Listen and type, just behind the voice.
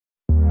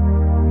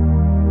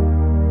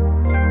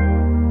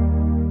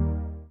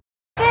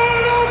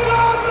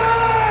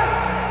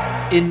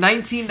In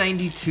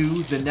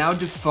 1992, the now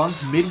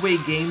defunct Midway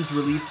Games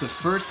released the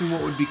first in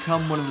what would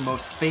become one of the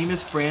most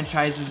famous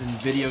franchises in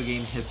video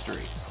game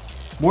history.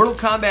 Mortal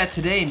Kombat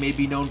today may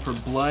be known for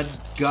blood,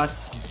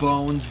 guts,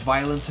 bones,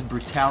 violence, and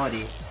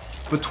brutality,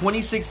 but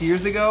 26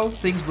 years ago,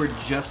 things were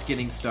just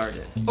getting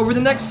started. Over the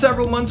next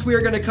several months, we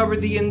are going to cover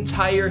the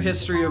entire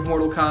history of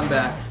Mortal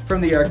Kombat,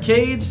 from the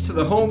arcades to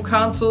the home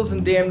consoles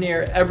and damn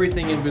near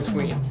everything in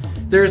between.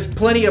 There's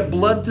plenty of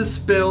blood to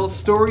spill,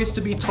 stories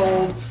to be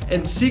told,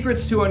 and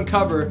secrets to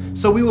uncover,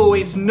 so we will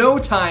waste no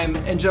time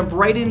and jump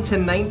right into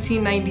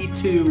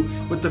 1992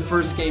 with the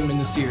first game in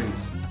the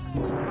series.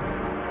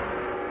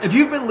 If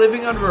you've been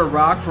living under a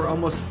rock for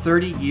almost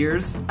 30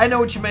 years, I know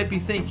what you might be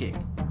thinking.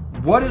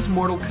 What is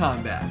Mortal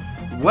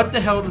Kombat? What the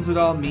hell does it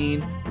all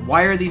mean?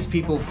 Why are these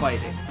people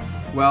fighting?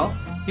 Well,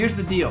 here's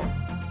the deal.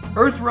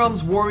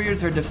 Earthrealm's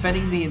warriors are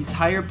defending the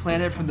entire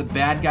planet from the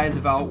bad guys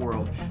of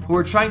Outworld, who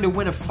are trying to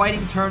win a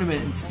fighting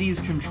tournament and seize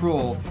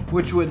control,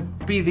 which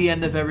would be the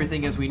end of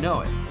everything as we know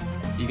it.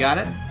 You got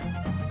it?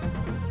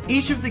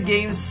 Each of the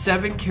game's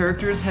 7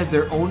 characters has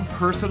their own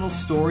personal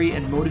story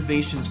and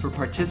motivations for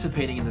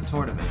participating in the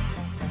tournament.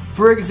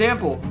 For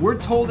example, we're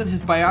told in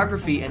his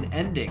biography and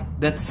ending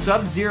that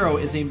Sub-Zero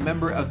is a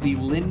member of the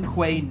Lin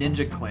Kuei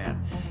ninja clan,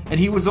 and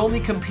he was only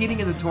competing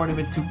in the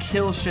tournament to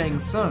kill Shang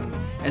Tsung,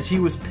 as he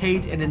was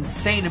paid an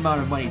insane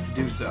amount of money to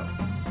do so.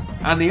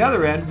 On the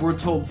other end, we're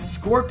told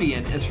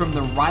Scorpion is from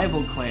the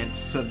rival clan to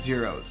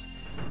Sub-Zero's.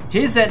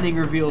 His ending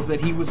reveals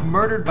that he was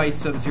murdered by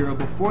Sub-Zero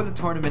before the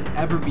tournament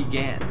ever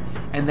began,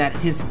 and that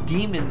his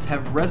demons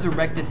have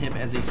resurrected him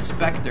as a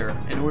specter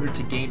in order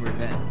to gain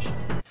revenge.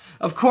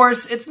 Of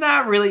course, it's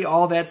not really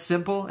all that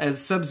simple,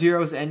 as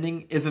Sub-Zero's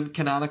ending isn't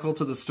canonical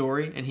to the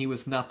story, and he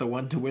was not the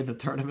one to win the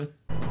tournament.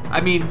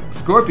 I mean,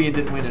 Scorpion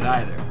didn't win it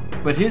either,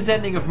 but his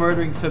ending of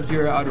murdering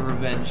Sub-Zero out of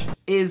revenge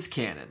is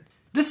canon.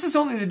 This is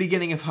only the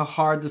beginning of how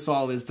hard this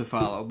all is to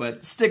follow,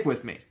 but stick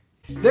with me.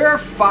 There are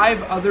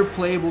 5 other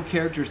playable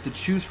characters to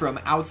choose from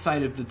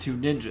outside of the 2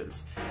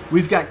 ninjas.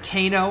 We've got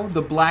Kano,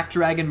 the Black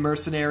Dragon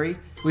mercenary.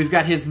 We've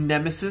got his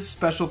nemesis,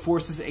 Special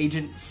Forces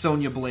agent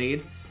Sonya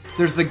Blade.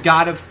 There's the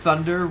God of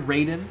Thunder,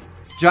 Raiden.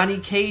 Johnny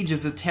Cage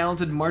is a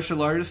talented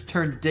martial artist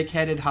turned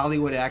dick-headed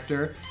Hollywood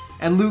actor.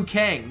 And Liu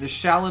Kang, the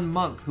Shaolin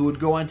monk who would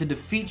go on to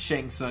defeat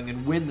Shang Tsung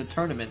and win the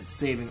tournament,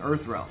 saving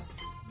Earthrealm.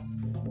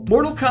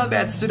 Mortal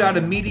Kombat stood out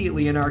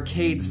immediately in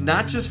arcades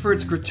not just for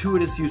its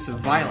gratuitous use of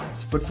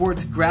violence, but for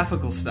its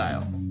graphical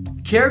style.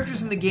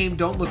 Characters in the game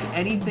don't look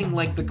anything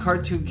like the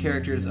cartoon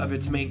characters of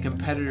its main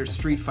competitor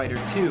Street Fighter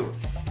II,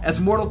 as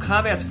Mortal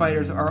Kombat's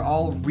fighters are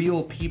all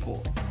real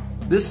people.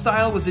 This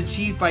style was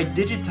achieved by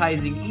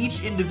digitizing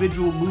each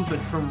individual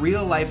movement from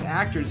real-life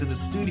actors in a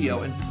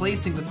studio and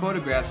placing the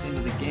photographs into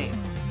the game.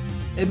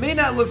 It may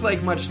not look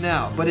like much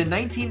now, but in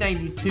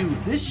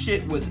 1992, this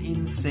shit was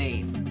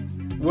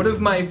insane. One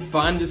of my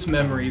fondest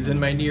memories in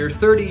my near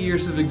 30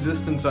 years of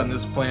existence on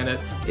this planet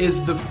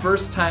is the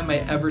first time I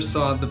ever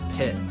saw the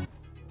pit.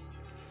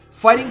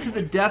 Fighting to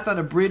the death on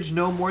a bridge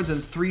no more than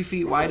 3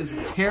 feet wide is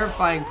a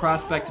terrifying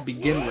prospect to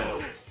begin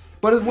with.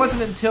 But it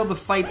wasn't until the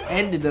fight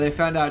ended that I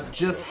found out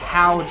just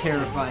how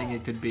terrifying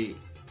it could be.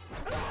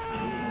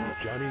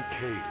 Johnny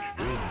Cage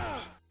wins.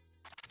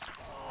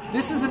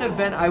 This is an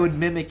event I would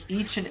mimic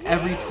each and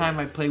every time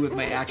I play with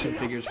my action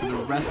figures for the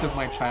rest of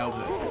my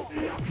childhood.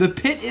 The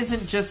pit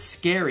isn't just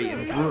scary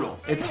and brutal,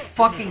 it's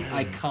fucking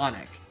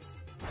iconic.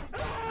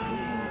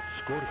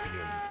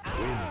 Scorpion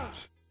wins.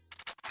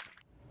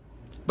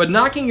 But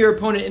knocking your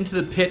opponent into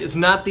the pit is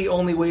not the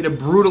only way to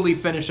brutally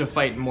finish a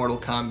fight in Mortal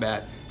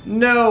Kombat.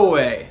 No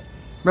way!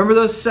 Remember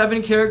those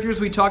 7 characters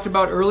we talked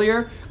about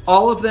earlier?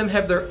 All of them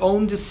have their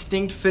own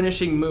distinct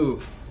finishing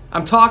move.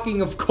 I'm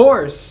talking, of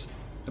course,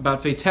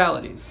 about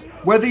fatalities.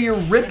 Whether you're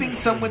ripping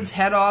someone's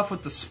head off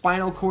with the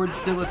spinal cord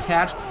still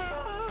attached,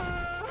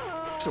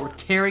 or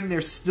tearing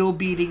their still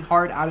beating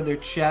heart out of their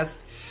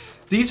chest,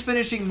 these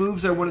finishing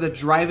moves are one of the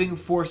driving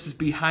forces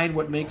behind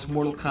what makes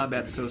Mortal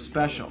Kombat so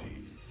special.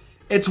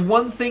 It's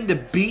one thing to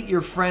beat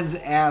your friend's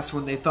ass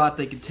when they thought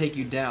they could take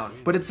you down,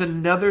 but it's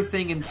another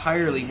thing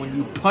entirely when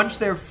you punch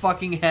their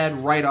fucking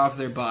head right off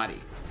their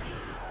body.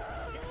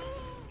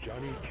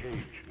 Johnny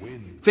Cage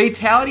wins.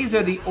 Fatalities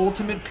are the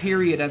ultimate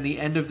period on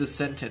the end of the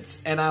sentence,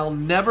 and I'll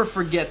never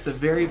forget the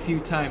very few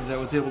times I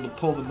was able to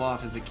pull them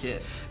off as a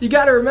kid. You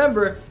gotta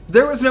remember,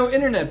 there was no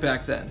internet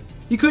back then.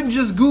 You couldn't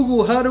just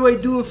Google, how do I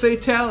do a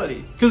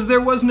fatality? Because there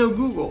was no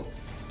Google.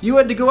 You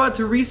had to go out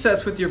to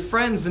recess with your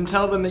friends and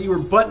tell them that you were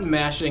button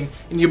mashing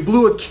and you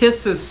blew a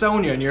kiss as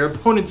Sonya and your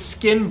opponent's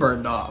skin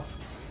burned off.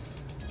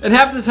 And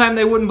half the time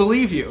they wouldn't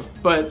believe you,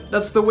 but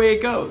that's the way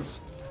it goes.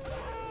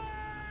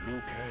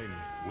 Liu Kang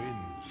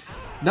wins.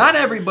 Not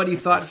everybody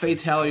thought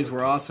fatalities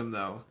were awesome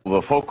though.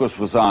 The focus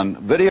was on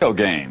video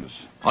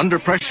games. Under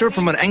pressure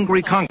from an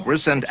angry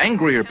Congress and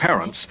angrier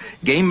parents,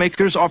 game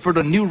makers offered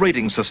a new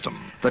rating system.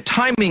 The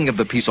timing of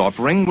the peace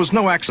offering was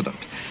no accident.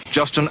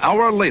 Just an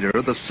hour later,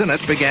 the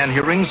Senate began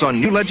hearings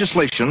on new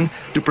legislation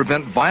to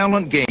prevent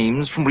violent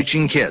games from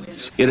reaching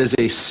kids. It is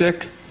a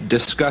sick,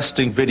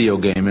 disgusting video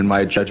game, in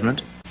my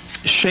judgment.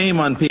 shame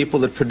on people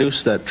that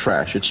produce that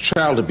trash. It's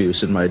child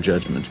abuse, in my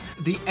judgment.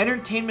 The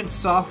Entertainment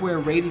Software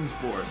Ratings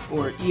Board,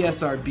 or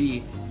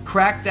ESRB,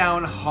 cracked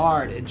down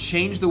hard and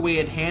changed the way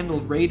it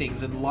handled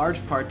ratings in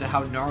large part to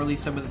how gnarly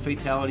some of the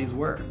fatalities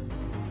were.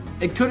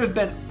 It could have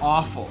been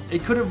awful.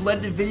 It could have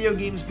led to video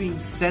games being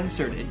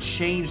censored and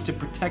changed to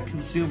protect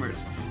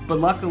consumers, but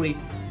luckily,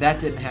 that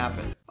didn't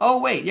happen.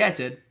 Oh wait, yeah it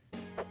did.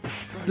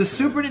 The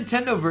Super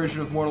Nintendo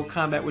version of Mortal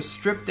Kombat was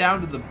stripped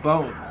down to the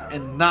bones,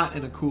 and not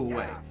in a cool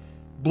way.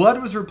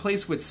 Blood was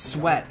replaced with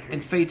sweat,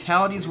 and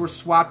fatalities were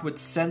swapped with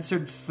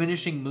censored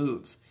finishing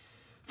moves.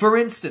 For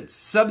instance,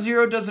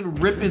 Sub-Zero doesn't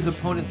rip his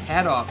opponent's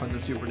head off on the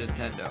Super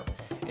Nintendo.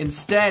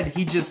 Instead,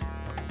 he just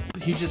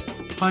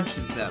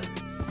punches them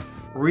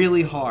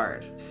really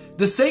hard.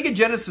 The Sega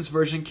Genesis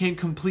version came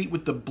complete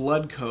with the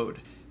blood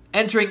code.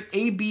 Entering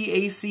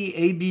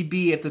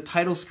ABACABB at the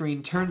title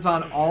screen turns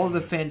on all of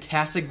the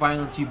fantastic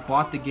violence you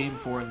bought the game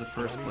for in the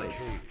first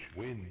place.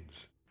 Wins.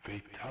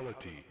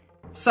 Fatality.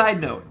 Side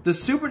note, the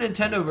Super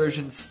Nintendo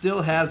version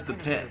still has the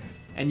pit,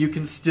 and you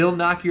can still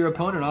knock your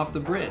opponent off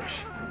the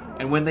bridge.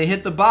 And when they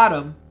hit the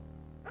bottom,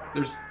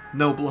 there's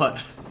no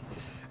blood.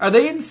 Are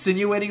they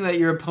insinuating that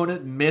your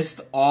opponent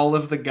missed all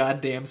of the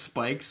goddamn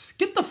spikes?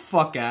 Get the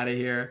fuck out of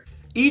here.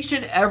 Each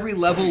and every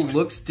level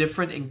looks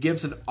different and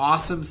gives an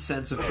awesome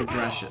sense of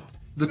progression.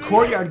 The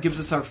courtyard gives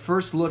us our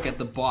first look at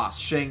the boss,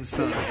 Shang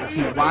Tsung, as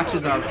he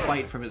watches our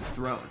fight from his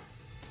throne.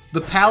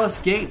 The palace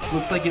gates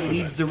looks like it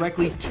leads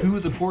directly to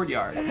the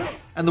courtyard,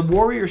 and the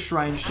warrior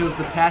shrine shows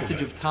the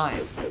passage of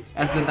time,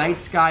 as the night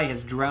sky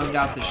has drowned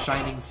out the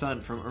shining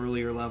sun from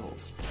earlier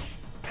levels.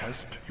 Test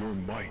your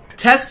might.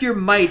 Test Your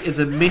Might is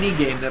a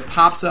mini-game that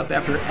pops up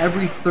after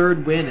every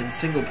third win in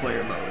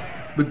single-player mode.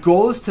 The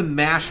goal is to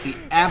mash the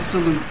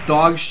absolute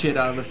dog shit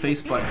out of the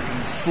face buttons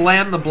and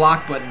slam the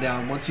block button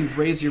down once you've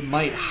raised your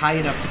might high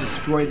enough to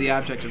destroy the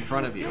object in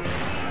front of you.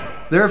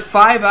 There are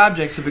 5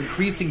 objects of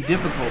increasing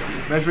difficulty,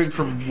 measuring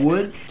from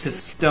wood to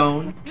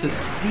stone to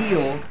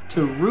steel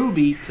to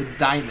ruby to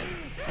diamond.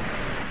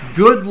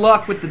 Good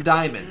luck with the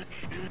diamond,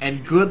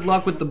 and good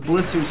luck with the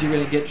blisters you're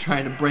going to get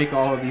trying to break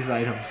all of these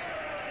items.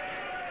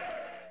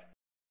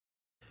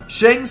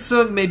 Shang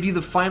Tsung may be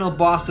the final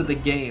boss of the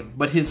game,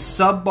 but his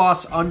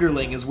sub-boss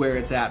underling is where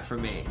it's at for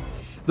me.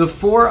 The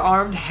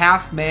 4-armed,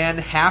 half-man,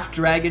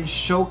 half-dragon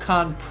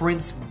Shokan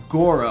Prince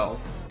Goro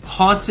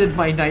haunted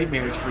my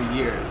nightmares for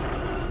years.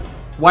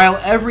 While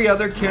every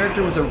other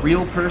character was a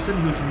real person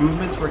whose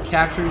movements were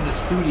captured in a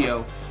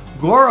studio,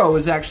 Goro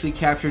was actually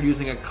captured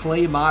using a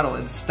clay model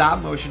and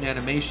stop-motion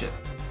animation,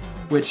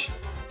 which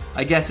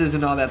I guess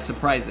isn't all that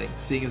surprising,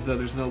 seeing as though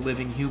there's no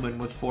living human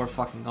with 4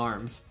 fucking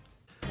arms.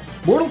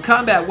 Mortal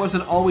Kombat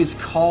wasn't always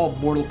called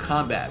Mortal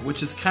Kombat,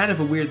 which is kind of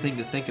a weird thing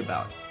to think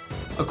about.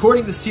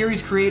 According to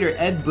series creator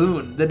Ed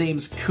Boon, the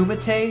names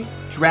Kumite,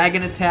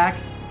 Dragon Attack,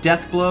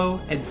 Deathblow,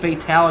 and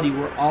Fatality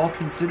were all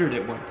considered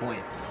at one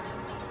point.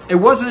 It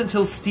wasn't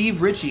until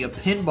Steve Ritchie, a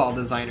pinball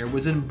designer,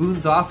 was in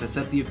Boone's office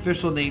that the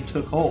official name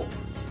took hold.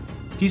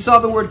 He saw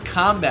the word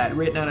combat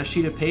written on a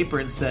sheet of paper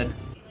and said,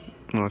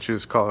 "Why don't you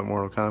just call it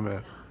Mortal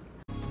Kombat?"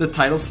 The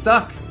title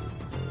stuck.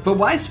 But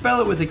why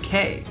spell it with a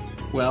K?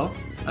 Well,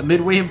 a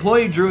Midway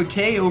employee drew a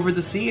K over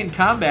the C in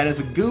combat as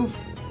a goof,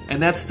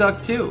 and that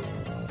stuck too.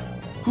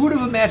 Who would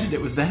have imagined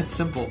it was that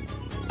simple?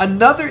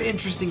 Another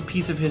interesting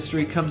piece of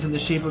history comes in the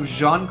shape of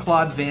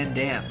Jean-Claude Van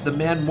Damme, the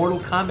man Mortal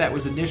Kombat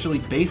was initially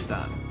based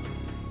on.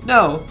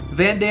 No,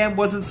 Van Damme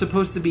wasn't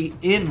supposed to be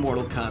in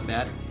Mortal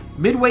Kombat.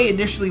 Midway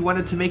initially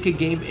wanted to make a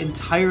game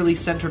entirely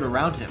centered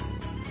around him.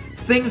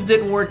 Things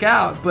didn't work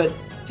out, but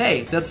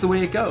hey, that's the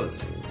way it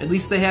goes. At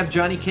least they have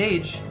Johnny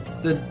Cage,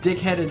 the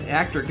dick-headed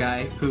actor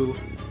guy who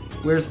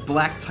wears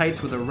black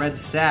tights with a red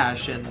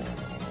sash and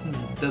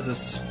does a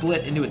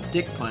split into a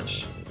dick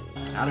punch.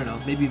 I don't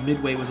know, maybe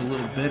Midway was a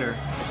little bitter.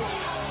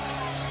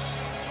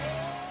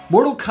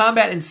 Mortal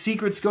Kombat and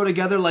secrets go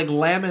together like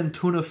lamb and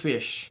tuna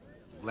fish.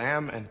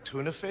 Lamb and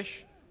tuna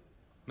fish?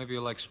 Maybe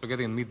you like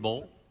spaghetti and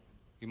meatball?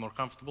 You more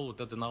comfortable with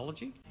that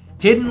analogy?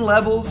 Hidden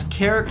levels,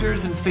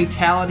 characters, and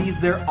fatalities,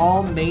 they're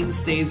all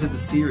mainstays of the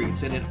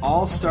series, and it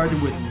all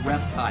started with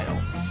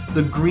Reptile,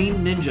 the green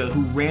ninja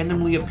who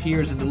randomly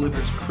appears and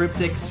delivers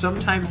cryptic,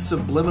 sometimes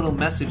subliminal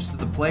message to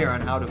the player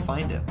on how to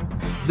find him.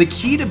 The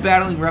key to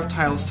battling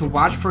Reptile is to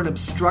watch for an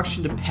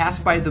obstruction to pass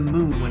by the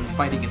moon when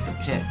fighting at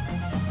the pit.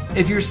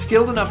 If you're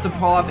skilled enough to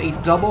pull off a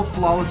double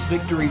flawless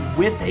victory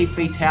with a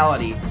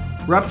fatality,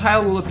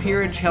 Reptile will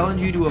appear and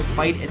challenge you to a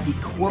fight at the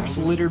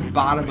corpse-littered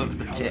bottom of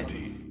the pit.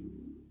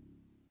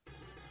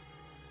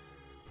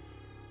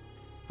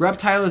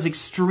 Reptile is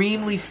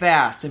extremely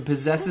fast and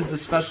possesses the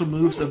special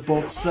moves of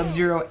both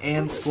Sub-Zero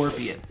and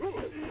Scorpion.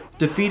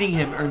 Defeating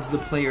him earns the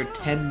player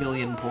 10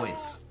 million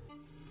points.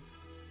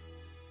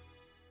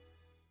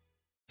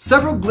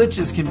 Several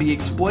glitches can be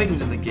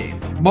exploited in the game,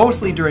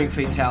 mostly during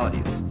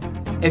fatalities.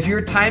 If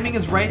your timing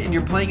is right and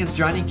you're playing as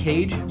Johnny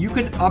Cage, you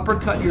can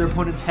uppercut your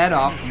opponent's head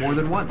off more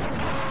than once.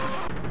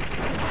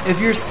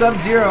 If you're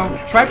Sub-Zero,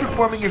 try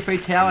performing your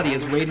fatality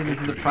as Raiden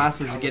is in the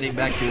process of getting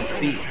back to his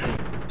feet.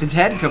 His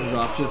head comes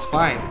off just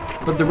fine,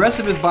 but the rest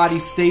of his body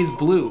stays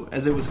blue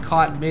as it was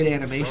caught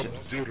mid-animation.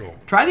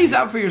 Try these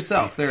out for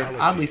yourself, they're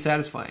oddly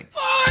satisfying.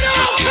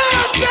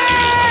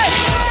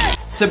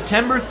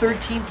 September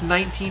 13th,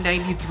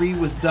 1993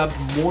 was dubbed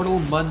Mortal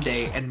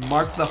Monday and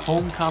marked the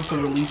home console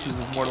releases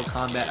of Mortal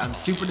Kombat on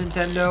Super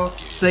Nintendo,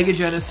 Sega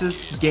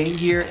Genesis, Game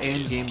Gear,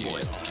 and Game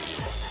Boy.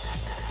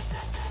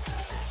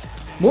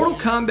 Mortal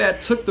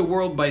Kombat took the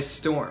world by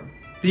storm.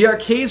 The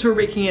arcades were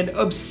raking in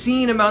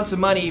obscene amounts of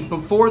money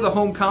before the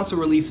home console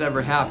release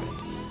ever happened.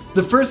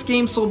 The first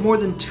game sold more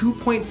than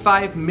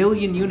 2.5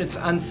 million units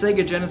on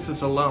Sega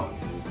Genesis alone.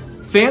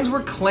 Fans were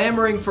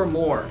clamoring for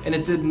more, and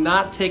it did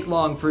not take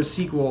long for a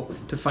sequel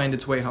to find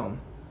its way home.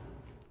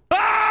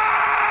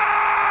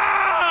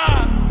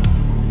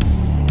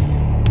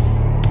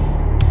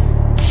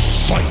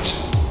 Fight!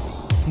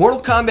 Mortal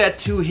Kombat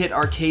 2 hit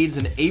arcades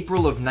in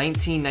April of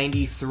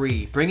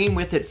 1993, bringing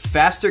with it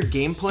faster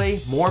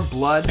gameplay, more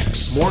blood,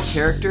 more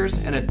characters,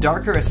 and a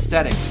darker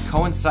aesthetic to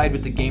coincide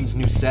with the game's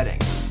new setting.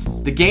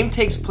 The game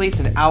takes place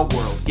in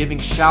Outworld, giving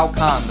Shao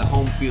Kahn the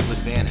home field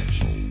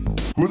advantage.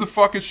 Who the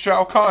fuck is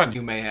Shao Kahn?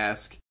 You may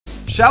ask.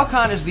 Shao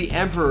Kahn is the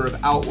Emperor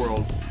of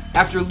Outworld.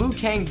 After Liu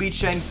Kang beat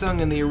Shang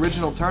Tsung in the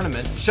original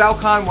tournament, Shao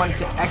Kahn wanted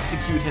to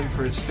execute him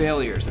for his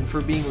failures and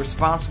for being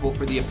responsible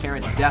for the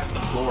apparent death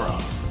of Goro.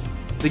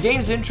 The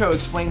game's intro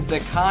explains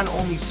that Kahn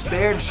only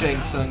spared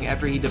Shang Tsung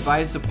after he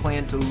devised a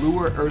plan to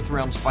lure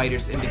Earthrealm's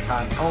fighters into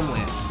Kahn's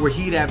homeland, where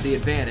he'd have the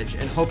advantage,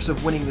 in hopes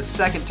of winning the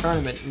second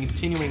tournament and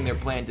continuing their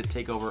plan to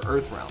take over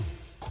Earthrealm.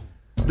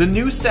 The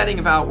new setting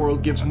of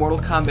Outworld gives Mortal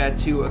Kombat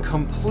 2 a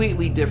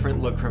completely different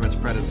look from its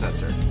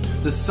predecessor.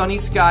 The sunny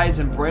skies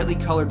and brightly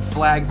colored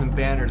flags and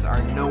banners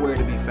are nowhere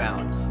to be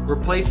found,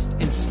 replaced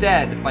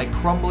instead by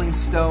crumbling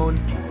stone,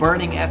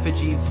 burning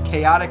effigies,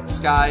 chaotic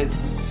skies,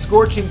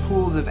 scorching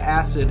pools of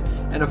acid,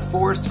 and a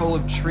forest full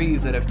of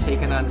trees that have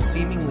taken on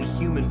seemingly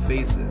human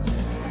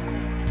faces.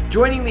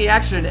 Joining the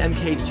action in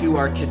MK2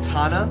 are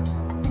Kitana,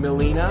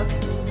 Mileena,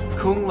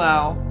 Kung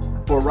Lao,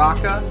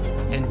 Baraka,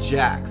 and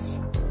Jax.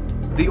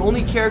 The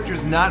only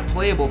characters not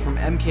playable from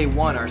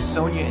MK1 are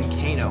Sonya and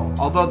Kano,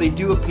 although they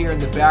do appear in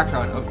the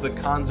background of the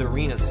Khan's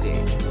Arena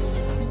stage.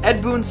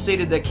 Ed Boon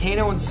stated that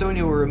Kano and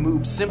Sonya were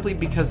removed simply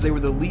because they were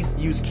the least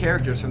used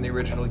characters from the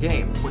original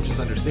game, which is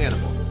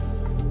understandable.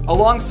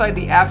 Alongside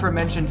the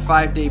aforementioned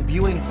 5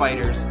 debuting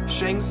fighters,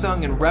 Shang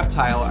Tsung and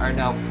Reptile are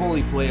now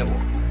fully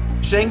playable.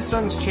 Shang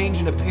Tsung's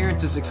change in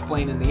appearance is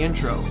explained in the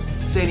intro,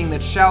 stating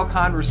that Shao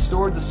Kahn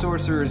restored the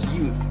Sorcerer's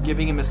youth,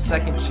 giving him a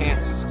second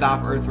chance to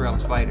stop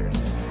Earthrealm's fighters.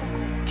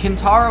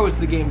 Kintaro is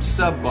the game's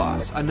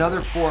sub-boss,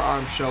 another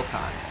four-armed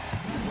Shokan.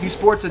 He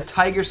sports a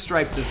tiger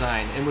stripe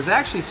design and was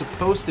actually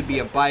supposed to be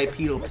a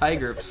bipedal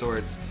tiger of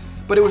sorts,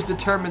 but it was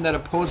determined that a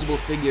posable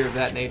figure of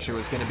that nature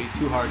was going to be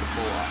too hard to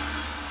pull off.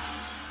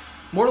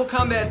 Mortal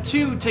Kombat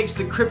 2 takes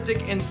the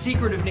cryptic and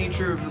secretive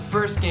nature of the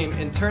first game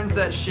and turns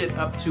that shit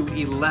up to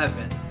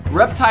 11.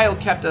 Reptile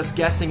kept us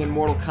guessing in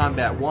Mortal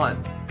Kombat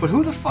 1, but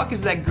who the fuck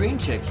is that green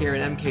chick here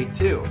in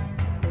MK2?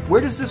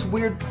 Where does this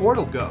weird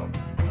portal go?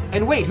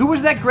 And wait, who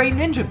was that gray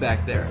ninja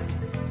back there?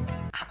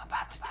 I'm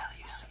about to tell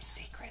you some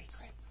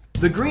secrets.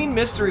 The green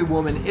mystery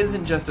woman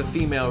isn't just a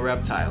female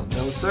reptile,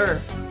 no sir.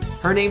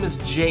 Her name is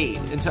Jade,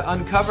 and to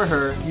uncover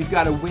her, you've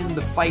got to win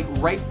the fight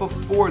right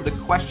before the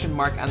question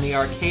mark on the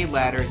arcade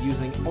ladder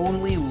using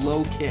only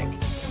low kick.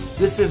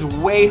 This is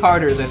way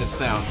harder than it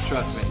sounds,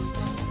 trust me.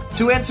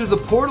 To answer the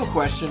portal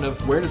question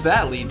of where does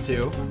that lead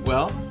to,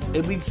 well,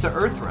 it leads to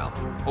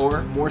Earthrealm,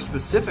 or more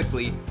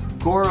specifically,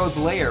 Goro's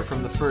lair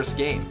from the first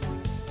game.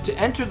 To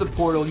enter the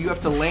portal, you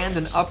have to land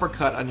an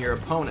uppercut on your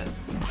opponent.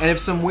 And if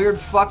some weird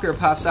fucker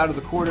pops out of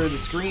the corner of the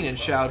screen and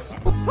shouts,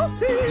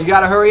 "You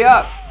gotta hurry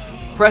up!"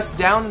 Press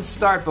down and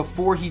start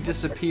before he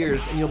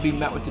disappears, and you'll be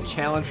met with a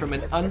challenge from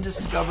an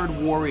undiscovered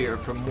warrior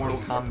from Mortal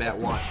Kombat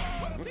 1.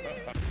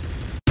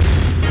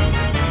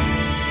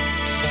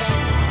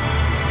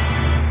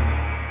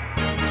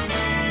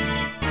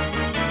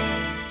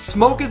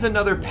 Smoke is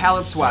another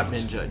palette swap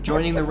ninja,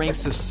 joining the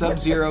ranks of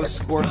Sub-Zero,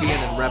 Scorpion,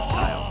 and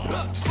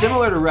Reptile.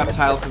 Similar to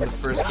Reptile from the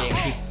first game,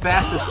 he's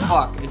fast as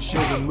fuck and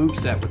shares a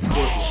moveset with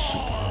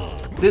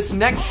Scorpion. This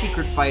next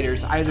secret fighter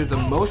is either the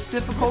most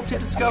difficult to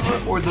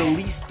discover or the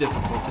least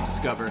difficult to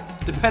discover,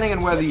 depending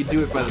on whether you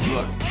do it by the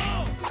book.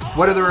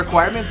 What are the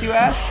requirements, you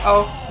ask?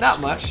 Oh,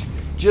 not much.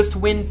 Just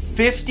win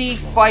 50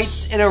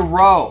 fights in a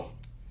row.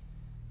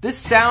 This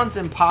sounds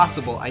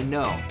impossible, I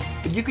know,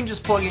 but you can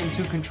just plug in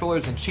 2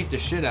 controllers and cheat the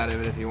shit out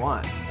of it if you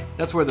want.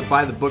 That's where the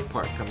by the book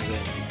part comes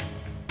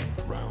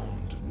in.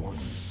 Round 1,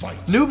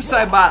 fight. Noob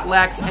Saibot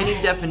lacks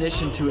any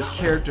definition to his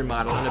character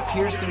model and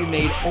appears to be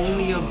made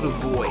only of the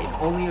void,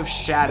 only of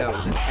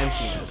shadows and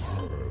emptiness.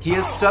 He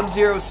has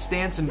Sub-Zero's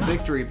stance and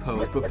victory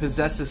pose, but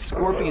possesses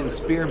Scorpion's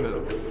spear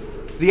move.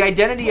 The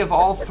identity of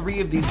all 3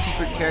 of these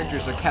secret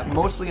characters are kept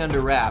mostly under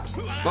wraps,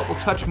 but we'll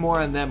touch more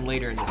on them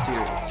later in the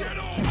series.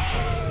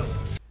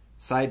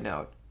 Side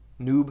note,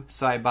 Noob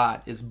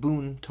Saibot is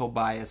Boon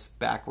Tobias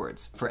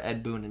backwards for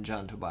Ed Boon and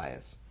John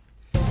Tobias.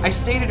 I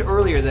stated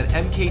earlier that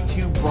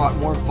MK2 brought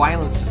more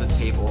violence to the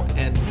table,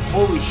 and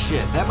holy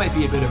shit, that might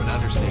be a bit of an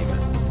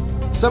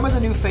understatement. Some of the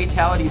new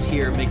fatalities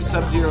here make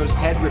Sub-Zero's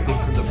head ripping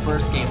from the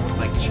first game look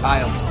like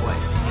child's play.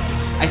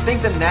 I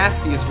think the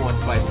nastiest ones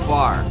by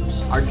far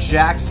are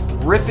Jax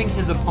ripping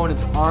his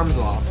opponent's arms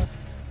off,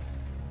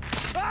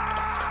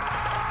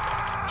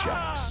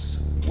 Jax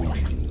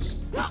wins.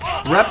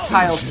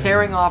 Reptile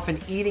tearing off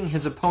and eating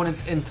his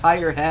opponent's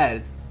entire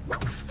head,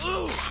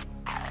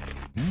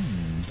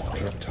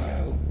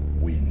 Reptile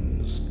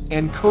wins.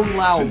 and Kung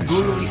Lao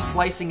brutally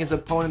slicing his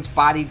opponent's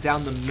body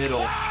down the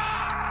middle,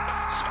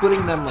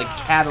 splitting them like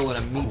cattle in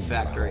a meat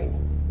factory.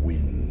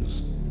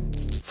 Wins.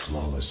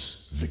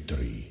 Flawless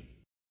victory.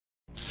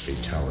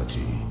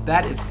 Fatality.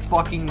 That is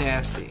fucking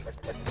nasty.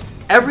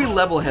 Every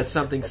level has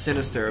something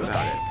sinister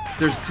about it.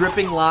 There's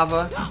dripping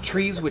lava,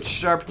 trees with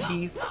sharp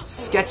teeth,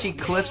 sketchy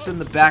cliffs in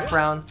the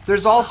background.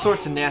 There's all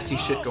sorts of nasty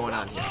shit going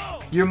on here.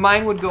 Your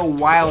mind would go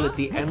wild at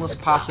the endless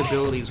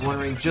possibilities,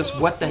 wondering just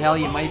what the hell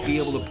you might be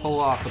able to pull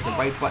off with the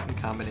right button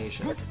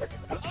combination.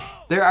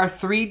 There are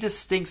 3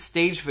 distinct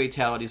stage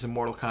fatalities in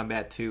Mortal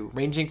Kombat 2,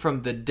 ranging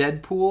from the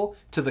Dead Pool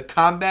to the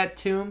Combat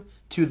Tomb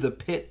to the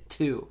Pit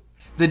 2.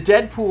 The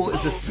Dead Pool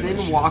is a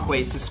thin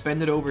walkway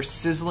suspended over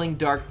sizzling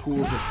dark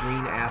pools of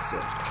green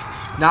acid.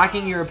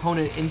 Knocking your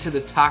opponent into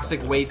the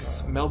toxic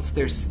wastes melts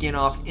their skin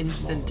off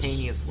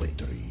instantaneously.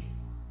 Victory.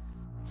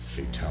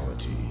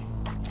 Fatality.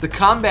 The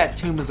Combat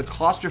Tomb is a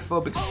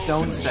claustrophobic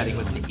stone setting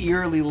with an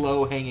eerily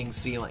low-hanging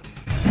ceiling.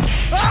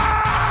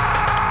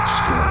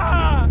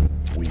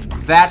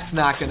 Wins. That's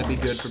not going to be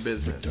good for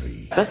business.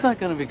 Victory. That's not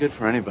going to be good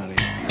for anybody.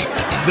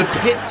 The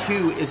Pit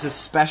 2 is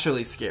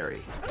especially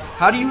scary.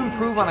 How do you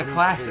improve on a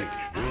classic?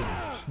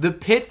 The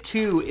Pit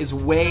 2 is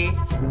way,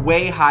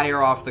 way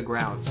higher off the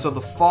ground, so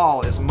the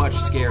fall is much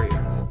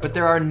scarier, but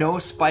there are no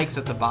spikes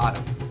at the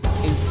bottom.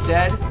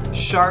 Instead,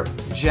 sharp,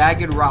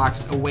 jagged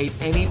rocks await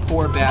any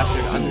poor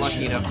bastard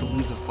unlucky enough to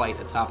lose a fight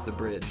atop the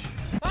bridge.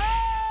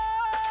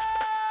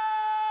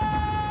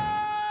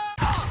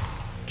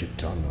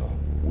 Kitana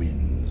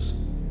wins.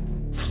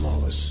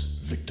 Flawless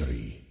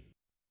victory.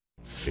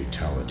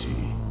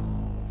 Fatality.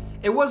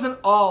 It wasn't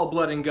all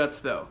blood and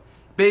guts, though.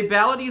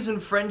 Babalities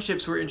and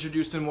friendships were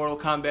introduced in Mortal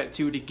Kombat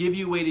 2 to give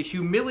you a way to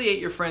humiliate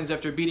your friends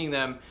after beating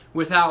them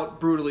without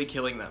brutally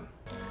killing them.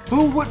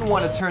 Who wouldn't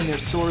want to turn their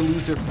sore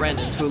loser friend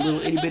into a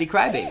little itty-bitty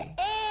crybaby?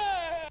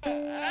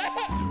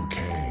 Liu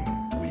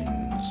Kang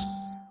wins.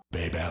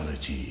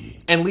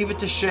 Babality. And leave it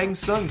to Shang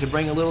Tsung to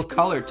bring a little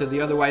color to the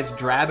otherwise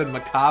drab and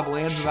macabre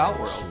lands of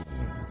Outworld.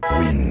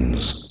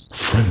 Wins.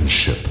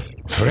 Friendship.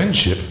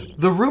 Friendship?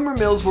 The rumor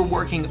mills were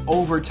working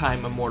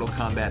overtime on Mortal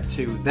Kombat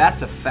 2,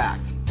 that's a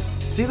fact.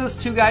 See those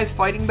 2 guys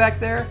fighting back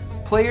there?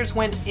 Players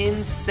went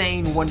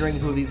insane wondering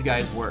who these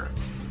guys were.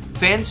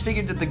 Fans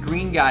figured that the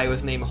green guy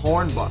was named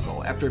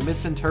Hornbuckle after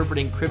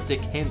misinterpreting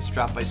cryptic hints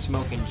dropped by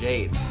Smoke and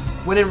Jade,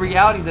 when in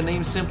reality the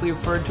name simply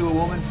referred to a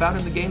woman found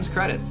in the game's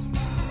credits.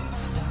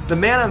 The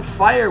Man on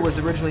Fire was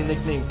originally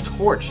nicknamed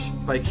Torch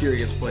by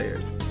curious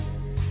players.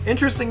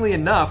 Interestingly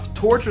enough,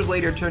 Torch was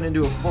later turned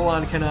into a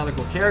full-on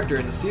canonical character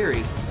in the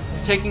series,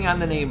 taking on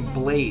the name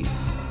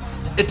Blaze.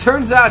 It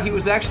turns out he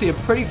was actually a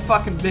pretty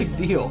fucking big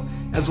deal,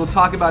 as we'll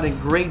talk about in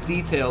great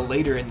detail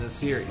later in this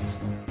series.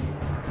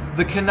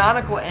 The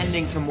canonical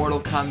ending to Mortal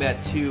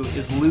Kombat 2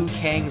 is Liu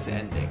Kang's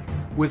ending.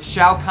 With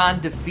Shao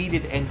Kahn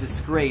defeated and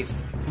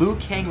disgraced, Liu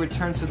Kang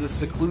returns to the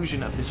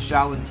seclusion of his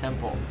Shaolin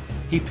Temple.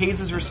 He pays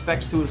his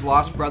respects to his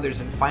lost brothers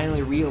and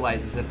finally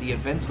realizes that the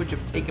events which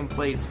have taken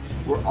place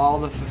were all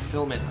the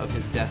fulfillment of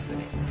his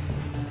destiny.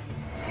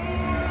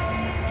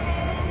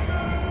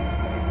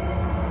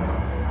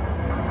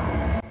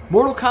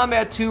 Mortal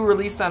Kombat 2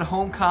 released on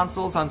home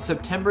consoles on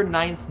September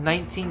 9th,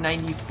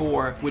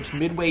 1994, which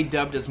Midway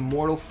dubbed as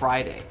Mortal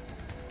Friday.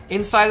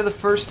 Inside of the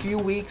first few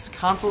weeks,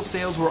 console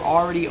sales were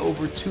already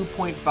over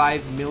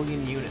 2.5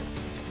 million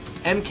units.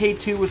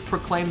 MK2 was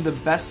proclaimed the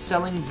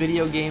best-selling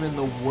video game in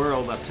the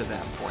world up to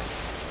that point.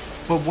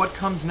 But what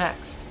comes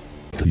next?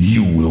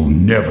 You will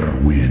never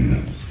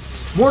win.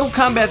 Mortal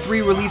Kombat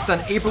 3 released on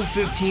April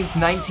 15th,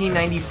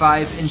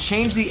 1995 and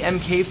changed the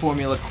MK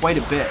formula quite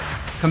a bit.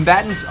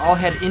 Combatants all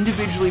had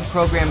individually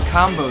programmed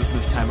combos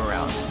this time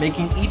around,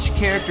 making each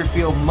character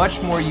feel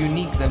much more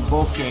unique than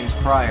both games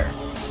prior.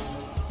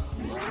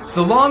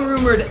 The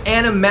long-rumored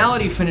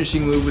Animality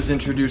finishing move was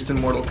introduced in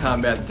Mortal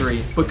Kombat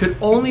 3, but could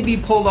only be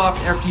pulled off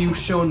after you've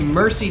shown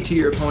mercy to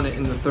your opponent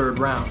in the 3rd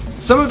round.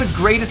 Some of the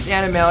greatest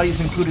Animalities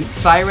included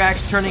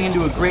Cyrax turning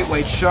into a great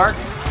white shark,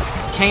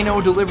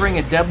 Kano delivering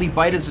a deadly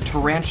bite as a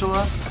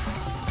tarantula,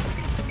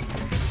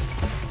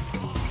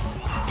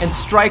 and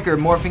Stryker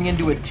morphing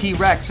into a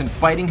T-Rex and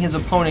biting his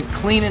opponent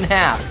clean in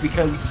half,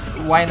 because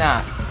why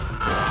not?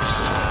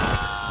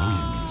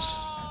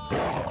 Wins.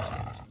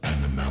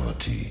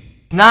 Animality.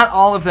 Not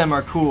all of them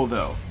are cool,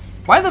 though.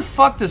 Why the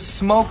fuck does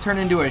Smoke turn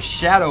into a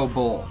Shadow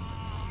Bull?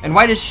 And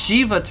why does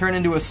Shiva turn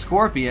into a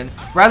Scorpion,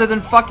 rather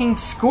than fucking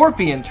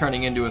Scorpion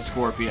turning into a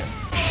Scorpion?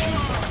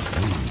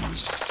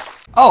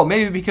 Oh,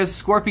 maybe because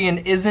Scorpion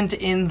isn't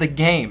in the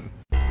game.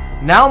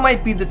 Now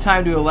might be the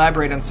time to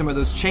elaborate on some of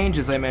those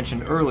changes I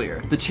mentioned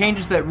earlier, the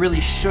changes that really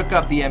shook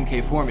up the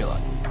MK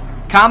formula.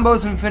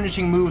 Combos and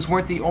finishing moves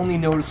weren't the only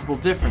noticeable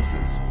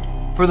differences.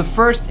 For the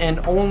first and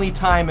only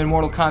time in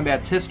Mortal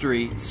Kombat's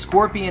history,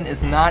 Scorpion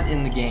is not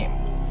in the game.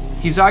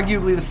 He's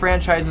arguably the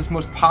franchise's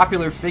most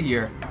popular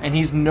figure, and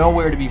he's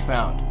nowhere to be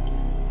found.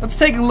 Let's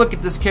take a look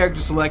at this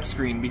character select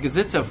screen, because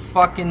it's a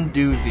fucking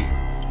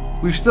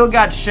doozy. We've still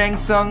got Shang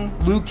Tsung,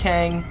 Liu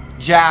Kang,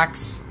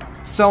 Jax,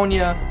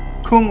 Sonya,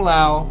 Kung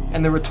Lao,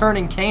 and the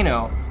returning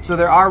Kano, so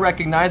there are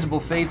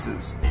recognizable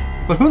faces.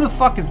 But who the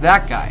fuck is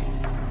that guy?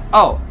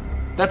 Oh,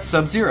 that's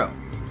Sub-Zero.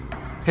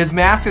 His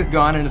mask is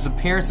gone and his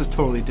appearance is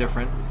totally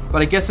different,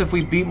 but I guess if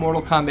we beat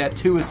Mortal Kombat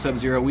 2 as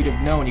Sub-Zero, we'd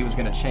have known he was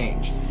going to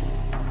change.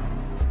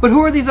 But who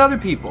are these other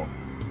people?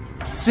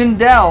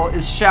 Sindel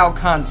is Shao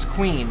Kahn's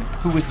queen,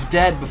 who was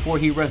dead before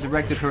he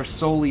resurrected her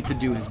solely to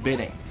do his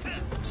bidding.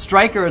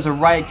 Stryker is a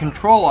riot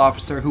control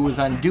officer who was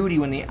on duty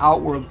when the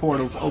Outworld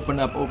portals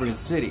opened up over his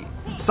city.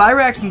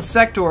 Cyrax and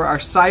Sector are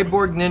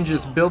cyborg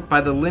ninjas built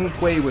by the Lin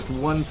Kuei with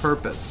one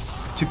purpose: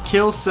 to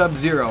kill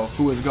Sub-Zero,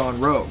 who has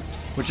gone rogue,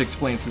 which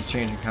explains his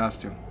change in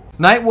costume.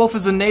 Nightwolf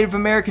is a Native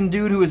American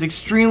dude who is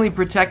extremely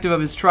protective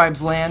of his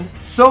tribe's land,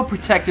 so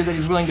protective that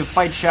he's willing to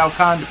fight Shao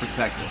Kahn to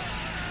protect it.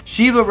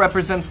 Shiva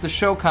represents the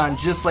Shokan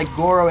just like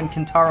Goro and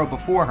Kintaro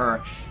before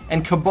her,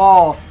 and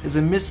Cabal is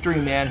a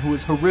mystery man who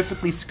was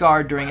horrifically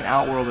scarred during an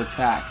Outworld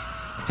attack.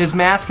 His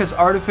mask has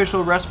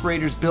artificial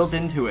respirators built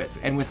into it,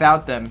 and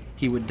without them,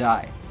 he would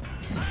die.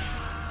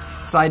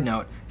 Side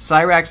note,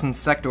 Cyrax and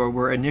Sector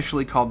were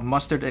initially called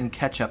Mustard and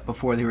Ketchup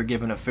before they were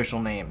given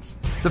official names.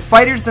 The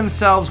fighters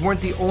themselves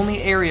weren't the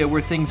only area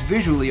where things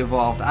visually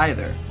evolved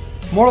either.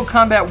 Mortal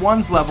Kombat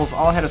 1's levels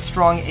all had a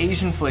strong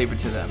Asian flavor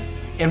to them.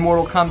 In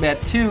Mortal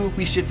Kombat 2,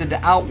 we shifted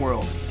to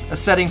Outworld, a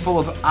setting full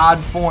of odd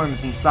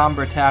forms and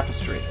somber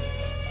tapestry.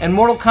 In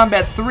Mortal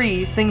Kombat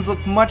 3, things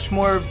look much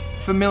more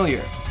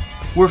familiar.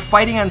 We're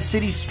fighting on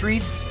city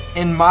streets,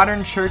 in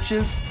modern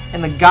churches,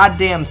 in the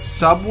goddamn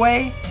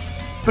subway?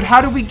 But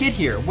how did we get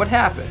here? What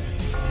happened?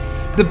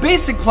 The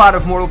basic plot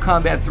of Mortal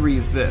Kombat 3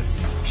 is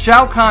this.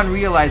 Shao Kahn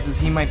realizes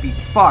he might be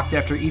fucked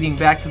after eating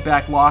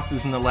back-to-back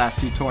losses in the last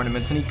two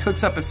tournaments, and he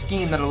cooks up a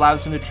scheme that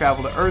allows him to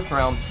travel to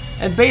Earthrealm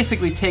and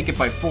basically take it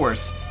by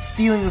force,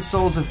 stealing the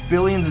souls of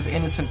billions of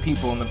innocent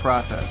people in the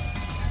process.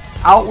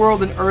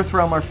 Outworld and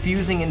Earthrealm are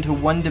fusing into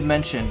one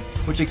dimension,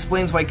 which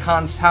explains why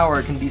Kahn's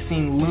tower can be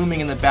seen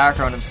looming in the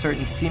background of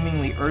certain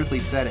seemingly earthly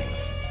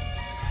settings.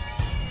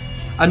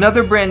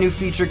 Another brand new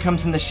feature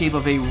comes in the shape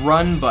of a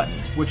run button,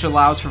 which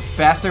allows for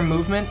faster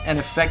movement and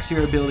affects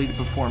your ability to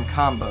perform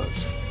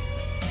combos.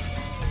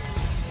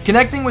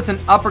 Connecting with an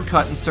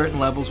uppercut in certain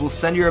levels will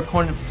send your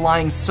opponent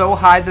flying so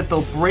high that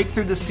they'll break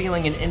through the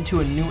ceiling and into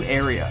a new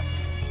area.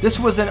 This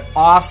was an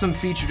awesome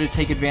feature to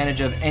take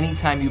advantage of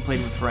anytime you played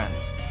with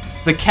friends.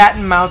 The cat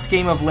and mouse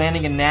game of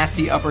landing a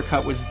nasty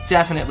uppercut was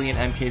definitely an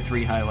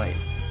MK3 highlight.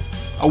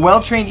 A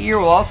well-trained ear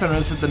will also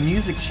notice that the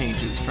music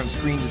changes from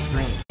screen to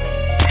screen.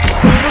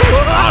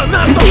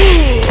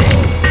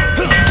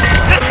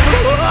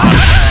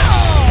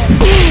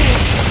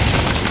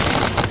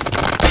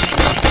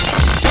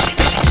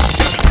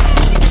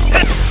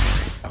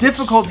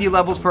 Difficulty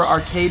levels for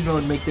arcade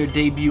mode make their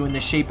debut in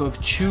the shape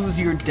of Choose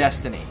Your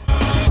Destiny.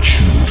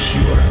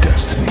 Choose your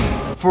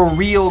destiny. For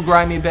real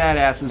grimy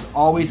badasses,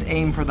 always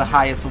aim for the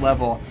highest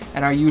level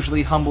and are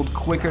usually humbled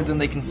quicker than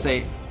they can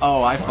say,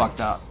 "Oh, I fucked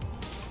up."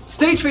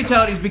 Stage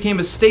fatalities became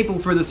a staple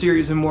for the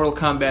series in Mortal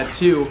Kombat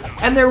 2,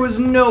 and there was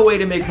no way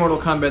to make Mortal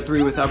Kombat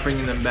 3 without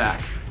bringing them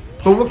back.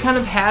 But what kind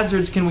of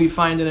hazards can we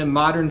find in a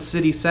modern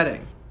city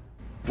setting?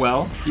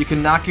 Well, you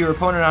can knock your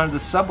opponent onto the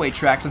subway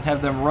tracks and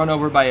have them run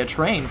over by a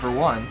train, for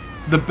one.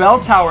 The bell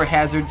tower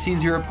hazard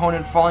sees your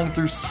opponent falling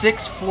through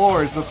 6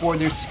 floors before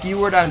they're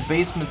skewered on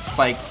basement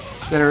spikes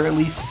that are at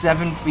least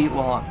 7 feet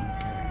long.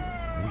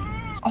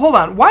 Hold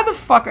on, why the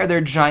fuck are there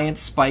giant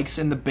spikes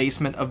in the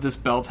basement of this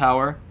bell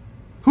tower?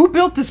 Who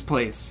built this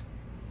place?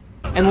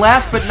 And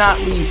last but not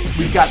least,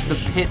 we've got the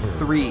Pit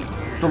 3,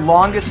 the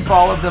longest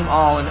fall of them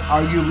all and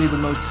arguably the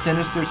most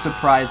sinister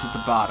surprise at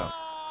the bottom.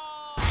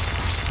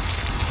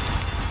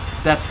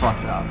 That's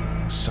fucked up.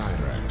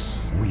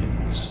 Cyrax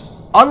wins.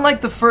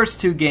 Unlike the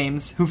first two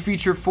games, who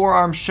feature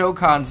four-armed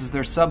Shokans as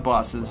their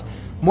sub-bosses,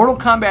 Mortal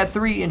Kombat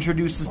 3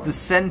 introduces the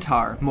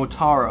Centaur,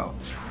 Motaro.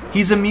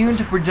 He's immune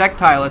to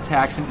projectile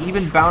attacks and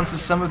even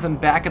bounces some of them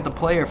back at the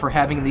player for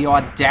having the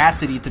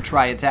audacity to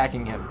try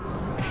attacking him.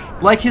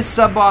 Like his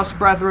sub-boss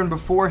brethren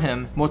before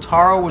him,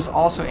 Motaro was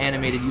also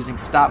animated using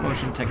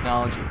stop-motion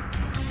technology.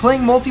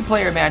 Playing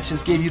multiplayer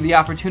matches gave you the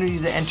opportunity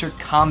to enter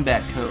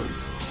combat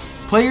codes.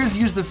 Players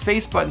use the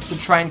face buttons to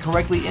try and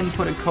correctly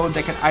input a code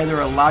that can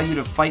either allow you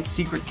to fight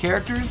secret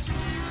characters,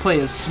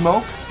 play as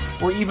Smoke,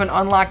 or even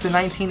unlock the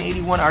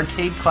 1981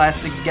 arcade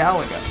classic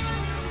Galaga.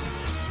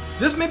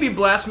 This may be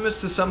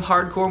blasphemous to some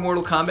hardcore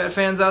Mortal Kombat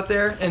fans out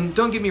there, and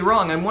don't get me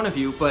wrong, I'm one of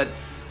you, but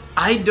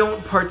I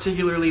don't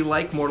particularly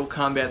like Mortal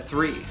Kombat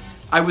 3.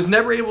 I was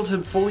never able to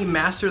fully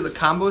master the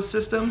combo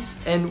system,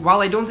 and while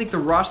I don't think the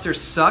roster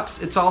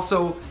sucks, it's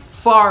also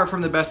far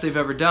from the best they've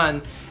ever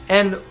done,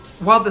 and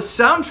While the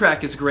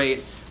soundtrack is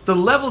great, the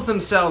levels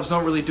themselves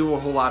don't really do a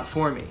whole lot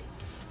for me.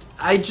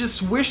 I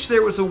just wish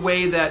there was a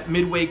way that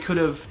Midway could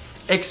have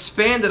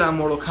expanded on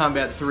Mortal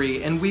Kombat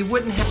 3 and we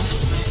wouldn't have...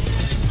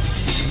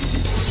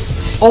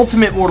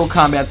 Ultimate Mortal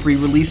Kombat 3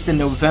 released in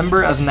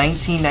November of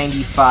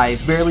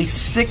 1995, barely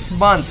 6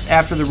 months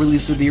after the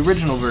release of the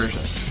original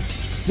version.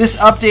 This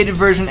updated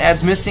version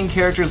adds missing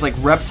characters like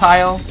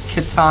Reptile,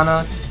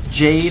 Kitana,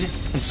 Jade,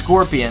 and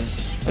Scorpion,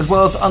 as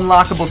well as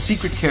unlockable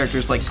secret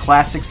characters like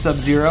Classic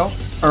Sub-Zero,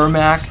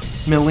 Ermac,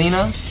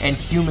 Mileena, and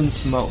Human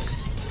Smoke.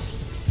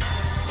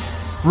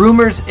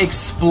 Rumors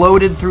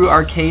exploded through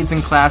arcades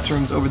and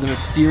classrooms over the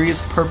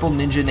mysterious purple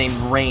ninja named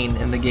Rain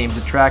in the game's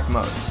Attract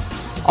mode.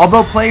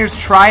 Although players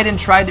tried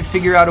to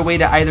figure out a way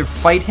to either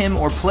fight him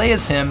or play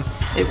as him,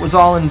 it was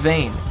all in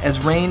vain,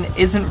 as Rain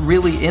isn't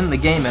really in the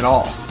game at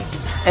all.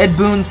 Ed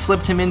Boon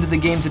slipped him into the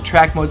game's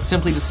Attract mode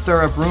simply to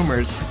stir up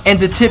rumors, and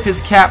to tip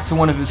his cap to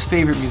one of his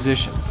favorite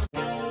musicians.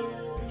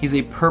 He's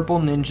a purple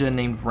ninja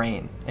named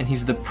Rain, and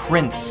he's the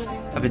Prince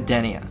of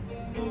Edenia.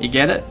 You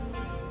get it?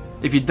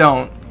 If you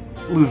don't,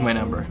 lose my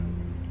number.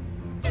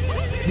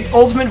 The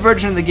Ultimate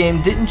version of the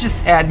game didn't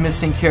just add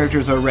missing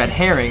characters or red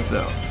herrings,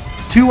 though.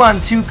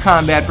 2-on-2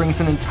 combat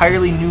brings an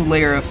entirely new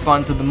layer of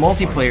fun to the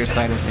multiplayer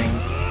side of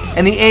things,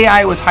 and the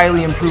AI was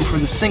highly improved for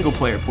the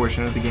single-player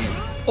portion of the game.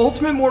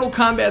 Ultimate Mortal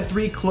Kombat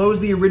 3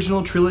 closed the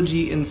original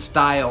trilogy in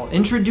style,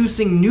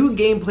 introducing new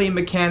gameplay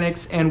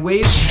mechanics and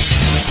ways...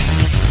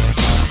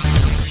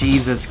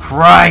 Jesus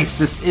Christ,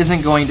 this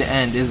isn't going to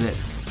end, is it?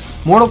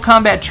 Mortal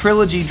Kombat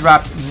Trilogy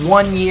dropped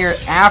 1 year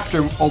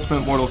after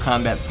Ultimate Mortal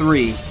Kombat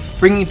 3,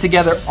 bringing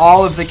together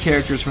all of the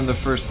characters from the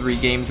first 3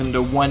 games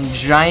into one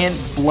giant,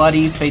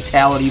 bloody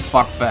fatality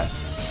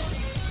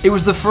fuckfest. It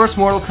was the first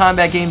Mortal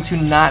Kombat game to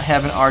not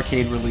have an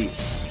arcade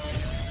release.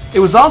 It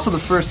was also the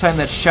first time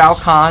that Shao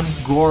Kahn,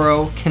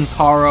 Goro,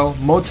 Kintaro,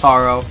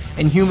 Motaro,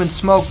 and Human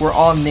Smoke were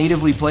all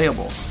natively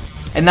playable.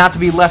 And not to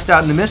be left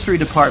out in the mystery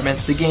department,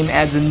 the game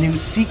adds a new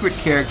secret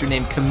character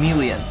named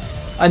Chameleon,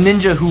 a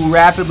ninja who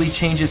rapidly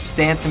changes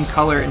stance and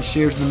color and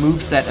shares the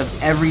moveset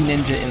of every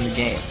ninja in the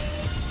game.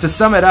 To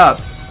sum it up,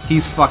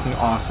 he's fucking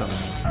awesome.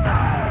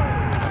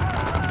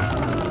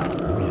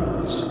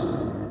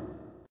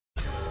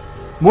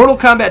 Mortal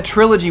Kombat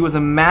Trilogy was a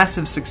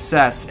massive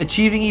success,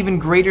 achieving even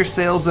greater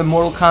sales than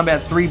Mortal Kombat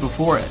 3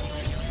 before it.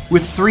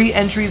 With 3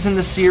 entries in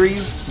the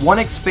series, 1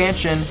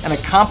 expansion, and a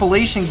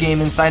compilation game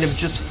inside of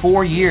just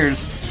 4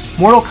 years,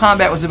 Mortal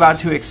Kombat was about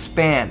to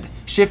expand,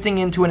 shifting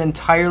into an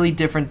entirely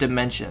different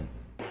dimension.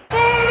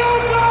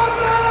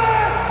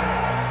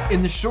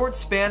 In the short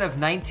span of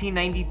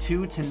 1992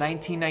 to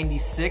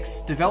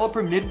 1996,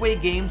 developer Midway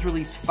Games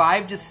released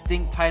 5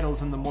 distinct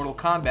titles in the Mortal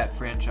Kombat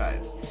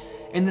franchise.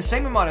 In the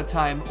same amount of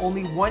time,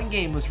 only 1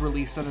 game was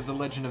released under the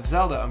Legend of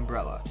Zelda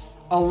umbrella.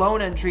 A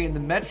lone entry in the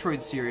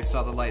Metroid series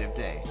saw the light of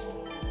day.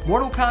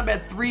 Mortal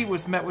Kombat 3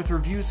 was met with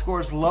review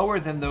scores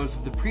lower than those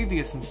of the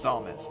previous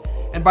installments,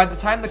 and by the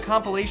time the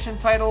compilation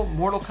title,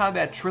 Mortal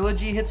Kombat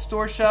Trilogy, hit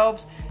store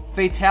shelves,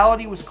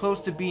 Fatality was close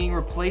to being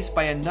replaced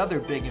by another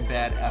big and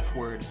bad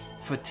F-word,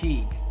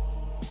 fatigue.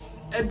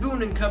 Ed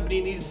Boon and company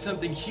needed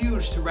something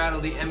huge to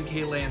rattle the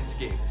MK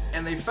landscape,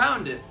 and they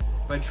found it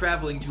by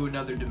traveling to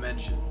another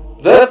dimension.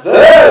 The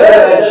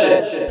third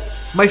dimension!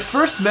 My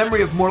first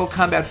memory of Mortal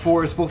Kombat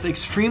 4 is both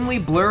extremely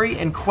blurry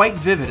and quite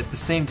vivid at the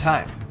same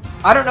time.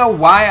 I don't know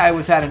why I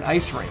was at an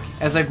ice rink,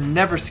 as I've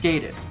never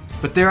skated,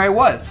 but there I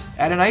was,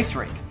 at an ice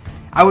rink.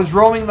 I was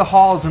roaming the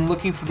halls and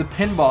looking for the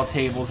pinball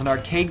tables and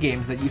arcade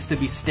games that used to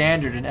be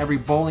standard in every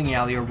bowling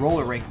alley or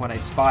roller rink when I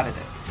spotted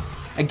it.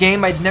 A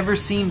game I'd never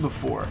seen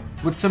before,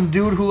 with some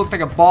dude who looked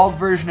like a bald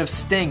version of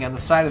Sting on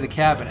the side of the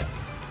cabinet.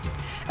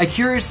 I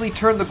curiously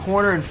turned the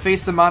corner and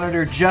faced the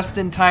monitor just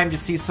in time to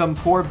see some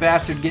poor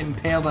bastard get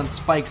impaled on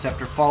spikes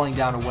after falling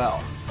down a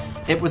well.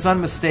 It was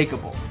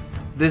unmistakable.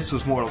 This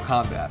was Mortal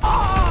Kombat.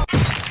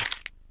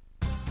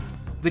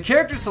 The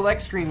character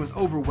select screen was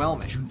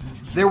overwhelming.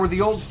 There were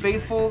the old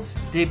faithfuls,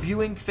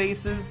 debuting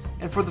faces,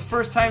 and for the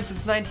first time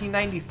since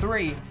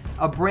 1993,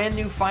 a brand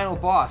new final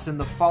boss in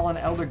the fallen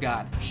elder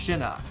god,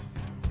 Shinnok.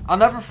 I'll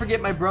never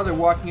forget my brother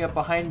walking up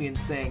behind me and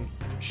saying,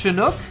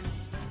 "Chinook?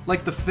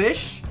 Like the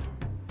fish?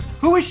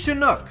 Who is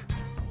Chinook?"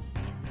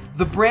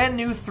 The brand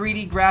new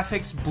 3D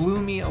graphics blew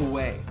me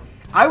away.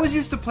 I was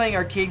used to playing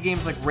arcade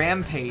games like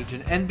Rampage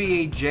and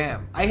NBA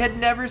Jam. I had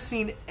never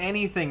seen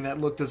anything that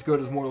looked as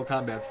good as Mortal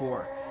Kombat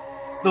 4.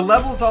 The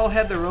levels all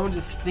had their own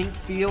distinct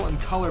feel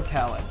and color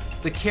palette.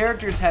 The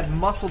characters had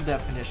muscle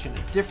definition,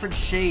 different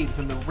shades,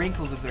 and the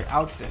wrinkles of their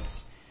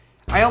outfits.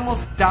 I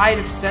almost died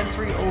of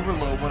sensory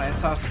overload when I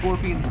saw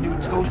Scorpion's new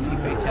Toasty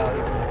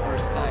fatality for the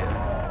first time.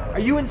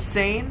 Are you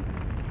insane?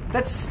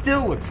 That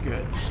still looks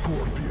good.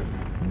 Scorpion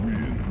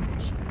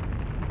wins.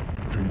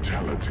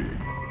 Fatality.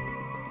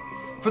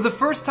 For the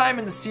first time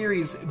in the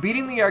series,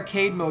 beating the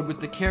arcade mode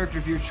with the character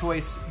of your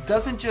choice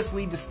doesn't just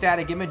lead to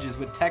static images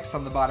with text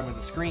on the bottom of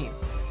the screen.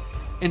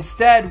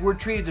 Instead, we're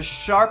treated to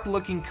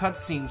sharp-looking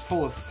cutscenes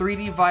full of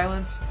 3D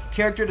violence,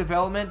 character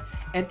development,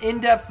 and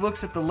in-depth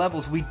looks at the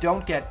levels we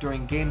don't get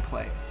during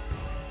gameplay.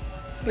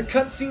 The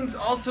cutscenes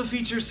also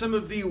feature some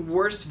of the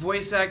worst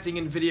voice acting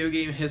in video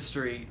game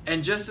history,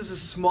 and just as a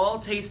small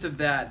taste of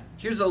that,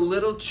 here's a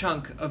little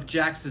chunk of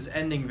Jax's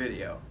ending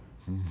video.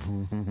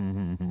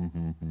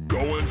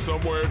 Going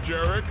somewhere,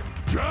 Jarek?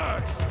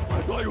 Jax!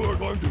 I thought you were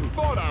going to...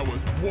 Thought I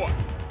was what?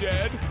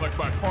 Dead? Like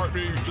my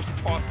partner you just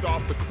tossed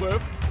off the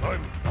cliff?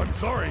 I'm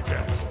sorry,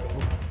 Jax.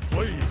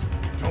 Please,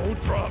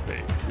 don't drop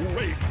me.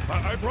 Wait,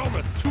 I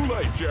promise. Too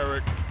late,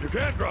 Jarek. You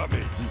can't drop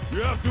me.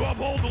 You have to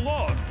uphold the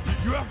law.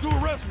 You have to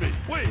arrest me.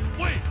 Wait,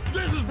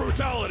 this is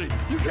brutality.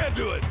 You can't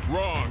do it.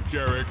 Wrong,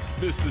 Jarek.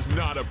 This is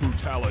not a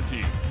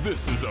brutality.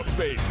 This is a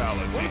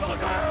fatality.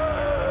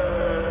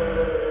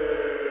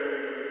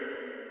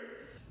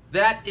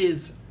 That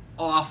is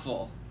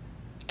awful.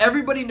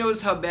 Everybody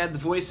knows how bad the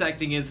voice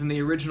acting is in the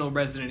original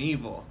Resident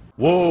Evil.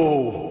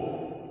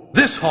 Whoa!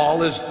 This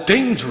hall is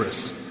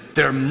dangerous.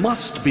 There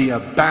must be a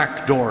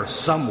back door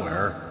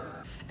somewhere.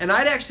 And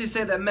I'd actually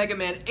say that Mega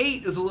Man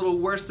 8 is a little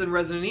worse than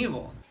Resident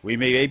Evil. We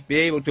may be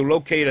able to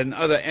locate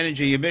another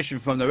energy emission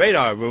from the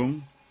radar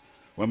room.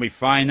 When we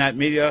find that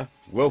meteor,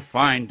 we'll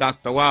find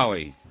Dr.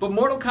 Wily. But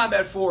Mortal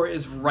Kombat 4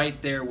 is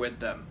right there with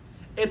them.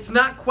 It's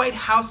not quite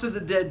House of the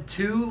Dead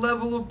 2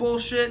 level of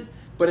bullshit,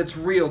 but it's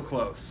real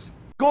close.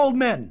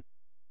 Goldman!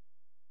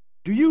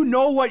 Do you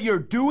know what you're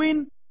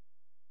doing?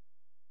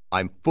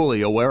 I'm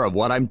fully aware of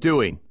what I'm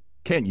doing.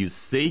 Can't you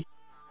see?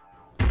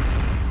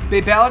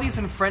 Babalities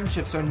and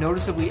friendships are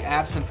noticeably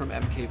absent from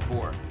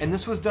MK4, and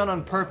this was done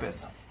on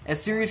purpose,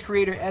 as series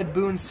creator Ed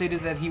Boon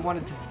stated that he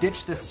wanted to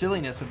ditch the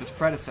silliness of its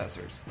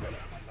predecessors.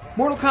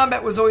 Mortal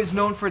Kombat was always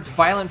known for its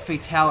violent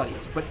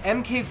fatalities, but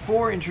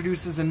MK4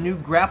 introduces a new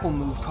grapple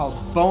move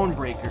called Bone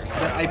Breakers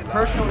that I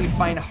personally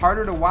find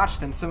harder to watch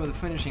than some of the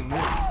finishing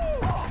moves.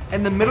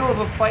 In the middle of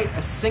a fight,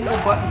 a single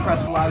button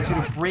press allows you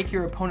to break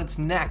your opponent's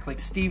neck like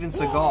Steven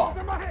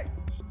Seagal,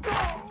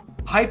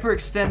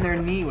 hyperextend their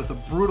knee with a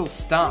brutal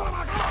stomp,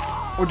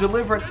 or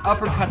deliver an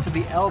uppercut to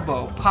the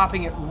elbow,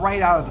 popping it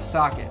right out of the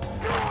socket.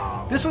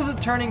 This was a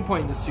turning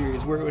point in the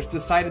series where it was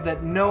decided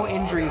that no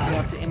injury is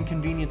enough to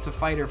inconvenience a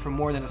fighter for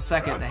more than a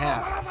second and a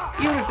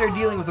half, even if they're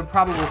dealing with a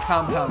probable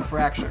compound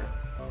fracture.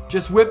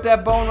 Just whip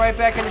that bone right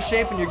back into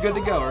shape and you're good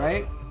to go,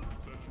 right?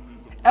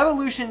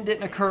 Evolution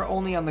didn't occur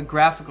only on the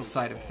graphical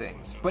side of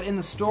things, but in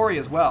the story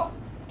as well.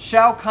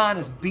 Shao Kahn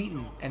is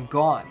beaten and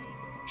gone.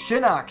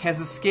 Shinnok has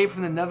escaped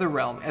from the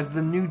Netherrealm as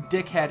the new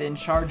dickhead in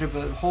charge of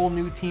a whole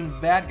new team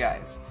of bad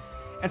guys.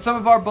 And some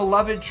of our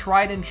beloved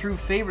tried and true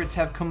favorites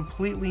have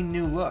completely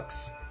new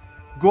looks.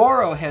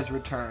 Goro has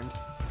returned,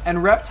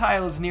 and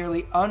Reptile is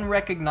nearly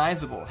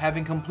unrecognizable,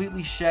 having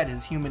completely shed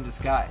his human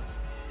disguise.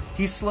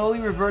 He's slowly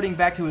reverting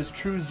back to his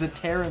true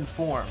Zaterran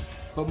form,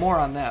 but more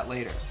on that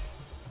later.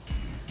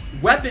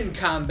 Weapon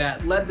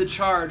combat led the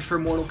charge for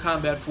Mortal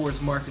Kombat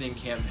 4's marketing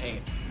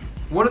campaign.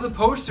 One of the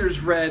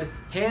posters read,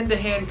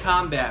 "Hand-to-hand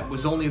combat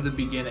was only the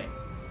beginning."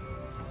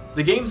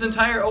 The game's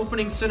entire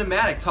opening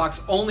cinematic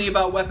talks only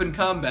about weapon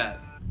combat.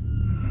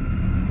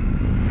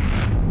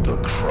 The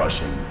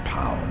crushing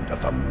pound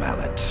of the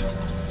mallet.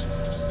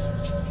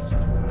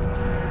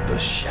 The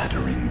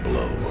shattering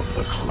blow of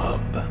the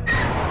club.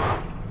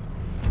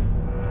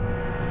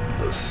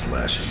 The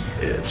slashing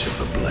edge of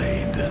the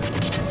blade.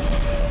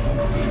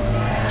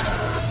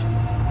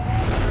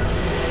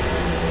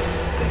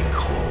 They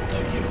call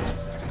to you.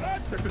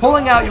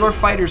 Pulling out your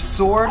fighter's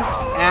sword,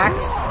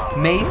 axe,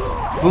 mace,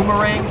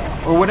 boomerang,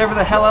 or whatever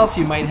the hell else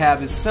you might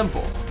have is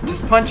simple.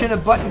 Just punch in a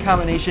button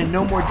combination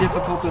no more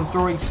difficult than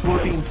throwing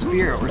Scorpion's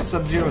Spear or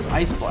Sub-Zero's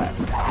Ice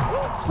Blast.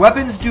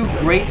 Weapons do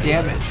great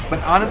damage,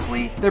 but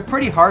honestly, they're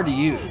pretty hard to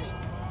use.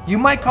 You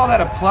might call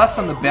that a plus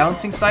on the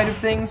balancing side of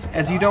things,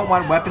 as you don't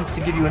want weapons to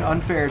give you an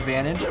unfair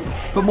advantage,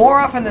 but more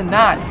often than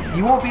not,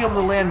 you won't be able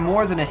to land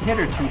more than a hit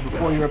or two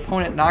before your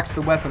opponent knocks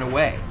the weapon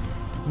away.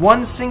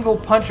 One single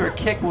punch or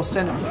kick will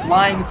send it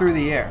flying through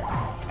the air.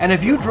 And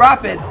if you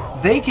drop it,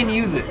 they can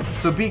use it,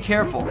 so be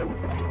careful.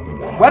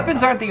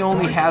 Weapons aren't the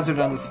only hazard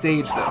on the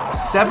stage though.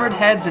 Severed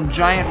heads and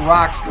giant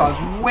rocks cause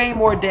way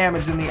more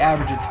damage than the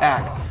average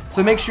attack,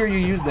 so make sure you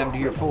use them to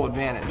your full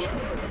advantage.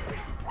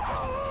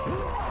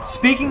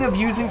 Speaking of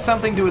using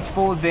something to its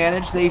full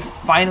advantage, they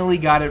finally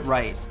got it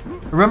right.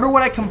 Remember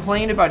when I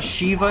complained about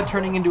Shiva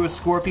turning into a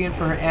scorpion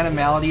for her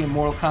animality in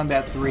Mortal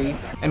Kombat 3?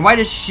 And why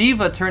does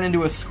Shiva turn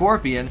into a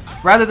scorpion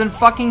rather than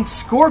fucking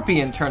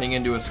Scorpion turning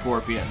into a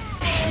scorpion?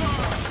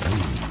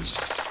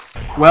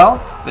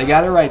 Well, they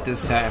got it right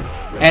this time.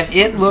 And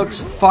it looks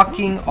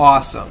fucking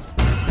awesome.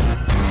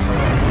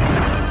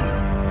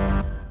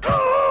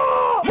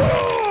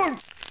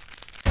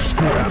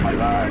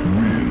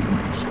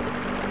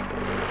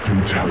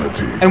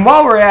 Fatality. And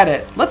while we're at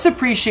it, let's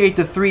appreciate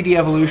the 3D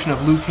evolution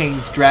of Liu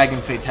Kang's Dragon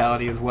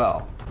Fatality as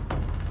well.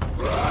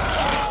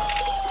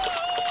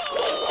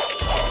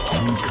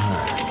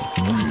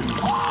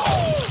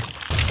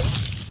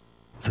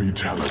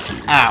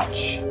 Fatality.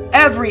 Ouch.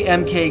 Every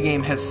MK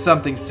game has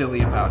something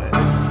silly about it.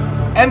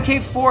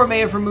 MK4 may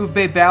have removed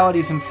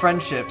babalities and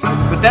friendships,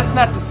 but that's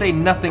not to say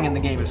nothing in the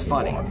game is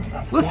funny.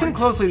 Listen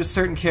closely to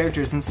certain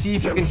characters and see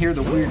if you can hear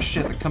the weird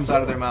shit that comes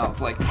out of their mouths,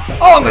 like,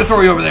 "Oh, I'm gonna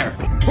throw you over there!"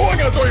 Oh, I'm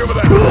gonna throw you over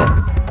there!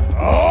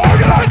 Oh,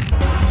 God!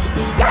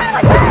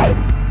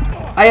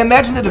 I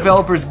imagine the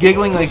developers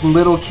giggling like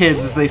little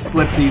kids as they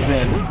slipped these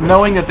in,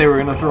 knowing that they were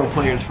gonna throw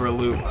players for a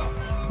loop.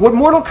 What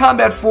Mortal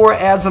Kombat 4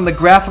 adds on the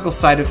graphical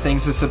side of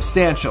things is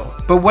substantial,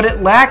 but what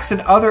it lacks in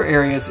other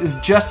areas is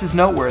just as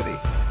noteworthy.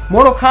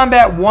 Mortal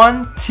Kombat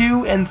 1,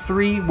 2, and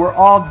 3 were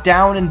all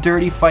down and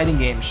dirty fighting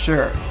games,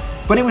 sure,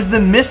 but it was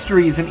the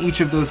mysteries in each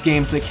of those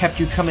games that kept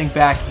you coming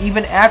back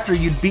even after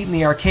you'd beaten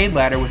the arcade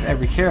ladder with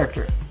every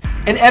character.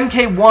 In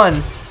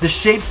MK1, the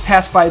shapes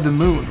pass by the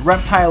moon,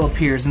 Reptile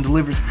appears and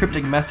delivers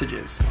cryptic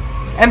messages.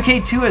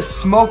 MK2 has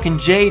Smoke and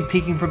Jade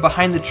peeking from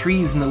behind the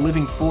trees in the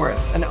living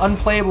forest, and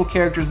unplayable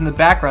characters in the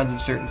backgrounds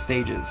of certain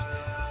stages.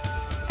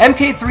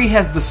 MK3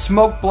 has the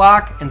Smoke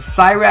Block and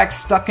Cyrax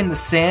stuck in the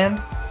sand.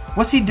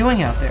 What's he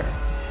doing out there?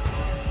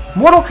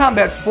 Mortal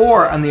Kombat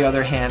 4, on the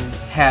other hand,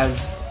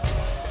 has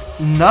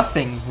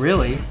nothing,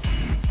 really.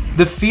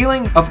 The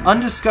feeling of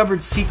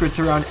undiscovered secrets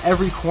around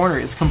every corner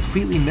is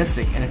completely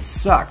missing, and it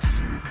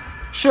sucks.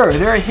 Sure,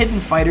 there are hidden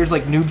fighters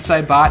like Noob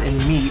Saibot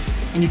and Meat,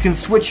 and you can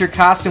switch your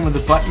costume with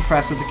a button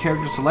press of the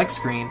character select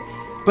screen,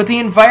 but the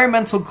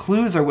environmental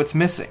clues are what's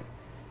missing.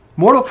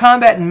 Mortal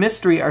Kombat and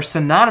Mystery are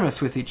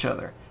synonymous with each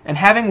other, and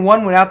having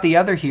one without the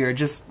other here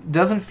just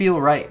doesn't feel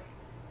right.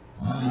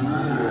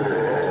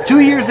 2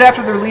 years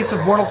after the release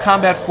of Mortal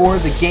Kombat 4,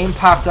 the game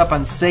popped up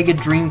on Sega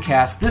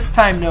Dreamcast, this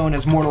time known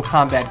as Mortal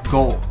Kombat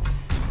Gold.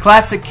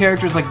 Classic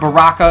characters like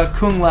Baraka,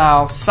 Kung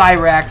Lao,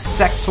 Cyrax,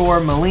 Sector,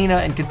 Melina,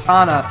 and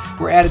Katana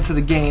were added to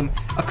the game,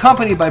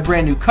 accompanied by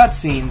brand new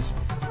cutscenes,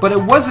 but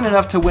it wasn't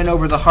enough to win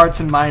over the hearts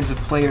and minds of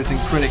players and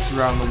critics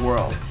around the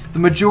world, the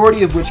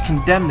majority of which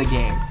condemned the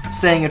game,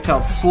 saying it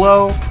felt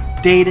slow,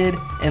 dated,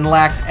 and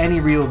lacked any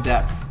real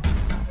depth.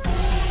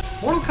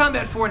 Mortal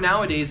Kombat 4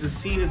 nowadays is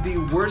seen as the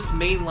worst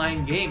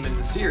mainline game in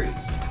the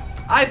series.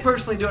 I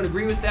personally don't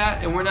agree with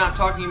that, and we're not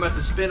talking about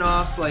the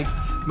spin-offs like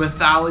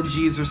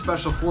Mythologies or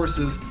Special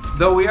Forces,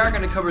 though we are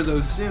going to cover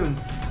those soon,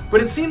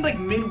 but it seemed like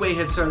Midway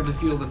had started to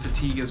feel the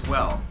fatigue as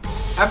well.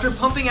 After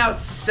pumping out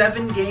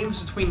 7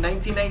 games between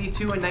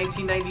 1992 and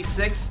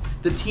 1996,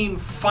 the team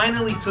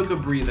finally took a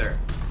breather.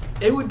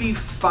 It would be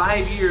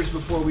 5 years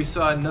before we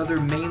saw another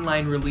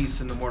mainline release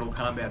in the Mortal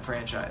Kombat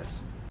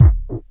franchise.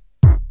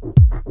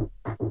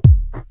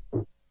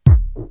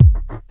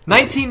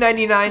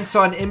 1999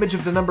 saw an image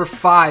of the number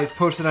 5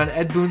 posted on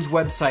Ed Boon's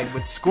website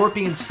with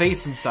Scorpion's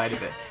face inside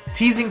of it,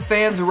 teasing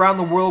fans around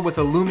the world with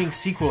a looming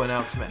sequel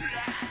announcement.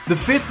 The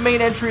 5th main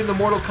entry in the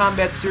Mortal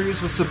Kombat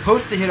series was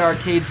supposed to hit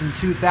arcades in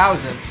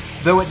 2000,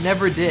 though it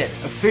never did,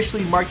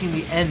 officially marking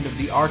the end of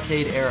the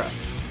arcade era.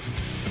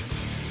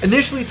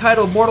 Initially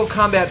titled Mortal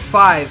Kombat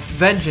 5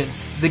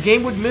 Vengeance, the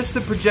game would miss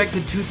the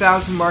projected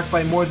 2000 mark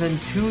by more than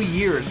 2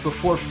 years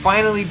before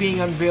finally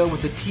being unveiled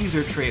with a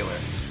teaser trailer.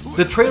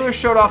 The trailer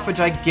showed off a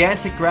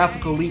gigantic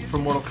graphical leap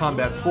from Mortal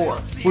Kombat 4,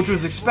 which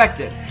was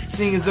expected,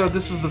 seeing as though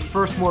this was the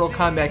first Mortal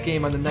Kombat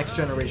game on the next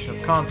generation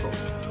of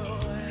consoles.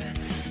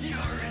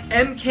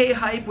 MK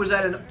hype was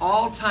at an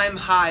all-time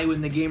high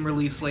when the game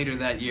released later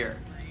that year.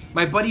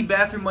 My buddy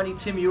Bathroom Money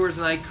Tim Ewers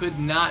and I could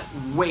not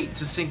wait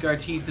to sink our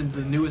teeth into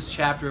the newest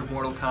chapter of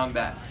Mortal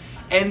Kombat.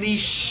 And the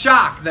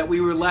shock that we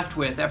were left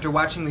with after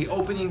watching the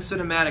opening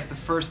cinematic the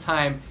first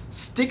time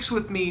sticks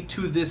with me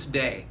to this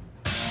day.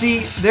 See,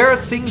 there are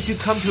things you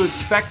come to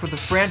expect with a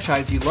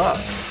franchise you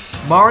love.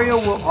 Mario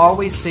will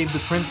always save the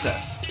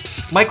princess.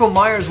 Michael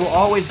Myers will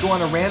always go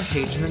on a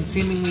rampage and then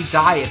seemingly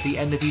die at the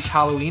end of each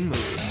Halloween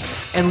movie.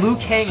 And Liu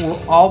Kang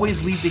will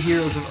always lead the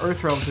heroes of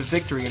Earthrealm to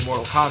victory in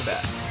Mortal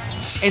Kombat.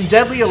 In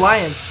Deadly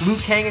Alliance, Liu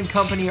Kang and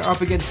company are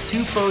up against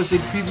 2 foes they'd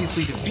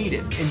previously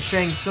defeated, in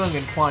Shang Tsung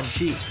and Quan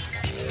Chi.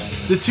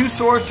 The 2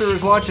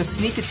 sorcerers launch a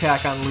sneak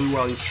attack on Liu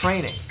while he's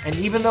training, and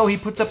even though he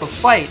puts up a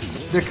fight,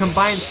 their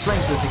combined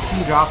strength is a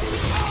huge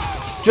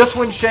obstacle. Just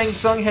when Shang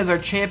Tsung has our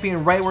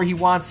champion right where he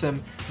wants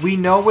him, we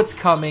know what's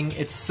coming,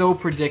 it's so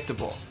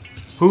predictable.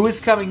 Who is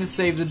coming to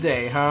save the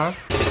day, huh?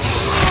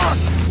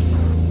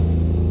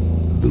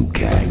 Liu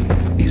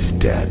Kang is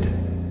dead.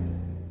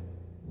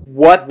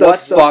 What the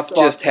fuck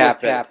just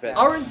happened?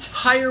 Our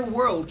entire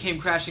world came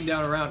crashing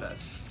down around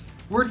us.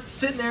 We're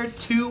sitting there,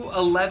 2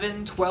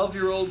 11,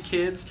 12-year-old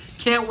kids,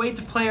 can't wait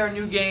to play our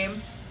new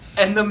game,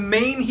 and the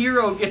main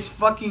hero gets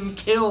fucking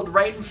killed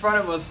right in front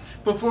of us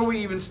before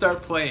we even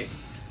start playing.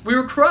 We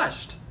were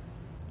crushed.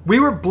 We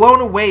were blown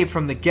away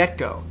from the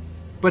get-go.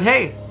 But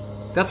hey,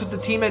 that's what the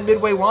team at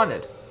Midway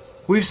wanted.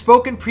 We've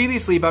spoken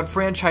previously about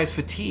franchise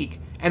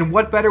fatigue, and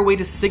what better way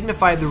to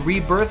signify the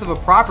rebirth of a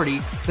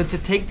property than to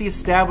take the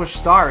established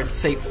star and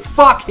say,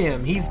 fuck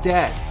him, he's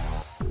dead.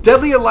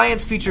 Deadly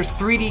Alliance features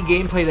 3D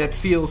gameplay that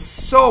feels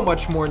so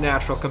much more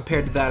natural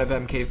compared to that of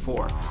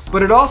MK4,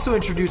 but it also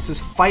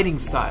introduces fighting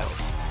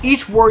styles.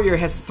 Each warrior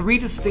has 3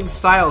 distinct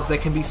styles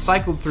that can be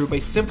cycled through by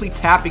simply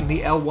tapping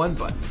the L1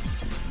 button.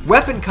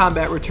 Weapon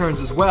combat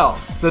returns as well,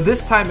 though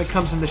this time it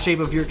comes in the shape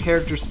of your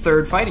character's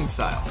 3rd fighting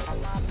style.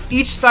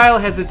 Each style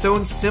has its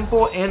own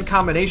simple and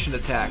combination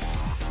attacks,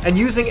 and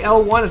using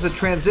L1 as a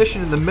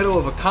transition in the middle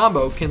of a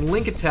combo can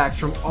link attacks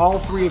from all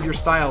three of your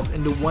styles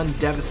into one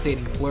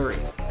devastating flurry.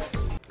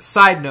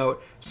 Side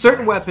note,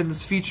 certain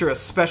weapons feature a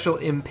special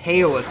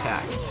impale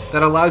attack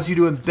that allows you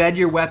to embed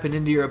your weapon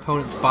into your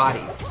opponent's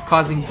body,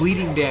 causing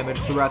bleeding damage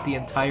throughout the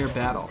entire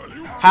battle.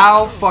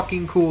 How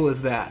fucking cool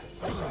is that?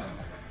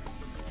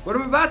 What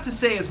I'm about to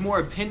say is more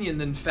opinion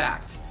than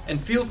fact, and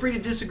feel free to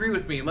disagree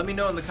with me, let me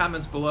know in the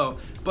comments below,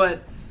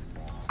 but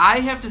I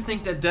have to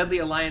think that Deadly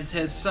Alliance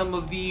has some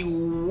of the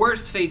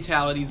worst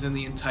fatalities in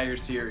the entire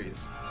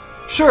series.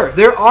 Sure,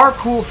 there are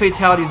cool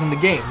fatalities in the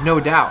game, no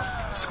doubt.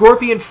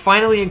 Scorpion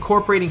finally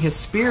incorporating his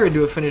spear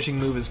into a finishing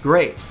move is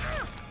great.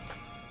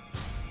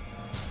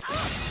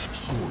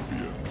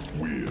 Scorpion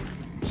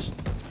wins.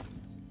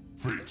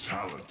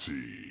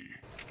 Fatality.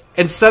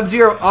 And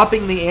Sub-Zero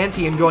upping the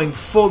ante and going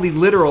fully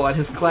literal on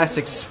his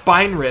classic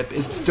spine rip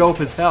is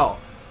dope as hell.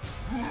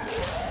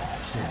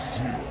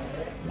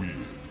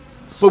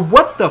 But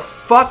what the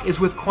fuck is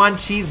with Quan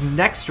Chi's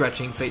neck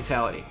stretching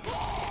fatality?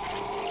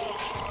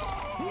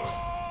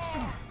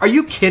 Are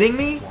you kidding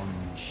me?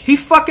 He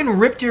fucking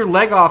ripped your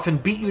leg off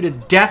and beat you to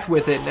death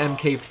with it in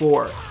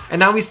MK4.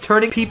 And now he's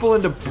turning people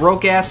into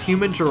broke-ass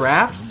human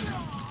giraffes?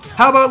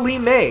 How about Li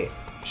Mei?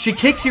 She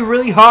kicks you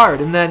really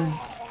hard and then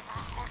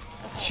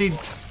she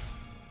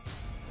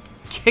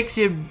kicks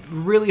you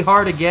really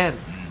hard again.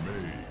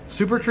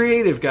 Super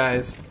creative,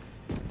 guys.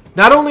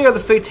 Not only are the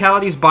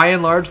fatalities by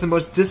and large the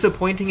most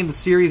disappointing in the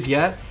series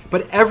yet,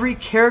 but every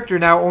character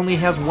now only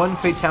has one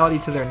fatality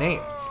to their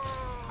name.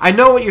 I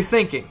know what you're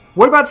thinking.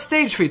 What about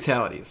stage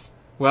fatalities?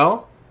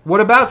 Well,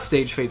 what about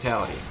stage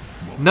fatalities?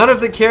 None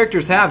of the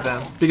characters have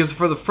them, because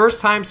for the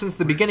first time since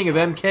the beginning of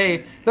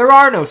MK, there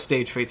are no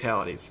stage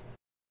fatalities.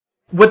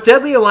 What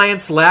Deadly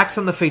Alliance lacks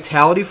on the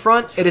fatality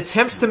front, it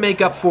attempts to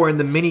make up for in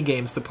the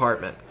minigames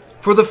department.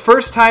 For the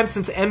first time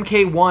since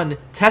MK1,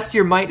 Test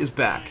Your Might is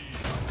back.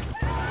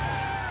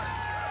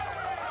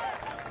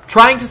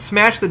 Trying to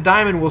smash the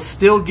diamond will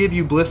still give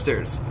you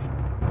blisters.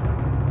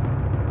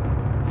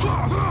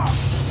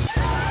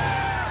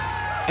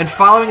 And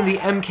following the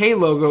MK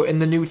logo in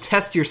the new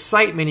Test Your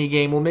Sight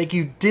minigame will make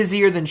you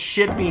dizzier than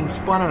shit being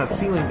spun on a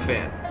ceiling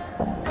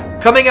fan.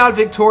 Coming out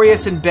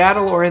victorious in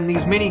battle or in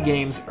these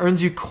minigames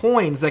earns you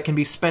coins that can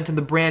be spent in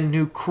the brand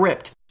new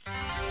Crypt,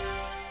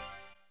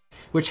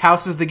 which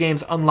houses the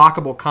game's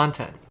unlockable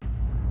content.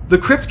 The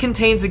Crypt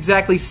contains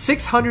exactly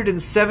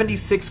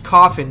 676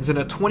 coffins in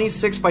a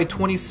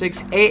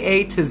 26x26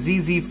 AA to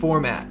ZZ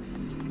format.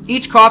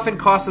 Each coffin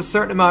costs a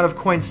certain amount of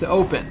coins to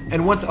open,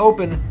 and once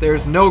open,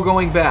 there's no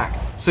going back,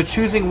 so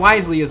choosing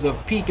wisely is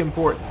of peak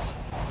importance.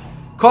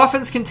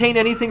 Coffins contain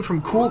anything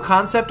from cool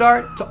concept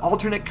art, to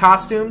alternate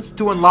costumes,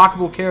 to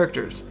unlockable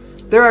characters.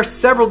 There are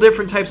several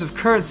different types of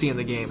currency in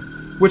the game,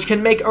 which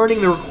can make earning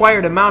the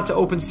required amount to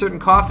open certain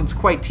coffins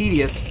quite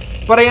tedious,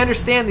 but I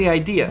understand the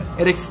idea.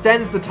 It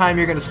extends the time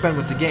you're going to spend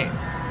with the game.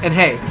 And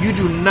hey, you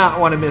do not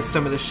want to miss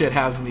some of the shit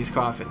housed in these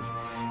coffins.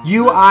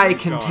 UI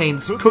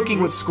contains Cooking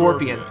with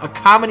Scorpion, a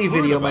comedy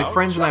video my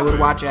friends and I would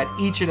watch at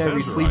each and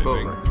every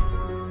sleepover.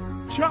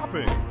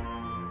 Chopping,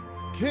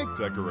 cake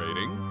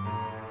decorating,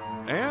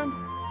 and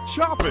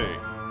chopping.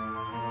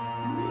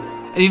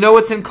 And you know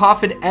what's in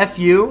Coffin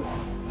FU?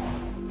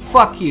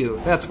 Fuck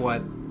you, that's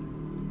what.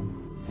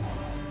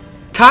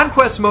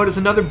 Conquest Mode is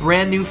another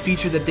brand new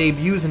feature that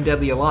debuts in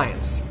Deadly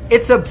Alliance.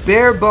 It's a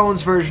bare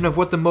bones version of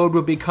what the mode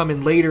will become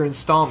in later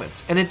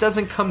installments, and it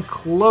doesn't come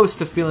close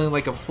to feeling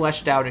like a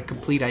fleshed out and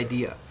complete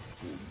idea.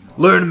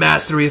 Learn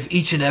mastery of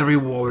each and every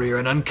warrior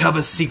and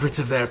uncover secrets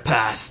of their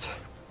past.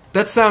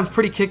 That sounds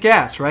pretty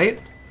kick-ass,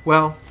 right?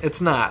 Well,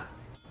 it's not.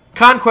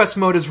 Conquest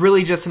Mode is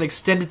really just an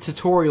extended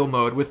tutorial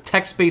mode with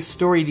text-based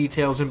story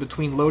details in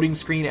between loading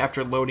screen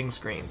after loading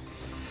screen.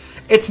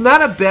 It's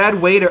not a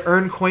bad way to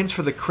earn coins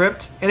for the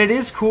Crypt, and it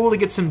is cool to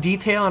get some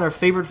detail on our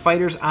favorite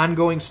fighters'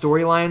 ongoing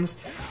storylines,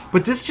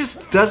 but this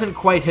just doesn't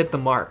quite hit the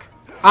mark.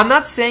 I'm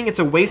not saying it's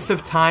a waste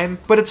of time,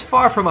 but it's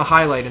far from a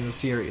highlight in the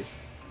series.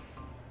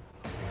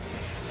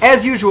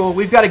 As usual,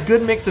 we've got a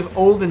good mix of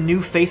old and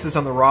new faces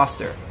on the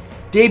roster.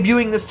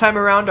 Debuting this time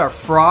around are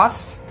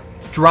Frost,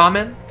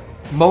 Draman,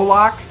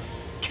 Moloch,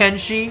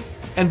 Kenshi,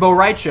 and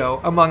Boraicho,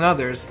 among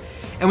others,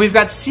 and we've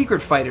got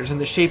secret fighters in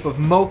the shape of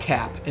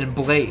Mocap and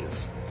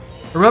Blaze.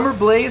 Remember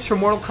Blaze from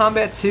Mortal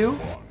Kombat 2?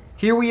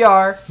 Here we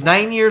are,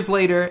 9 years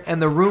later,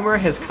 and the rumor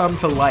has come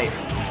to life.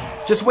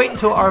 Just wait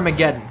until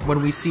Armageddon,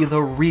 when we see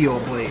the real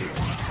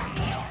Blaze.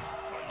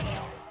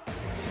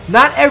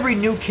 Not every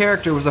new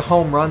character was a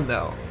home run,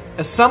 though,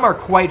 as some are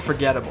quite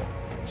forgettable.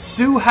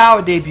 Su Hao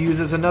debuts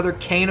as another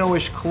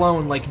Kano-ish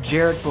clone like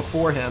Jarek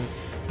before him,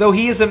 though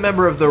he is a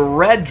member of the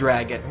Red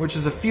Dragon, which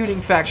is a feuding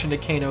faction to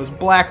Kano's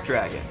Black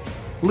Dragon.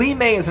 Li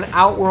Mei is an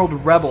outworld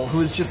rebel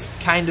who is just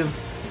kind of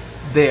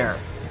there.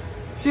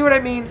 See what I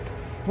mean?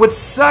 What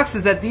sucks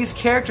is that these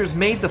characters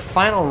made the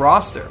final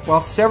roster,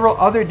 while several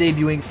other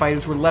debuting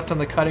fighters were left on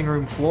the cutting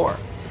room floor.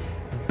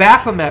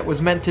 Baphomet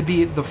was meant to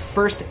be the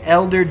first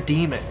Elder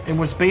Demon, and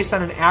was based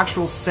on an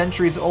actual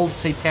centuries-old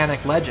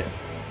satanic legend.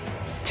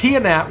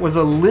 Tiamat was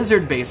a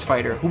lizard-based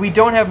fighter who we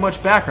don't have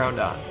much background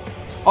on.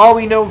 All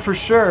we know for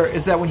sure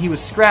is that when he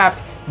was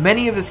scrapped,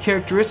 many of his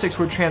characteristics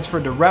were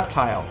transferred to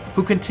Reptile,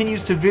 who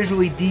continues to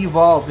visually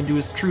devolve into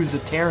his true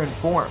Zaterran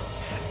form.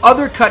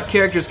 Other cut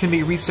characters can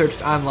be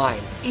researched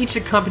online, each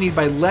accompanied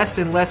by less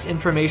and less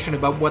information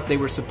about what they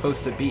were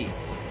supposed to be.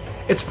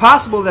 It's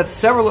possible that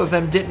several of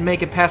them didn't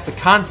make it past a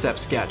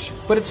concept sketch,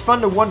 but it's fun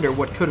to wonder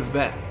what could have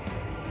been.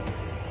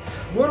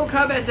 Mortal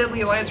Kombat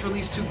Deadly Alliance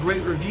released 2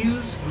 great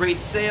reviews, great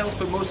sales,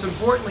 but most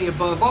importantly,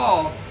 above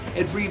all,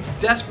 it breathed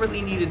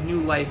desperately needed new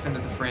life into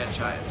the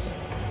franchise.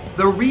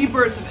 The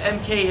rebirth of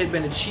MK had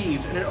been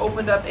achieved, and it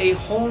opened up a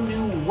whole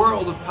new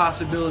world of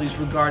possibilities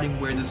regarding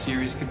where the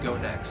series could go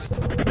next.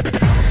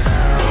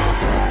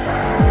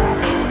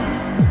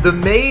 The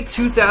May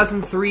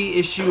 2003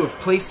 issue of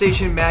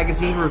PlayStation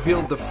Magazine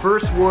revealed the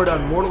first word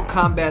on Mortal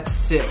Kombat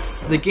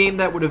 6, the game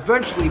that would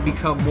eventually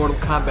become Mortal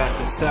Kombat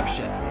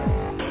Deception.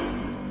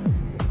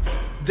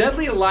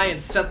 Deadly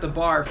Alliance set the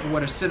bar for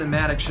what a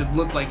cinematic should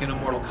look like in a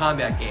Mortal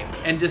Kombat game,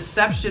 and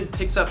Deception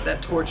picks up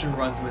that torch and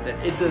runs with it.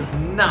 It does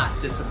not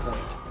disappoint.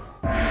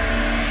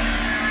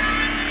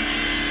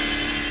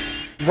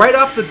 Right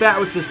off the bat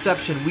with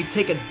Deception, we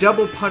take a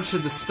double punch to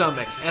the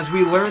stomach as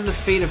we learn the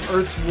fate of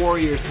Earth's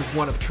warriors is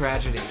one of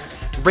tragedy.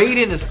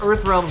 Raiden is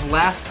Earthrealm's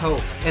last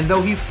hope, and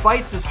though he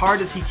fights as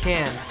hard as he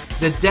can,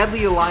 the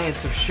Deadly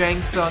Alliance of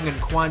Shang Tsung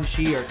and Quan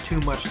Chi are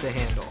too much to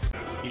handle.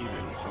 Even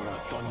for a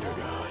thunder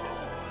god.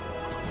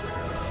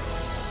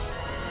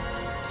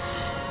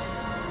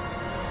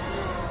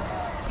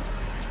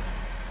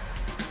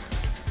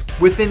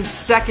 Within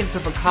seconds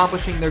of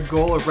accomplishing their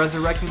goal of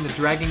resurrecting the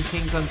Dragon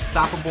King's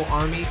unstoppable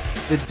army,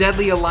 the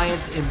Deadly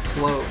Alliance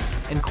implode,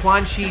 and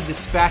Quan Chi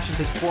dispatches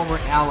his former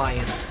ally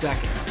in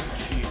seconds.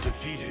 She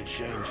defeated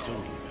Shang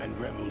Tsung and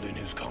reveled in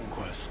his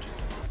conquest.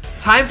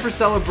 Time for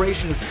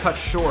celebration is cut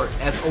short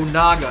as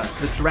Onaga,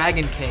 the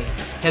Dragon King,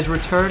 has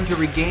returned to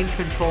regain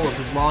control of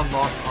his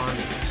long-lost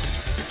army.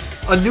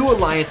 A new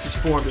alliance is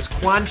formed as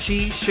Quan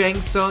Chi, Shang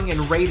Tsung, and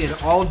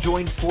Raiden all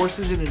join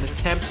forces in an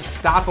attempt to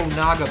stop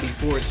Onaga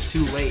before it's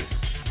too late.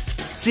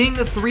 Seeing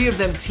the 3 of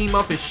them team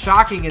up is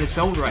shocking in its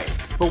own right,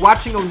 but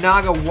watching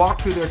Onaga walk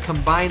through their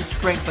combined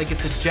strength like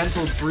it's a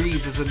gentle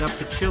breeze is enough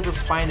to chill the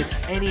spine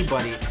of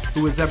anybody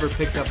who has ever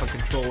picked up a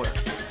controller.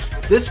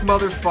 This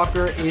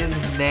motherfucker is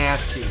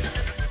nasty.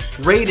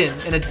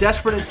 Raiden, in a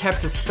desperate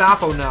attempt to stop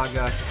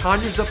Onaga,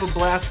 conjures up a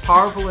blast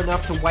powerful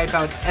enough to wipe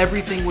out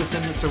everything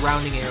within the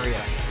surrounding area.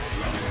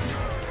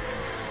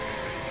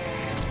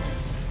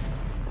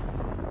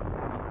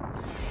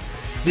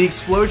 The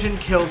explosion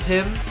kills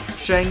him,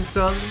 Shang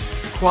Tsung,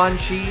 Quan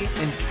Chi,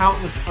 and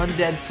countless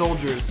undead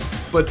soldiers,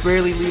 but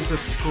barely leaves a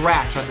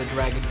scratch on the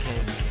Dragon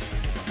King.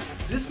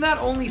 This not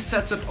only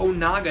sets up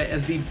Onaga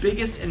as the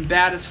biggest and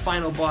baddest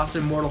final boss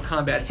in Mortal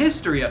Kombat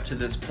history up to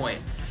this point,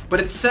 but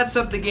it sets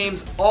up the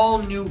game's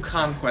all-new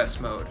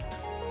Conquest mode.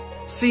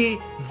 See,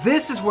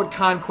 this is what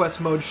Conquest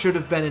mode should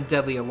have been in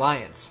Deadly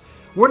Alliance.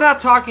 We're not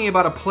talking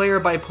about a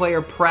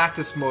player-by-player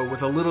practice mode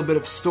with a little bit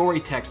of story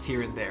text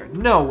here and there.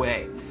 No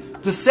way.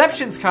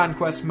 Deception's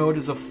Conquest mode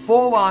is a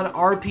full-on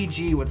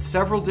RPG with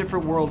several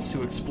different worlds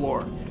to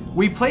explore.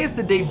 We play as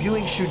the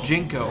debuting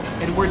Shujinko,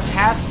 and we're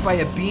tasked by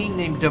a being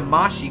named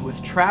Damashi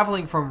with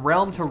traveling from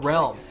realm to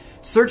realm,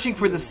 searching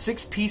for the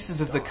 6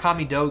 pieces of the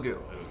Kamidogu.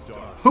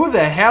 Who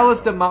the hell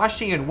is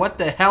Damashi and what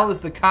the hell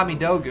is the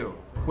Kamidogu?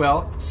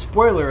 Well,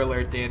 spoiler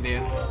alert,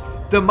 Dandans.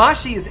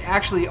 Damashi is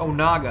actually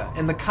Onaga,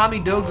 and the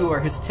Kamidogu are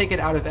his ticket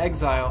out of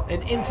exile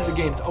and into the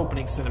game's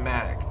opening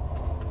cinematic.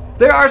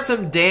 There are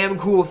some damn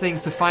cool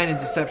things to find in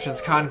Deception's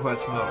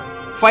Conquest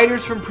mode.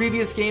 Fighters from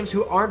previous games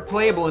who aren't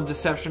playable in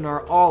Deception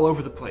are all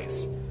over the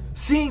place.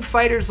 Seeing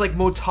fighters like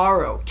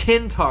Motaro,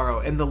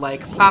 Kintaro, and the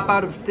like pop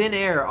out of thin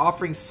air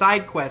offering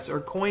side quests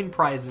or coin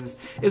prizes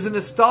is a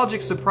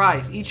nostalgic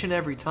surprise each and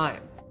every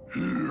time.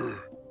 Here,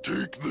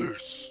 take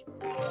this.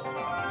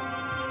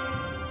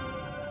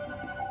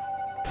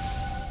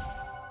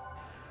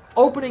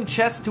 Opening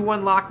chests to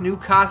unlock new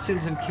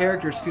costumes and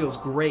characters feels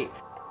great.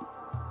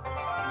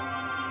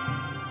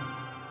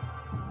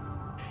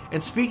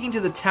 And speaking to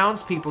the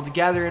townspeople to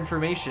gather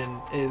information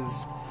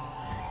is...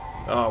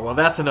 oh, well,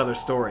 that's another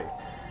story.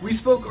 We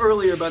spoke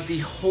earlier about the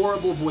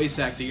horrible voice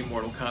acting in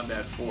Mortal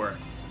Kombat 4.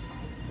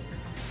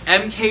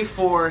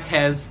 MK4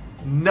 has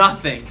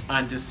nothing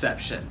on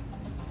Deception.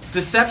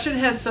 Deception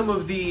has some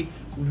of the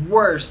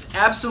worst,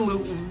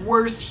 absolute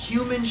worst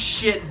human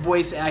shit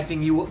voice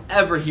acting you will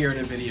ever hear in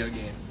a video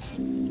game.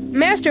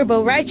 Master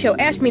Bo Raicho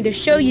asked me to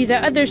show you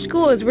the other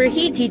schools where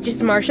he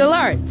teaches martial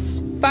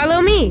arts.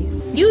 Follow me.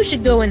 You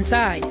should go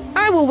inside.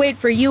 I will wait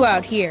for you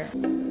out here.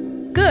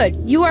 Good,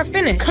 you are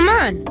finished. Come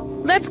on,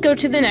 let's go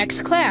to the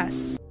next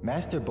class.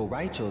 Master Bo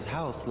Raicho's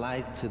house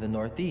lies to the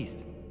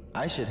northeast.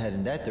 I should head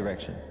in that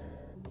direction.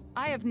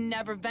 I have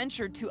never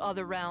ventured to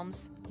other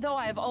realms, though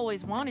I have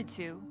always wanted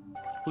to.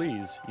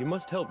 Please, you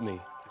must help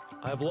me.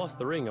 I have lost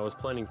the ring I was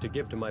planning to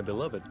give to my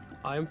beloved.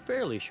 I am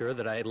fairly sure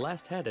that I had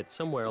last had it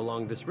somewhere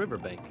along this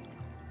riverbank.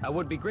 I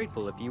would be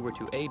grateful if you were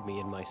to aid me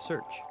in my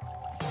search.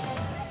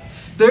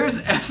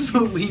 There's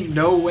absolutely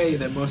no way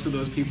that most of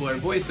those people are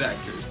voice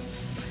actors.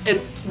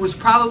 It was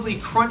probably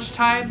crunch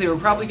time, they were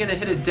probably gonna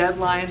hit a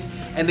deadline,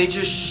 and they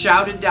just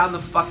shouted down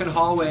the fucking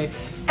hallway,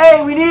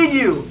 "Hey, we need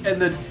you!"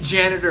 And the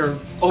janitor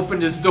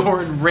opened his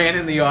door and ran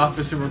in the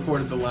office and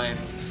recorded the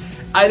lines.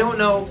 I don't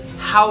know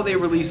how they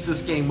released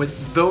this game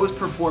with those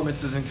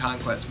performances in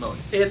Conquest mode.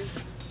 It's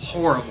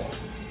horrible.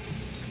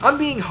 I'm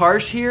being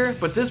harsh here,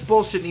 but this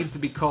bullshit needs to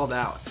be called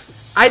out.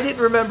 I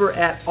didn't remember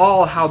at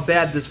all how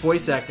bad this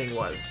voice acting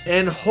was,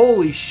 and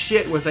holy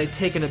shit was I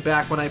taken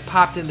aback when I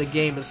popped in the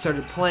game and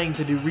started playing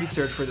to do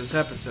research for this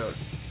episode.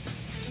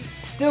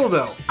 Still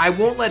though, I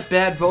won't let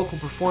bad vocal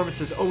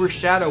performances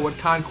overshadow what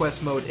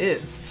Conquest mode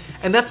is,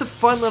 and that's a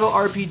fun little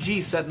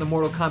RPG set in the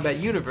Mortal Kombat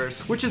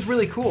universe, which is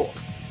really cool.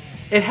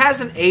 It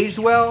hasn't aged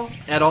well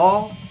at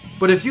all,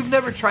 but if you've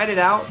never tried it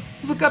out,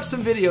 look up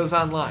some videos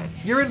online.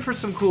 You're in for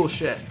some cool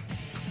shit.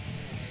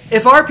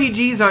 If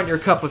RPGs aren't your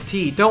cup of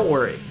tea, don't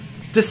worry.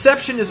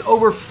 Deception is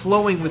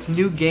overflowing with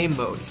new game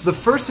modes, the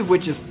first of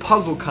which is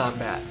Puzzle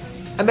Combat.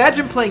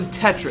 Imagine playing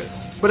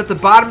Tetris, but at the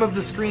bottom of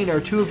the screen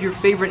are two of your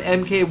favorite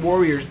MK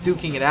warriors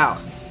duking it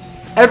out.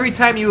 Every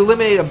time you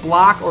eliminate a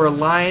block or a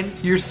line,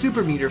 your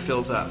super meter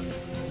fills up.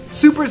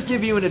 Supers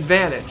give you an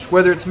advantage,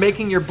 whether it's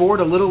making your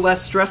board a little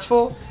less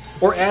stressful,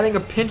 or adding a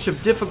pinch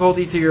of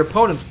difficulty to your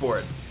opponent's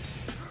board.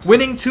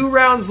 Winning 2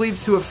 rounds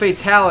leads to a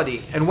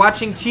fatality, and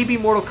watching chibi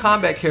Mortal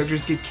Kombat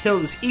characters get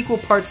killed is equal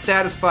parts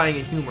satisfying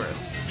and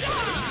humorous.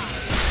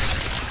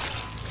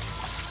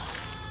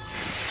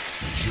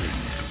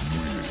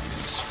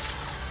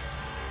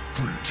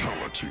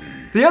 Fatality.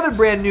 The other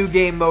brand new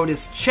game mode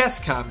is Chess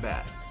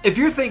Combat. If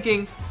you're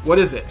thinking, what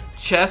is it,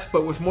 chess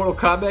but with Mortal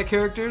Kombat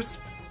characters?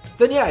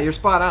 Then yeah, you're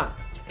spot on.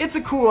 It's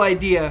a cool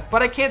idea,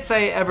 but I can't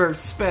say I ever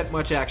spent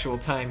much actual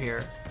time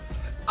here.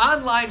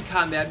 Online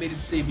combat made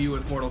its debut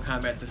with Mortal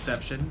Kombat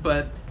Deception,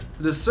 but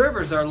the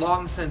servers are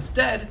long since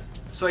dead,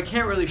 so I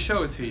can't really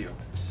show it to you.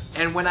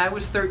 And when I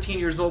was 13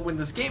 years old when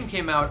this game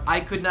came out,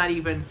 I could not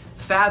even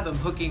fathom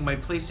hooking my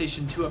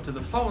PlayStation 2 up to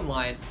the phone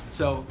line,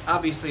 so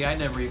obviously I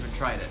never even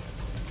tried it.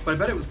 But I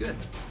bet it was good.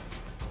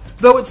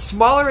 Though it's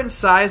smaller in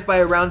size by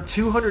around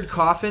 200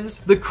 coffins,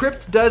 the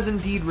crypt does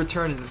indeed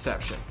return in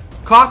Deception.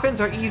 Coffins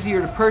are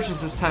easier to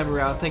purchase this time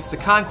around thanks to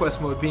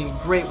Conquest mode being a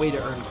great way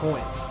to earn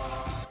coins.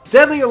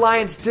 Deadly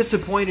Alliance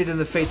disappointed in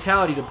the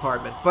fatality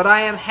department, but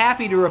I am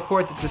happy to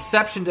report that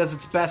Deception does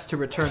its best to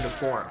return to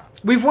form.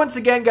 We've once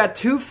again got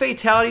 2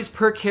 fatalities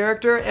per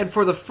character, and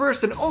for the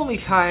first and only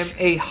time,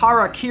 a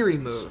Harakiri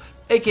move,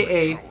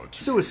 aka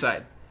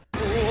suicide.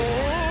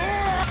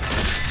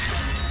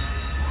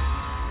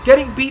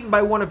 Getting beaten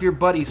by one of your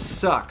buddies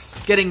sucks.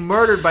 Getting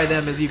murdered by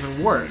them is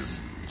even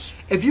worse.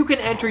 If you can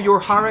enter your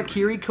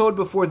Harakiri code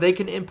before they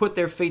can input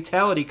their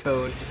fatality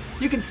code,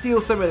 you can steal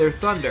some of their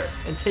thunder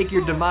and take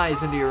your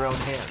demise into your own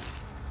hands.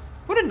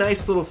 What a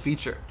nice little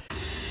feature.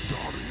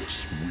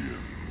 Darius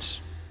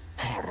wins.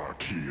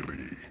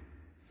 Harakiri.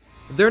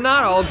 They're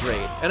not all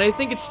great, and I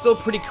think it's still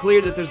pretty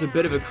clear that there's a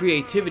bit of a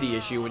creativity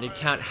issue when you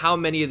count how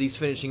many of these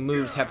finishing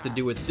moves have to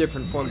do with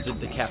different forms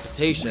of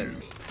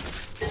decapitation.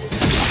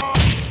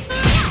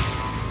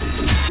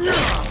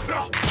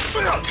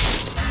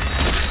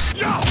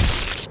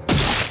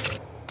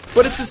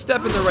 But it's a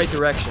step in the right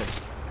direction.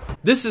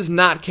 This is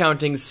not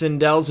counting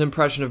Sindel's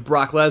impression of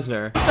Brock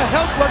Lesnar. What the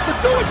hell's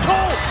Lesnar doing,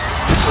 Cole?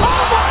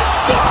 Oh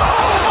my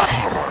God!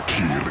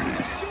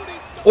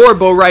 Harakiri. Or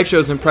Bo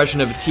Raicho's impression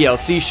of a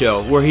TLC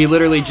show, where he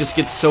literally just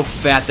gets so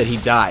fat that he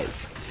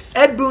dies.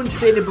 Ed Boon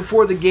stated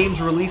before the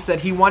game's release that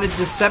he wanted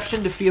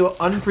Deception to feel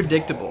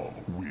unpredictable.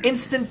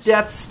 Instant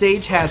death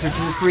stage hazards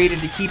were created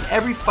to keep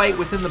every fight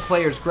within the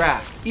player's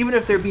grasp, even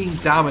if they're being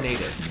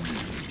dominated.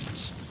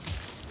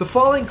 The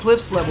falling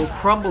cliffs level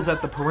crumbles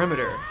at the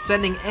perimeter,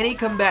 sending any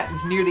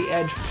combatants near the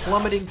edge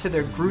plummeting to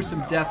their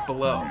gruesome death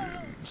below.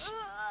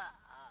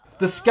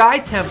 The Sky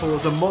Temple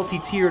is a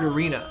multi-tiered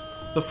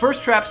arena. The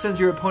first trap sends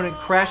your opponent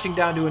crashing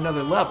down to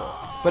another level,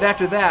 but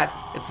after that,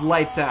 it's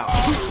lights out.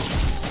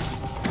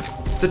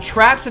 The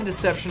traps in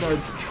Deception are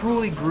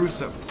truly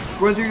gruesome,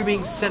 whether you're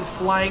being sent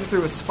flying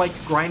through a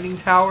spiked grinding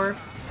tower,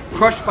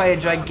 crushed by a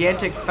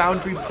gigantic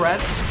foundry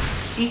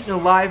press, eaten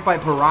alive by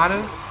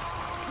piranhas,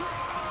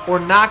 or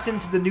knocked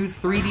into the new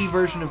 3D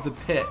version of the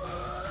pit.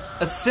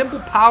 A simple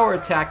power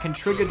attack can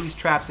trigger these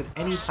traps at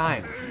any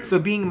time, so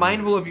being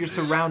mindful of your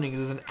surroundings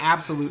is an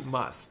absolute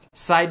must.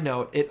 Side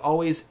note, it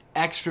always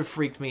extra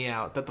freaked me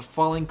out that the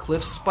falling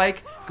cliff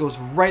spike goes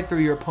right through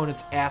your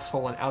opponent's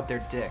asshole and out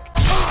their dick.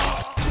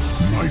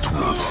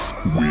 Nightwolf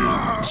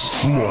wins.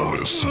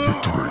 Flawless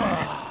victory.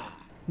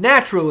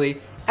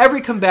 Naturally,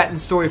 every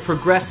combatant's story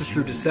progresses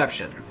through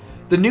Deception.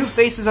 The new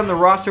faces on the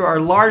roster are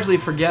largely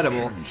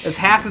forgettable, as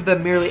half of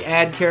them merely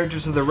add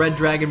characters to the Red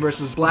Dragon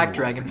vs. Black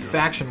Dragon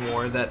faction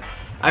war that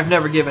I've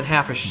never given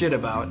half a shit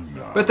about.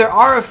 But there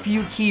are a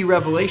few key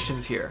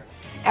revelations here.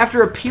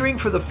 After appearing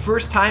for the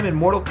first time in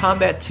Mortal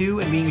Kombat 2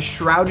 and being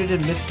shrouded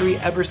in mystery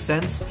ever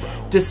since,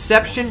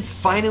 Deception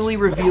finally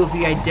reveals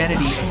the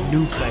identity of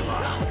Noob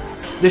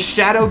Saibot. The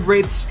Shadow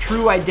Wraith's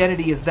true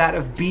identity is that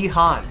of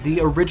Bi-Han, the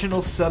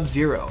original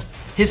Sub-Zero,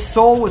 His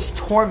soul was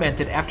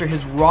tormented after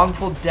his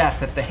wrongful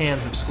death at the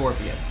hands of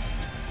Scorpion.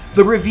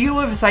 The reveal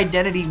of his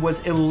identity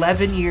was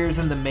 11 years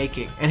in the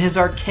making, and his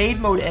arcade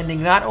mode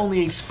ending not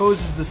only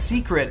exposes the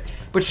secret,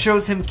 but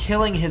shows him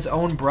killing his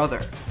own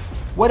brother.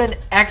 What an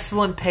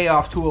excellent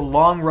payoff to a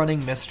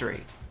long-running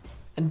mystery.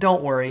 And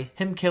don't worry,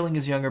 him killing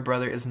his younger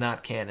brother is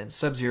not canon.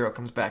 Sub-Zero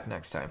comes back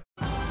next time.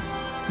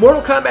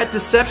 Mortal Kombat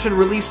Deception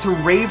released to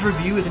rave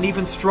reviews and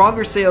even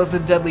stronger sales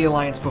than Deadly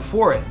Alliance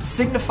before it,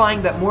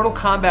 signifying that Mortal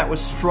Kombat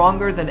was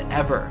stronger than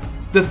ever.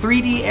 The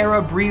 3D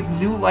era breathed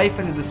new life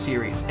into the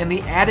series, and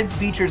the added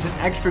features and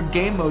extra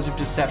game modes of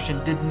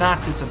Deception did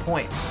not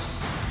disappoint.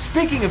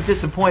 Speaking of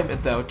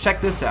disappointment though, check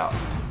this out.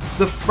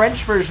 The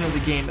French version of the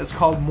game is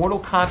called Mortal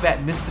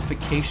Kombat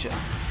Mystification,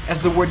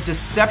 as the word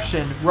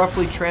deception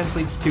roughly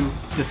translates to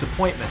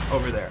disappointment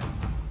over there.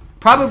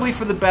 Probably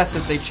for the best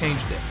that they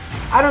changed it.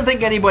 I don't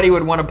think anybody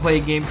would want to play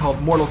a game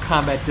called Mortal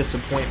Kombat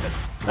Disappointment.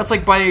 That's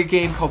like buying a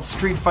game called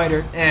Street Fighter,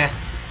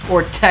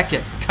 or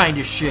Tekken,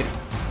 kinda shitty.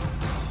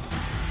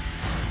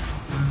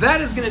 That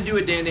is going to do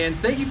it,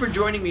 Dan-Dans. Thank you for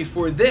joining me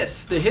for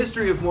this, the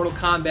History of Mortal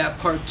Kombat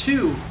Part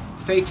 2,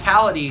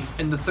 Fatality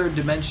in the Third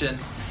Dimension.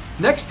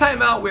 Next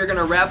time out, we're going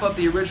to wrap up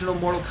the original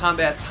Mortal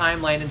Kombat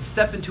timeline and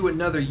step into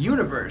another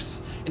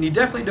universe. And you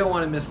definitely don't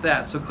want to miss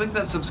that, so click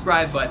that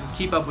subscribe button,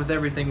 keep up with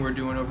everything we're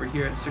doing over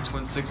here at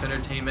 616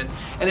 Entertainment.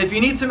 And if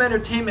you need some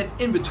entertainment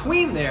in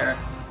between there,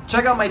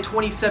 check out my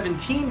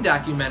 2017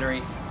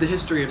 documentary, The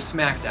History of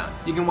SmackDown.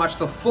 You can watch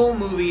the full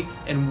movie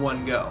in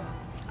one go.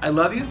 I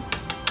love you.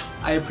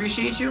 I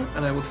appreciate you,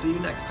 and I will see you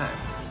next time.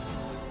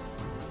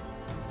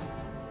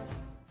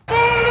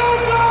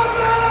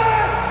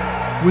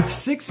 With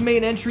 6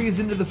 main entries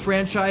into the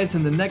franchise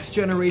and the next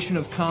generation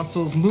of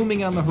consoles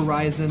looming on the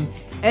horizon,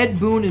 Ed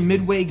Boon and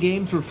Midway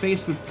Games were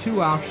faced with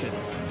 2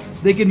 options.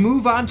 They could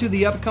move on to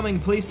the upcoming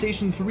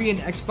PlayStation 3 and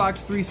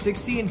Xbox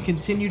 360 and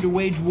continue to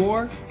wage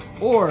war,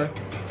 or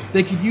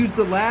they could use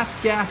the last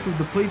gasp of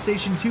the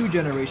PlayStation 2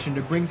 generation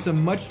to bring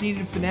some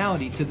much-needed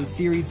finality to the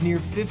series' near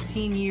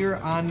 15-year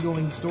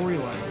ongoing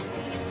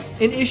storyline.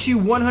 In issue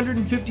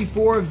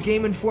 154 of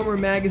Game Informer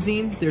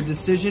magazine, their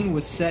decision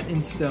was set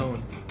in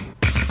stone.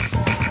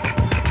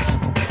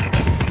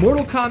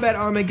 Mortal Kombat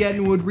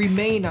Armageddon would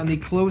remain on the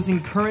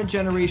closing current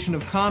generation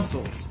of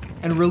consoles,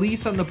 and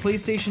release on the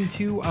PlayStation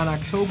 2 on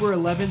October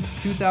 11,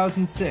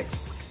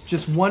 2006,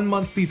 just 1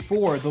 month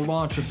before the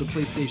launch of the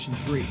PlayStation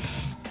 3.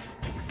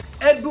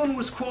 Ed Boon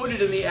was quoted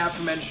in the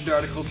aforementioned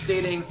article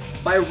stating,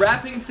 "By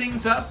wrapping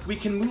things up, we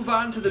can move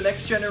on to the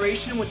next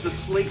generation with the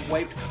slate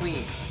wiped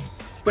clean."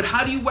 But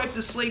how do you wipe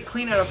the slate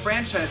clean on a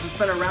franchise that's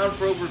been around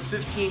for over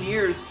 15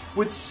 years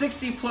with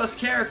 60 plus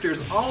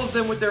characters, all of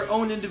them with their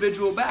own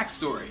individual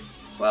backstory?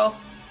 Well,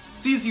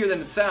 it's easier than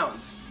it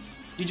sounds.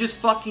 You just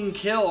fucking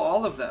kill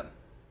all of them.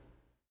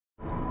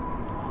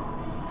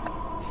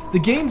 The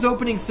game's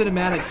opening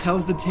cinematic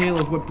tells the tale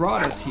of what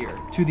brought us here,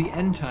 to the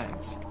end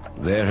times.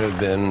 There have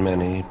been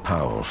many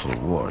powerful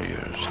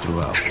warriors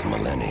throughout the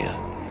millennia.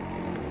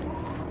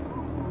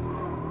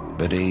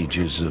 But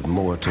ages of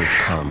mortal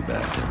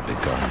combat have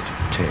begun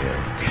to tear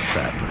at the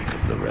fabric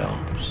of the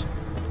realms.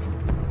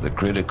 The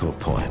critical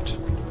point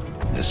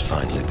has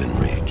finally been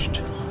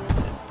reached.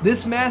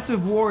 This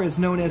massive war is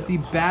known as the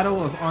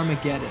Battle of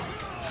Armageddon.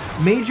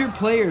 Major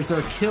players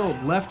are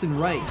killed left and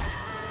right.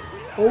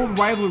 Old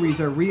rivalries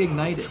are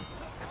reignited.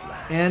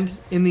 And,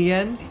 in the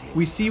end,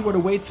 we see what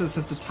awaits us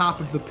at the top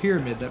of the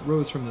pyramid that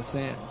rose from the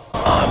sands.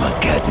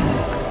 Armageddon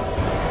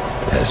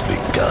has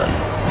begun.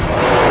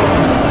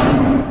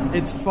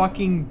 It's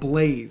fucking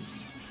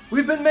Blaze.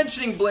 We've been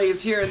mentioning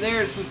Blaze here and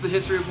there since the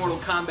History of Mortal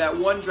Kombat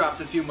 1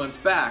 dropped a few months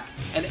back,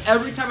 and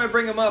every time I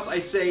bring him up I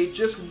say,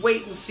 just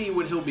wait and see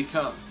what he'll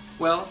become.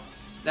 Well,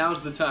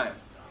 now's the time.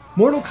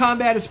 Mortal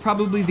Kombat is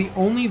probably the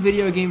only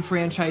video game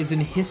franchise in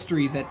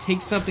history that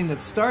takes something that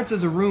starts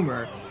as a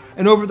rumor,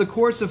 and over the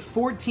course of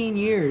 14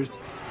 years,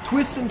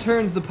 twists and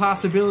turns the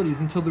possibilities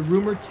until the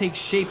rumor takes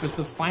shape as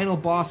the final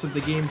boss of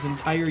the game's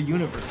entire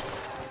universe.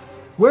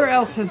 Where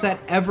else has that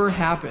ever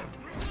happened?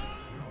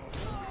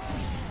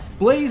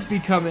 Blaze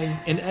becoming,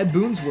 in Ed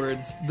Boon's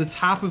words, the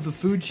top of the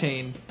food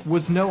chain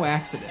was no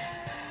accident.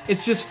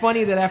 It's just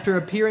funny that after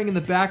appearing in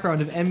the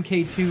background of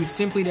MK2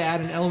 simply to add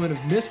an element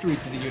of mystery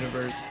to the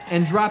universe,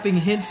 and dropping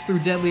hints through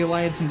Deadly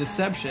Alliance and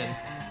Deception,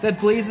 that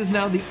Blaze is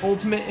now the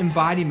ultimate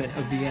embodiment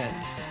of the end.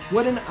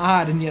 What an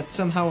odd and yet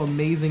somehow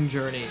amazing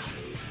journey.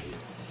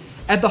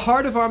 At the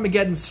heart of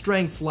Armageddon's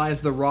strengths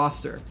lies the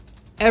roster.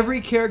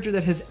 Every character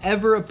that has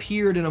ever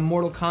appeared in a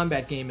Mortal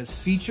Kombat game is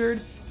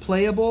featured,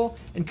 playable,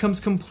 and comes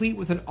complete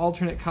with an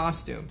alternate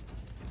costume.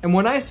 And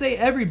when I say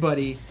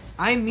everybody,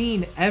 I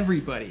mean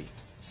everybody.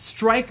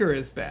 Stryker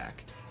is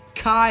back.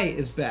 Kai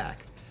is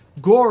back.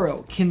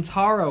 Goro,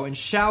 Kintaro, and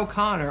Shao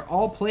Kahn are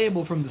all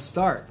playable from the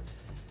start.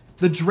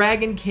 The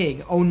Dragon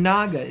King,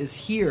 Onaga, is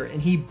here,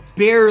 and he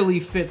barely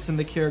fits in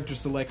the character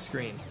select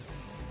screen.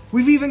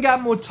 We've even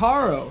got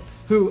Motaro,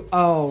 who...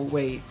 oh,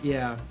 wait,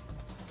 yeah.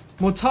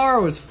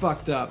 Motaro is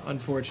fucked up,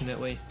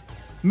 unfortunately.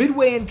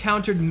 Midway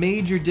encountered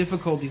major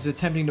difficulties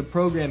attempting to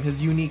program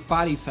his unique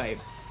body type,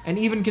 and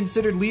even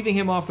considered leaving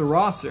him off the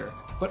roster,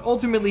 but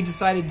ultimately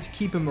decided to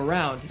keep him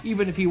around,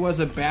 even if he was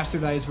a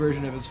bastardized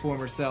version of his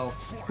former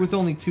self, with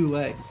only 2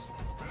 legs.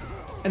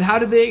 And how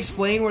did they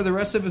explain where the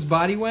rest of his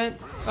body went?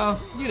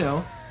 Oh, you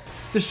know,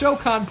 the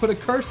Shokan put a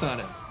curse on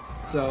it.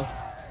 So,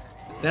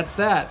 that's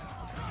that.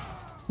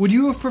 Would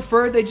you have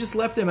preferred they just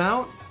left him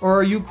out? Or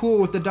are you cool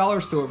with the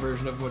dollar store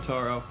version of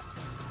Motaro?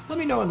 Let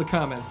me know in the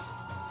comments.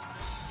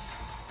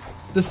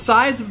 The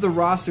size of the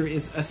roster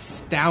is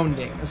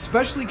astounding,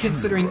 especially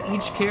considering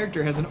each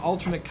character has an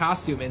alternate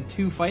costume and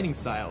 2 fighting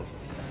styles.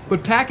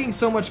 But packing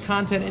so much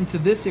content into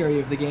this area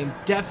of the game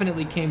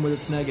definitely came with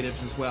its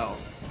negatives as well,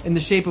 in the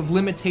shape of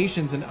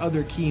limitations and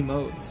other key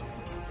modes.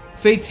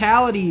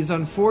 Fatalities,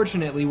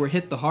 unfortunately, were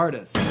hit the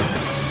hardest.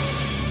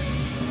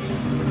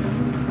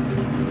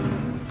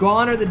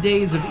 Gone are the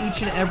days of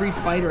each and every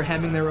fighter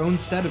having their own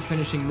set of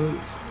finishing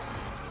moves.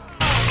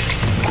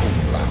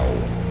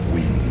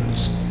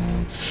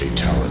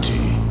 Fatality.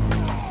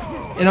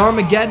 In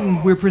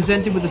Armageddon, we're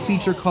presented with a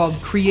feature called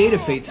Create a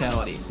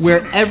Fatality,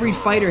 where every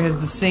fighter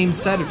has the same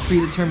set of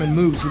predetermined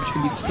moves which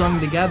can be strung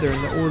together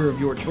in the order of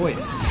your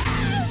choice.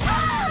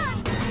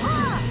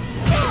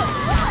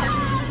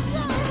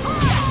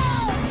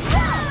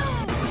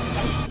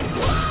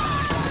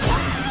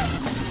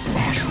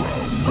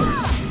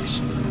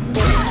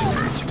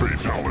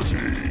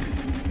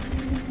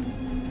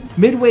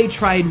 Midway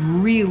tried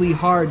really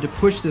hard to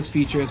push this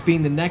feature as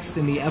being the next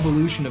in the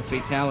evolution of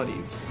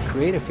fatalities.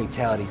 Create a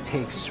Fatality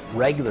takes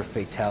regular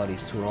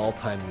fatalities to an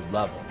all-time new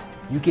level.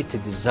 You get to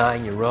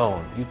design your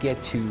own. You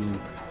get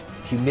to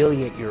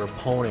humiliate your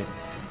opponent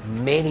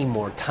many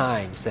more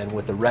times than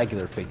with a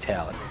regular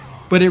fatality.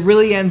 But it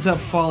really ends up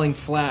falling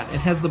flat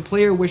and has the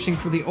player wishing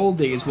for the old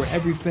days where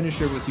every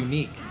finisher was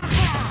unique.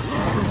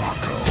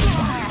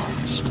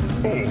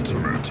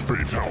 Ultimate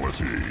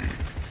Fatality.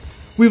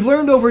 We've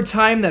learned over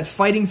time that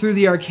fighting through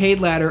the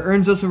arcade ladder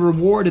earns us a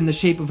reward in the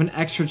shape of an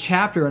extra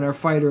chapter in our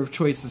fighter of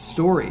choice's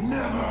story.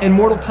 In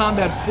Mortal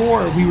Kombat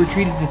 4, we were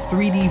treated to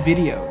 3D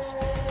videos.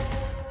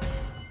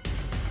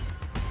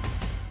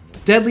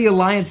 Deadly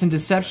Alliance and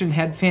Deception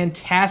had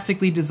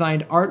fantastically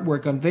designed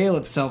artwork unveil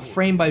itself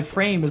frame by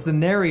frame as the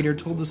narrator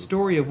told the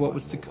story of what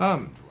was to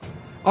come.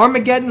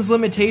 Armageddon's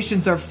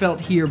limitations are felt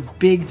here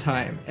big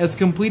time, as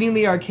completing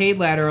the arcade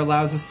ladder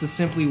allows us to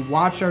simply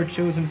watch our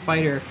chosen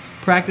fighter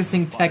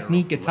practicing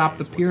technique atop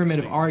the Pyramid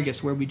of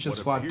Argus where we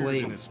just fought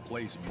Blaze.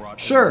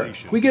 Sure,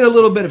 we get a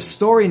little bit of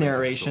story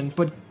narration,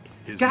 but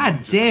god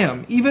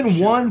damn, even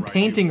one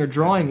painting or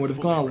drawing would have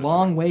gone a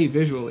long way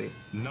visually.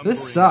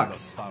 This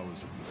sucks.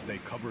 They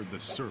covered the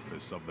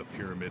surface of the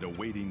pyramid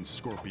awaiting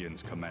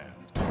Scorpion's command.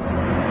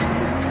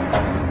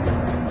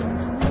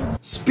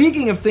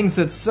 Speaking of things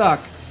that suck,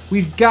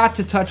 we've got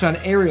to touch on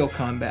aerial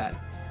combat.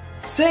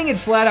 Saying it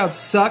flat out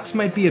sucks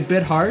might be a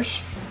bit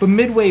harsh, but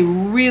Midway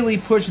really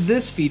pushed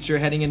this feature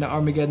heading into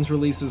Armageddon's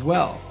release as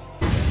well.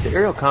 The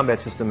aerial combat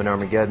system in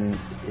Armageddon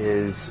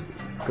is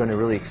going to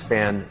really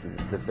expand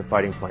the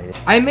fighting plane.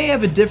 I may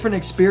have a different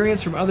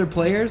experience from other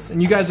players, and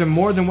you guys are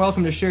more than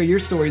welcome to share your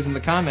stories in the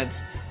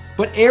comments,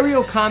 but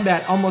aerial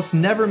combat almost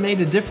never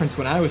made a difference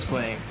when I was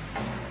playing.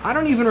 I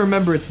don't even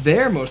remember it's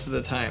there most of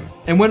the time,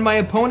 and when my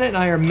opponent and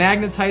I are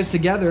magnetized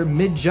together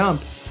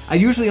mid-jump, I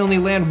usually only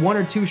land 1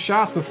 or 2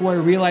 shots before I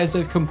realized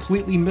I've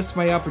completely missed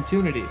my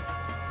opportunity.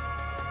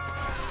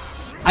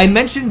 I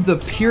mentioned the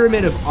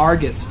Pyramid of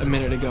Argus a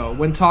minute ago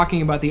when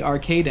talking about the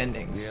arcade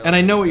endings, and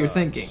I know what you're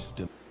thinking.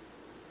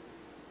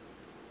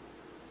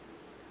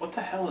 What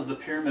the hell is the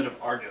Pyramid of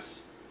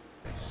Argus?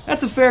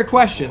 That's a fair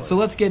question, so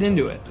let's get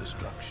into it.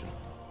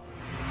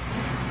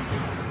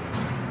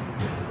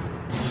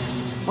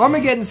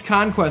 Armageddon's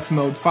Conquest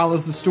mode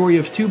follows the story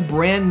of 2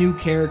 brand new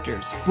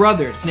characters,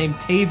 brothers named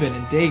Taven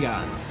and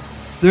Dagon.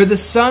 They're the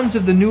sons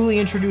of the newly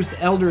introduced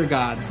Elder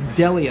Gods,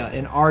 Delia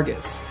and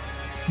Argus.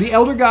 The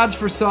Elder Gods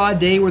foresaw a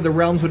day where the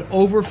realms would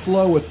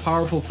overflow with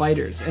powerful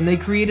fighters, and they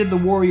created the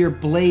warrior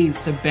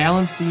Blaze to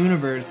balance the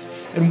universe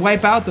and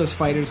wipe out those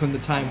fighters when the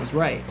time was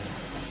right.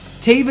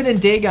 Taven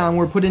and Dagon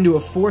were put into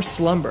a forced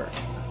slumber,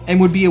 and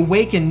would be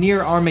awakened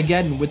near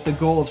Armageddon with the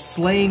goal of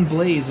slaying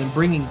Blaze and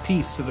bringing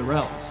peace to the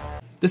realms.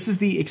 This is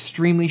the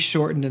extremely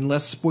shortened and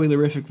less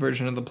spoilerific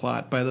version of the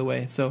plot, by the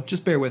way, so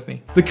just bear with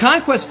me. The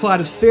Conquest plot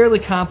is fairly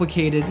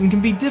complicated and can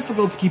be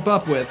difficult to keep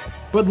up with,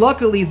 but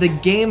luckily the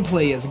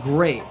gameplay is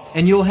great,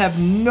 and you'll have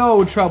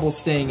no trouble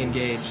staying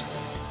engaged.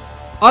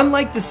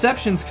 Unlike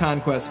Deception's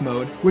Conquest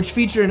mode, which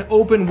featured an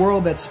open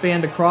world that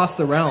spanned across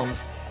the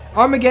realms,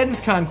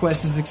 Armageddon's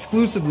Conquest is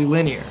exclusively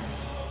linear.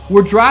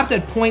 We're dropped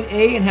at point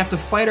A and have to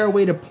fight our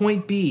way to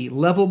point B,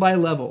 level by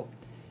level.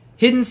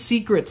 Hidden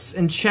secrets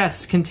and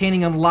chests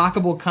containing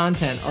unlockable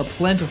content are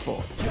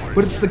plentiful,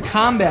 but it's the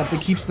combat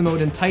that keeps the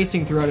mode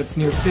enticing throughout its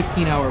near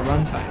 15-hour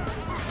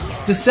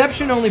runtime.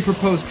 Deception only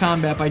proposed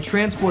combat by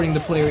transporting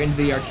the player into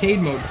the arcade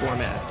mode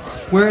format,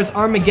 whereas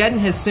Armageddon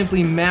has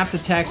simply mapped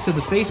attacks to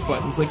the face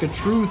buttons like a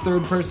true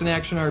third-person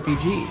action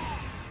RPG.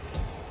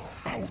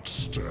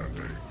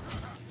 Outstanding.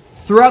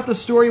 Throughout the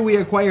story, we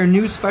acquire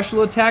new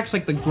special attacks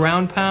like the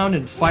Ground Pound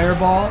and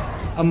Fireball,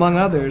 among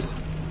others,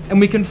 and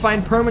we can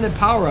find permanent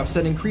power-ups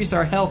that increase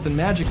our health and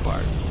magic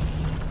bars.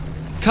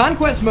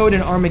 Conquest mode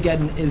in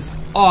Armageddon is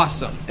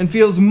awesome, and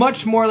feels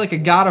much more like a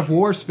God of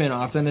War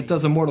spin-off than it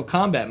does a Mortal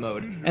Kombat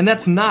mode, and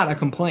that's not a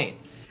complaint.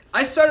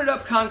 I started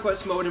up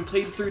Conquest mode and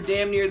played through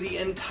damn near the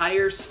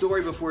entire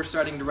story before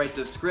starting to write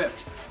this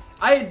script.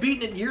 I had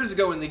beaten it years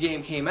ago when the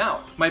game came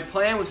out. My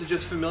plan was to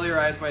just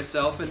familiarize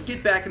myself and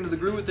get back into the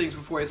groove of things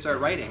before I start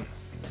writing.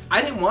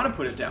 I didn't want to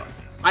put it down.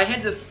 I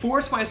had to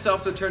force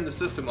myself to turn the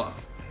system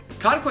off.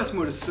 Conquest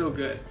mode is so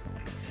good.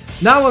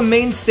 Now a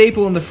main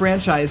staple in the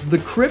franchise, the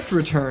Crypt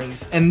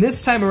returns, and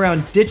this time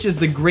around ditches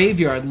the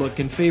graveyard look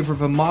in favor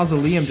of a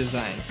mausoleum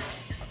design.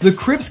 The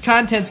Crypt's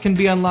contents can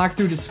be unlocked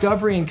through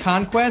Discovery and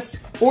Conquest,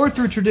 or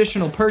through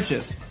traditional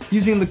purchase,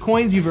 using the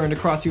coins you've earned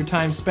across your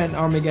time spent in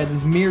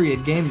Armageddon's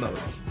myriad game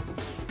modes.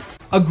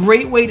 A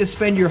great way to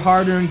spend your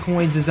hard-earned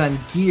coins is on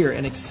gear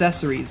and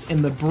accessories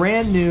in the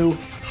brand new,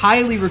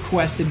 highly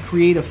requested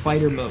Creative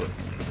Fighter mode.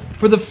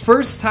 For the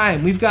first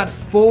time, we've got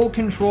full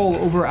control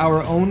over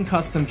our own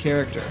custom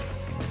character.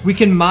 We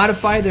can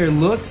modify their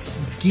looks,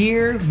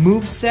 gear,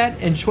 moveset,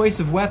 and choice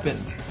of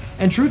weapons.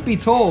 And truth be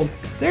told,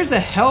 there's a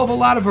hell of a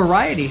lot of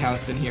variety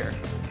housed in here.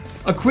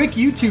 A quick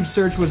YouTube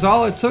search was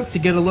all it took to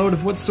get a load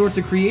of what sorts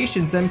of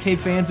creations MK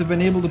fans have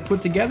been able to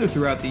put together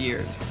throughout the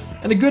years,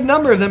 and a good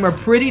number of them are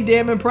pretty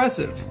damn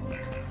impressive.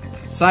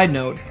 Side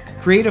note,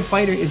 Creative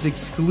Fighter is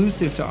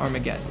exclusive to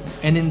Armageddon,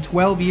 and in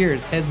 12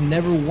 years has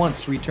never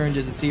once returned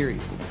to the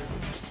series.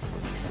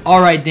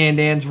 Alright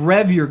Dan-Dans,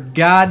 rev your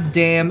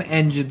goddamn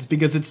engines,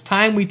 because it's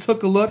time we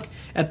took a look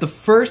at the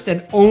first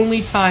and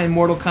only time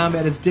Mortal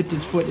Kombat has dipped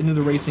its foot into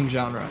the racing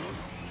genre.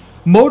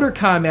 Motor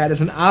Combat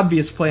is an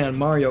obvious play on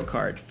Mario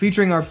Kart,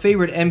 featuring our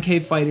favorite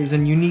MK fighters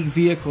and unique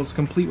vehicles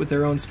complete with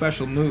their own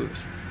special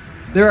moves.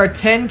 There are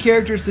 10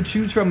 characters to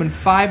choose from and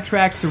 5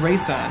 tracks to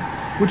race on,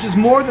 which is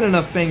more than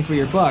enough bang for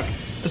your buck,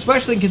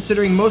 especially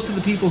considering most of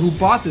the people who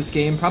bought this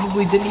game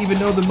probably didn't even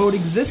know the mode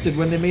existed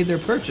when they made their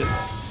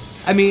purchase.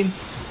 I mean,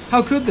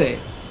 how could they?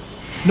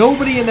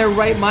 Nobody in their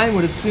right mind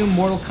would assume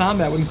Mortal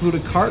Kombat would include a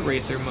kart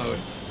racer mode.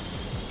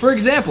 For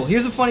example,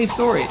 here's a funny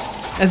story.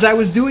 As I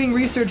was doing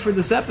research for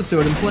this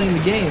episode and playing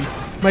the game,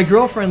 my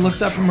girlfriend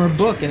looked up from her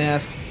book and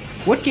asked,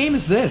 "What game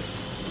is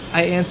this?"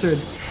 I answered,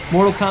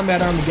 "Mortal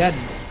Kombat Armageddon."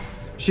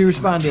 She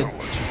responded,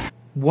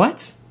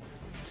 "What?"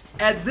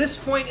 At this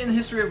point in the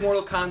history of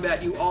Mortal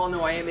Kombat, you all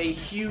know I am a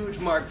huge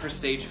mark for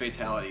stage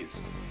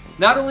fatalities.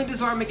 Not only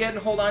does Armageddon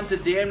hold on to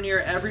damn near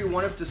every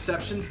one of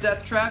Deception's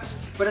death traps,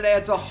 but it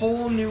adds a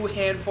whole new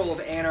handful of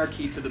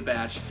anarchy to the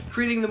batch,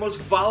 creating the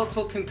most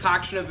volatile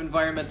concoction of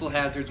environmental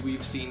hazards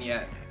we've seen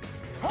yet.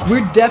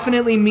 We're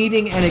definitely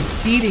meeting and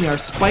exceeding our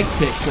spike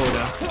pit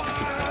quota.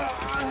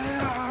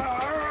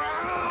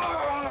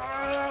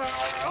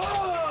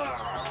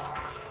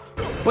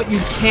 But you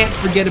can't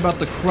forget about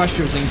the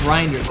crushers and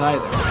grinders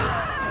either.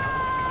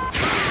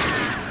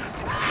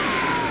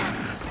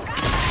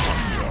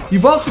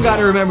 You've also got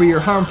to remember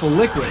your harmful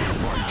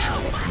liquids.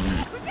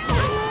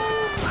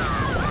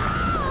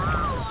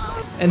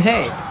 And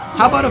hey,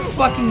 how about a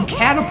fucking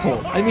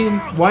catapult? I mean,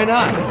 why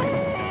not?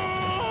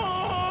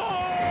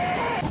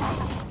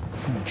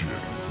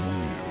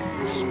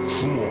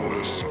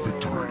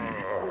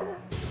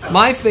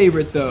 My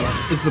favorite, though,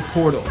 is the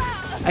portal.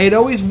 I had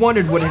always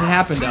wondered what had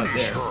happened out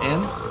there,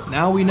 and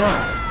now we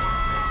know.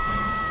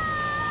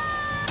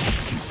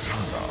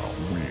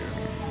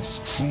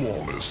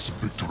 Flawless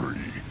victory.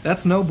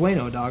 That's no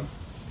bueno, dog.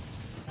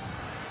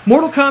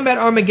 Mortal Kombat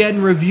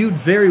Armageddon reviewed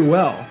very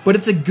well, but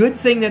it's a good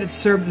thing that it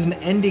served as an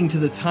ending to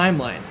the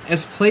timeline,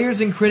 as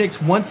players and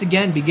critics once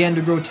again began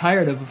to grow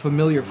tired of a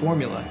familiar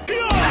formula.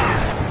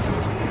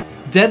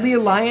 Deadly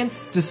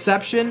Alliance,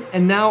 Deception,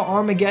 and now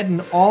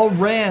Armageddon all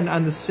ran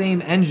on the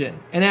same engine,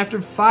 and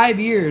after 5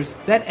 years,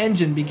 that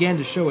engine began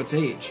to show its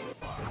age.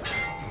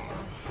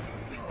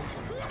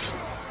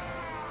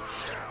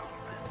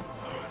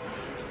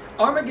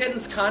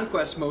 Armageddon's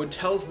Conquest mode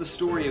tells the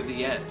story of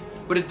the end,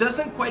 but it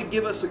doesn't quite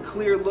give us a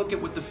clear look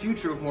at what the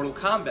future of Mortal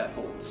Kombat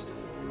holds.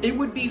 It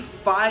would be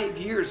 5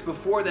 years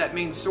before that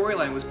main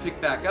storyline was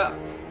picked back up,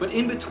 but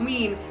in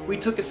between, we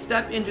took a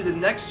step into the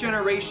next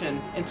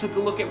generation and took a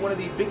look at one of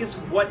the biggest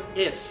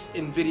what-ifs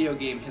in video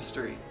game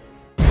history.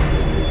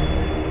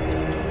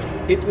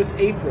 It was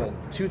April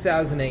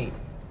 2008.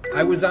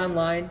 I was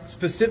online,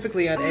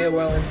 specifically on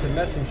AOL Instant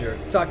Messenger,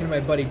 talking to my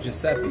buddy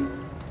Giuseppe.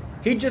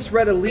 He'd just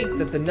read a leak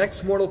that the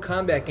next Mortal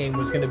Kombat game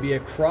was going to be a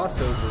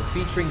crossover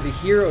featuring the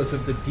heroes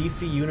of the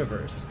DC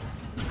Universe.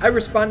 I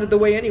responded the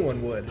way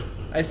anyone would.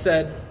 I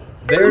said,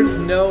 "There's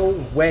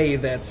no way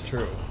that's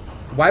true.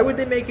 Why would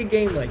they make a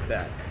game like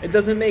that? It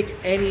doesn't make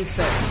any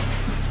sense."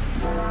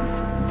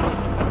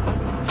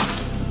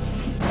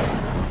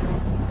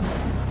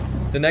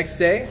 The next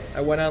day,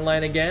 I went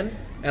online again,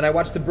 and I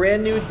watched the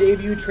brand new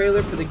debut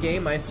trailer for the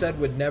game I said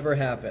would never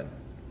happen.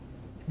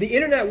 The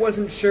internet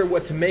wasn't sure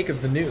what to make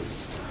of the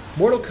news.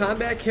 Mortal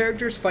Kombat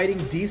characters fighting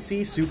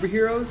DC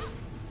superheroes?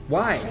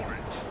 Why?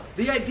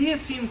 The idea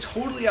seemed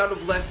totally out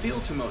of left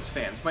field to most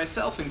fans,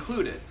 myself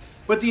included,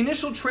 but the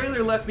initial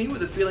trailer left me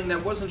with a feeling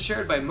that wasn't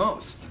shared by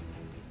most.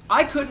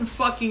 I couldn't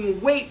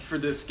fucking wait for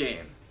this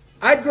game.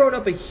 I'd grown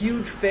up a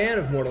huge fan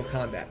of Mortal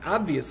Kombat,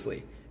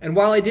 obviously. And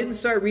while I didn't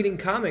start reading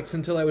comics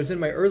until I was in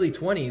my early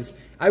 20s,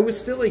 I was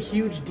still a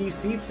huge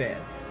DC fan,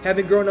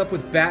 having grown up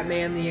with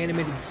Batman the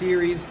Animated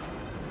Series,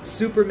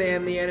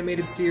 Superman the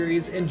Animated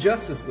Series, and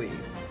Justice League.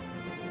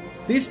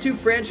 These two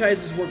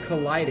franchises were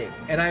colliding,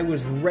 and I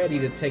was ready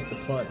to take the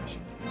plunge.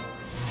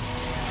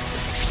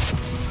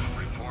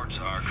 Reports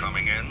are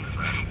coming in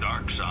that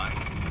Darkseid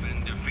has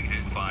been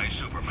defeated by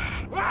Superman.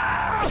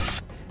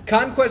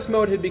 Conquest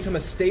mode had become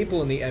a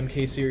staple in the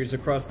MK series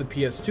across the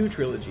PS2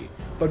 trilogy,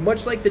 but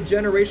much like the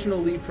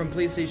generational leap from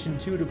PlayStation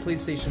 2 to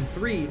PlayStation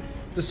 3,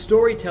 the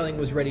storytelling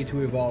was ready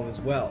to evolve as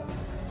well.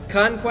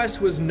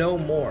 Conquest was no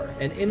more,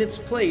 and in its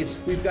place,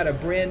 we've got a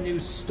brand new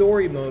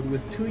story mode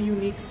with 2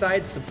 unique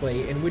sides to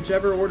play in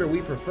whichever order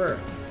we prefer.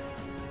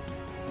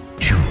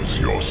 Choose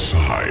your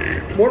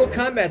side. Mortal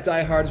Kombat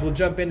diehards will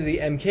jump into the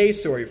MK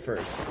story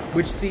first,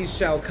 which sees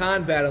Shao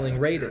Kahn battling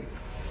Raiden.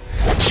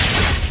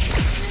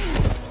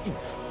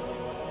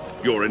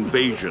 Your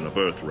invasion of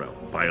Earthrealm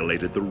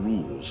violated the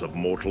rules of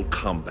Mortal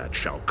Kombat,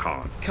 Shao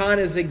Kahn. Kahn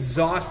is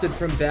exhausted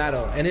from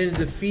battle, and in a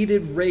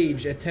defeated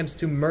rage attempts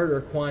to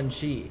murder Quan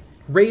Chi.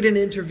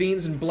 Raiden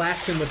intervenes and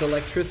blasts him with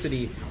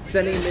electricity,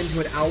 sending him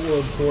into an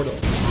outworld portal.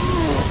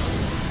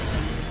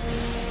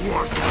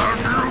 What have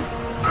you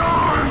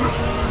done?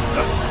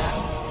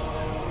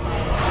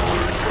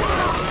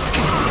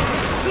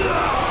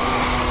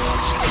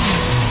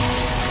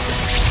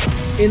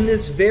 In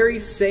this very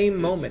same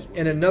moment,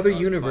 in another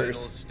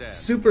universe,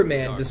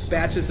 Superman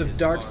dispatches of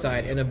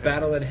Darkseid in a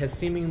battle that has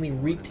seemingly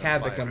wreaked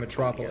havoc on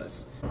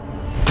Metropolis.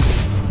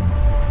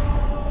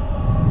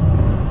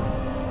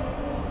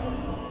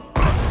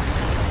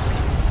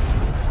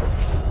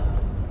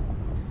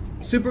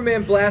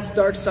 Superman blasts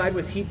Darkseid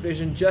with heat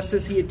vision just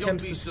as he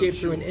attempts to escape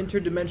through an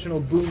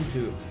interdimensional boom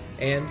tube.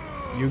 And,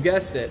 you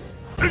guessed it,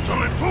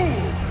 Insolent fool!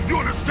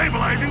 You're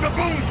destabilizing the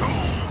boom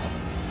tube!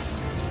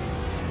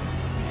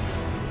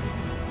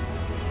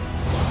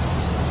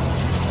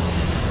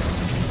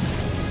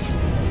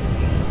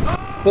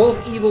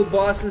 both evil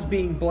bosses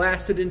being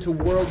blasted into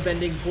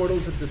world-bending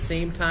portals at the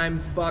same time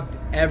fucked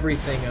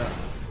everything up.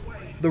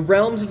 The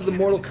realms of the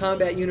Mortal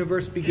Kombat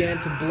universe began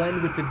to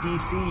blend with the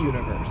DC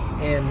universe,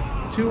 and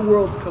 2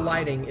 worlds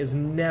colliding is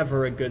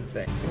never a good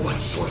thing. What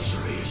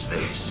sorcery is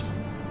this?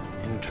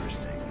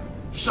 Interesting.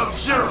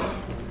 Sub-Zero!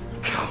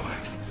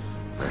 Coward!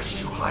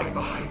 First you hide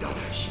behind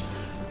others.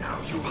 Now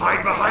you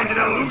hide behind an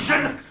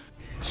illusion?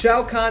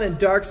 Shao Kahn and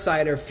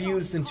Darkseid are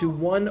fused into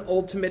one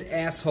ultimate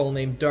asshole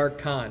named Dark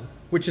Khan,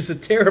 which is a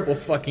terrible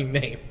fucking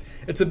name.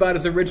 It's about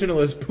as original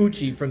as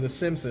Poochie from The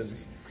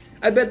Simpsons.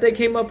 I bet they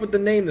came up with the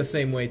name the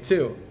same way,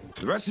 too.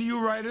 The rest of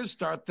you writers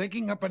start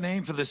thinking up a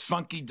name for this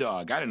funky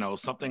dog. I don't know,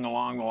 something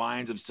along the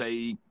lines of,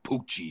 say,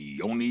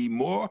 Poochie, only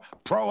more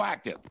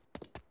proactive.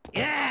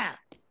 Yeah!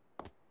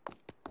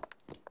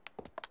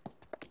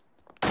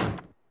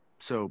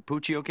 So,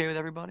 Poochie okay with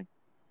everybody?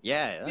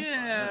 Yeah,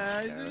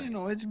 you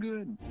know, it's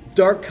good.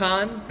 Dark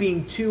Khan,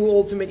 being 2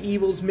 ultimate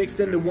evils mixed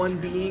into one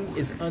being,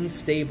 is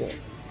unstable.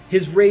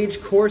 His rage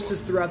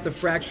courses throughout the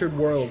fractured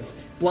worlds,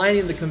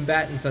 blinding the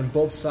combatants on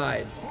both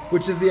sides,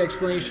 which is the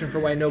explanation for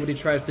why nobody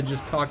tries to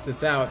just talk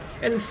this out,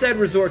 and instead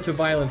resort to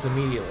violence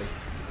immediately.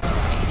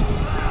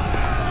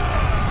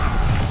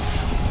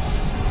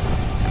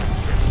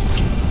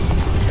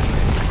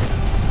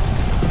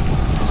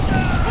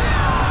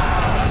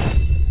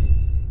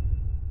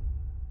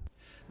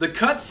 The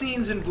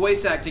cutscenes and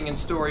voice acting in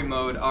story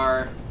mode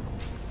are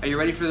you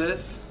ready for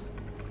this?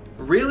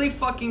 Really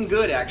fucking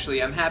good,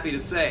 actually, I'm happy to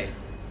say.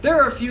 There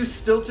are a few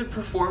stilted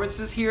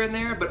performances here and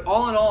there, but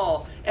all in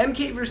all,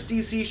 MK vs.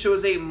 DC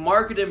shows a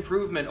marked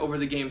improvement over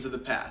the games of the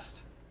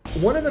past.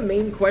 One of the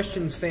main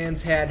questions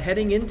fans had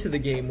heading into the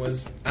game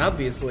was,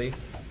 obviously,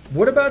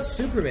 what about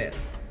Superman?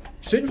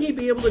 Shouldn't he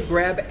be able to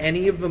grab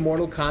any of the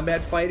Mortal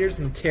Kombat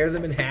fighters and tear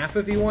them in half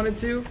if he wanted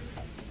to?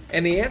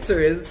 And the answer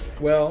is,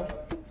 well,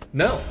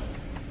 no.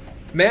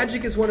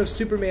 Magic is one of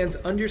Superman's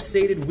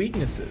understated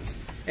weaknesses,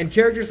 and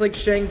characters like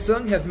Shang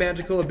Tsung have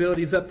magical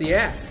abilities up the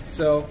ass,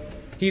 so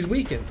he's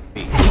weakened.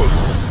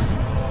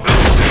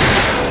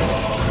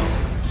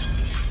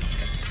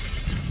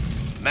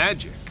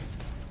 Magic.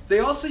 They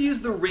also use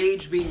the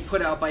rage being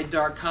put out by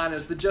Dark Khan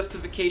as the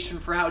justification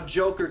for how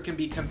Joker can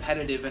be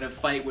competitive in a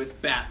fight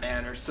with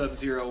Batman or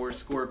Sub-Zero or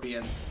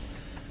Scorpion.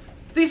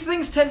 These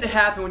things tend to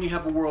happen when you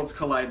have a Worlds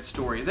Collide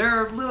story. There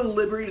are little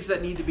liberties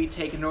that need to be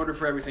taken in order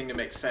for everything to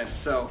make sense,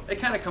 so it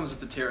kind of comes with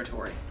the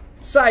territory.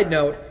 Side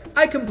note,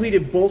 I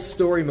completed both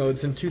story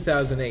modes in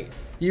 2008.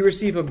 You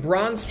receive a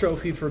bronze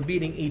trophy for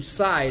beating each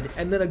side,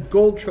 and then a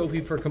gold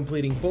trophy for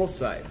completing both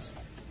sides.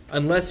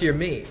 Unless you're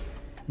me.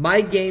 My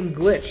game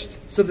glitched,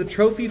 so the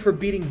trophy for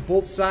beating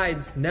both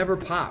sides never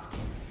popped.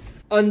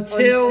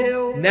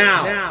 Until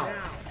now.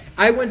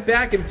 I went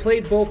back and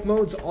played both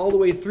modes all the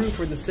way through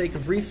for the sake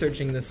of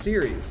researching this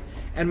series,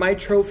 and my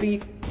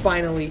trophy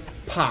finally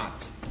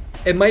popped.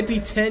 It might be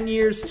 10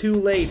 years too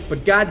late,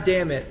 but god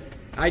damn it,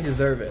 I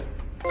deserve it.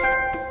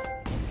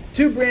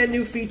 Two brand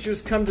new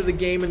features come to the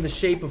game in the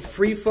shape of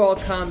free-fall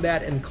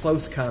combat and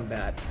close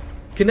combat.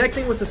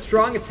 Connecting with a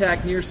strong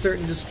attack near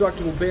certain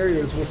destructible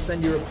barriers will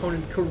send your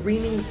opponent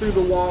careening through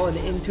the wall and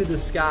into the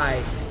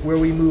sky, where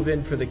we move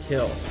in for the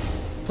kill.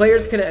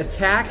 Players can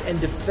attack and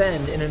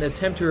defend in an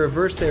attempt to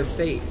reverse their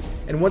fate,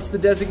 and once the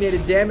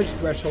designated damage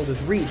threshold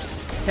is reached,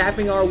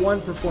 tapping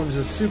R1 performs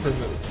a super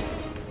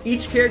move.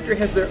 Each character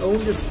has their own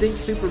distinct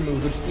super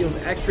move which deals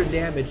extra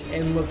damage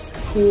and looks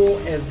cool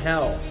as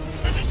hell.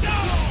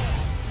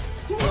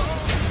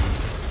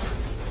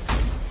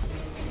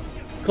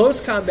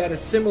 Close combat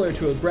is similar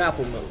to a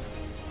grapple move.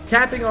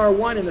 Tapping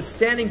R1 in a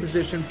standing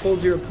position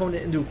pulls your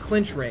opponent into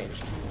clinch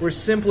range, where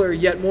simpler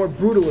yet more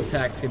brutal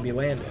attacks can be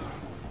landed.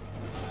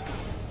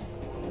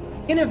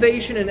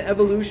 Innovation and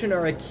evolution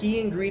are a key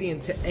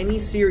ingredient to any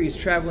series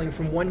traveling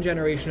from one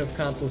generation of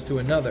consoles to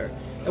another,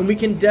 and we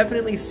can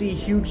definitely see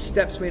huge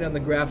steps made on the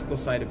graphical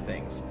side of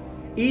things.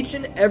 Each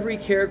and every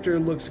character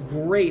looks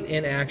great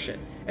in action,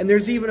 and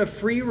there's even a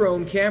free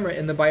roam camera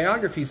in the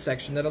biography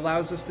section that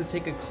allows us to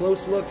take a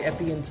close look at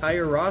the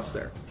entire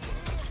roster.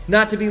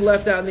 Not to be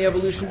left out in the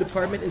evolution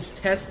department is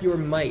Test Your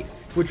Might,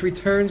 which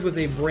returns with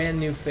a brand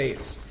new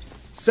face.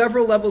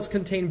 Several levels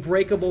contain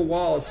breakable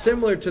walls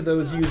similar to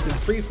those used in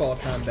freefall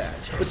combat,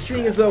 but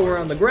seeing as though we're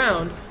on the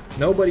ground,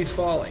 nobody's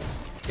falling.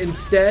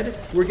 Instead,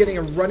 we're getting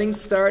a running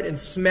start and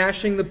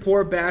smashing the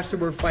poor bastard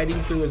we're fighting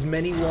through as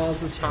many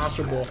walls as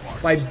possible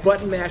by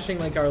button mashing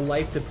like our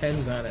life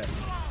depends on it.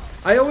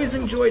 I always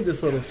enjoyed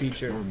this little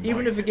feature,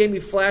 even if it gave me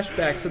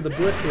flashbacks to the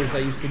blisters I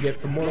used to get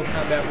from Mortal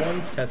Kombat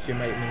 1's Test Your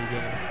Might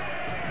minigame.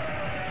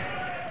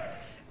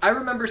 I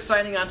remember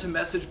signing on to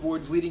message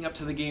boards leading up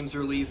to the game's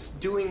release,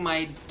 doing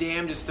my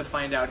damnedest to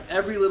find out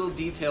every little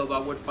detail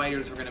about what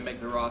fighters were going to make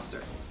the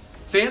roster.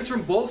 Fans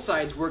from both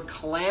sides were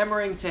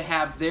clamoring to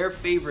have their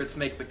favorites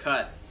make the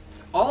cut.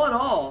 All in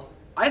all,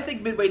 I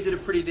think Midway did a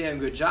pretty damn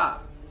good job.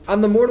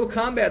 On the Mortal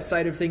Kombat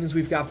side of things,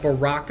 we've got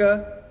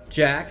Baraka,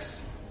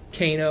 Jax,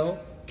 Kano,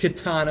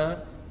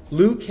 Kitana,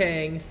 Liu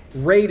Kang,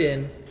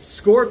 Raiden,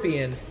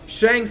 Scorpion,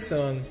 Shang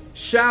Tsung,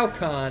 Shao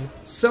Kahn,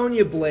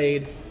 Sonya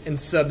Blade, and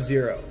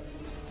Sub-Zero.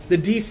 The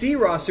DC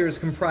roster is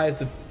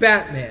comprised of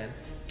Batman,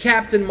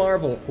 Captain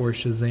Marvel or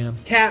Shazam,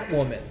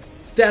 Catwoman,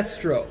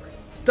 Deathstroke,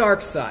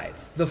 Darkseid,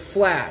 The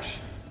Flash,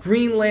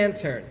 Green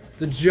Lantern,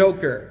 the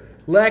Joker,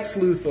 Lex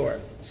Luthor,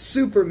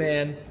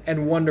 Superman,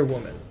 and Wonder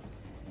Woman.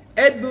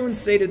 Ed Boon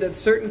stated that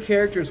certain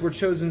characters were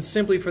chosen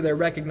simply for their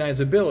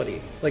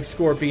recognizability, like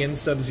Scorpion,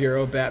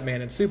 Sub-Zero,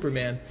 Batman, and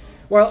Superman,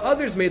 while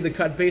others made the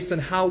cut based on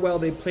how well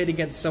they played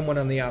against someone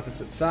on the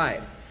opposite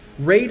side.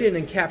 Raiden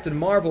and Captain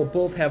Marvel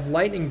both have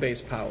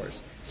lightning-based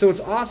powers, so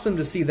it's awesome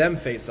to see them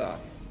face off.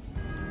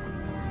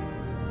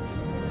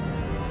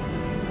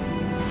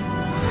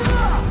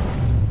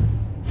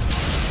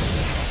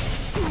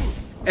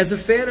 As a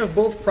fan of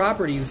both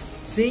properties,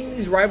 seeing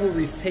these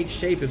rivalries take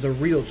shape is a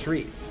real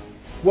treat.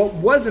 What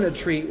wasn't a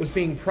treat was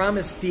being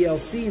promised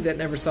DLC that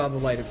never saw the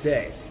light of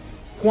day.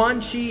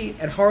 Quan Chi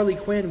and Harley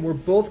Quinn were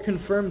both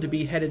confirmed to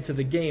be headed to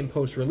the game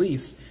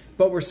post-release,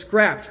 but were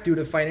scrapped due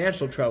to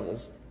financial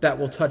troubles that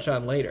we'll touch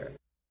on later.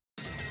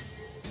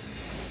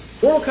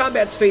 Mortal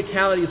Kombat's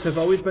fatalities have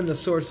always been the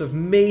source of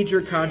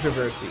major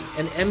controversy,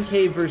 and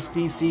MK vs.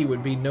 DC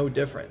would be no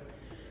different.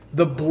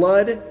 The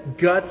blood,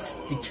 guts,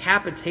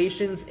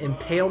 decapitations,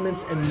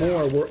 impalements, and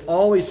more were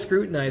always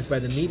scrutinized by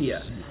the media,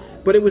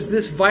 but it was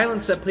this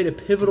violence that played a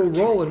pivotal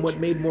role in what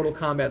made Mortal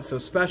Kombat so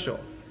special.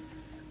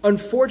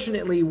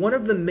 Unfortunately, one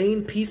of the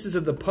main pieces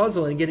of the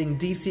puzzle in getting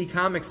DC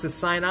Comics to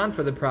sign on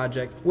for the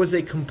project was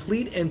a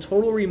complete and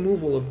total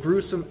removal of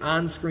gruesome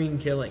on-screen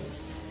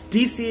killings.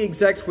 DC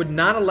execs would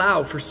not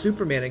allow for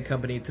Superman and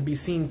company to be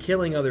seen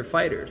killing other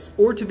fighters,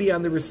 or to be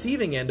on the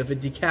receiving end of a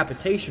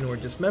decapitation or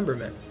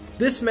dismemberment.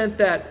 This meant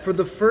that, for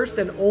the first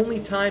and only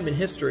time in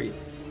history,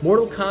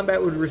 Mortal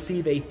Kombat would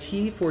receive a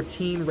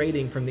T14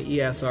 rating from the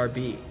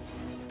ESRB.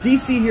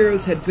 DC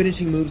heroes had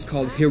finishing moves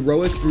called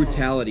Heroic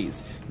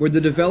Brutalities, where the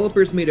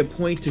developers made a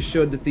point to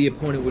show that the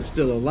opponent was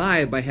still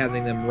alive by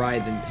having them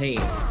writhe in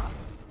pain.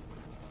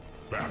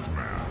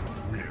 Batman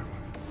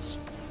wins.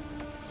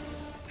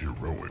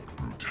 Heroic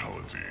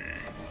brutality.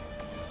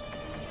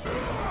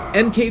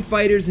 MK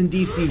fighters and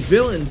DC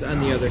villains,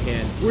 on the other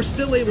hand, were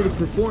still able to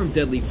perform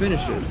deadly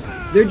finishes.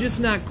 They're just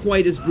not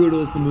quite as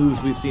brutal as the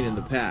moves we've seen in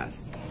the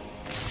past.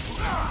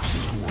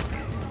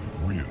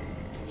 Scorpion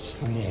wins.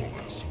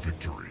 Flawless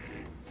victory.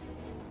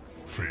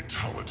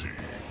 Fatality.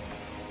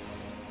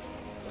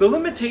 The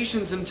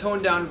limitations in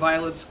toned-down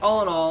violence,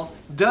 all in all,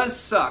 does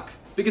suck,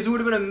 because it would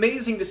have been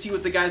amazing to see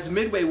what the guys at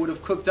Midway would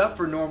have cooked up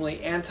for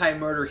normally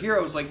anti-murder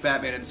heroes like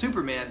Batman and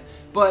Superman,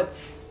 but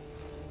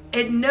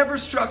it never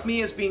struck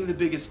me as being the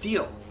biggest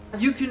deal.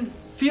 You can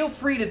feel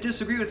free to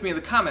disagree with me in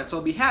the comments,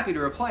 I'll be happy to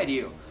reply to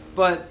you,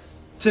 but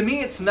to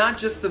me it's not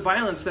just the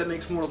violence that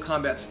makes Mortal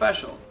Kombat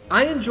special.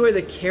 I enjoy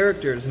the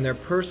characters and their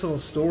personal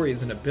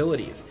stories and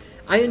abilities.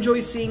 I enjoy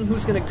seeing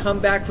who's going to come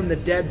back from the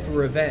dead for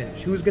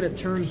revenge, who's going to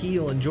turn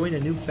heel and join a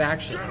new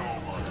faction.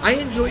 I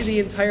enjoy the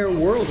entire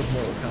world of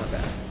Mortal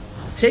Kombat.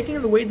 taking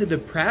away the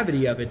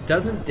depravity of it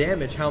doesn't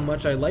damage how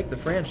much I like the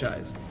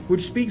franchise,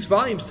 which speaks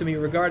volumes to me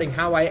regarding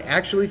how I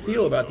actually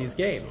feel about these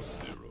games.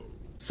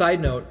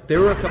 Side note, there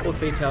were a couple of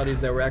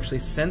fatalities that were actually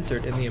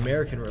censored in the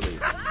American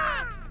release.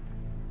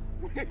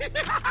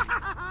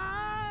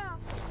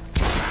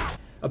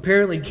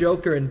 Apparently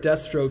Joker and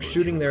Deathstroke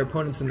shooting their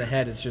opponents in the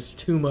head is just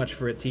too much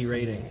for a T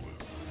rating.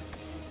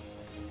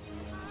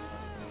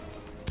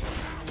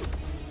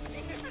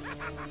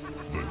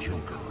 The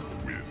Joker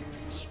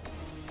wins.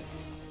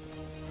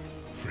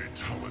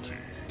 Fatality.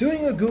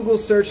 Doing a Google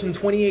search in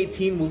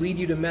 2018 will lead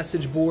you to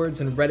message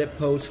boards and Reddit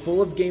posts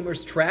full of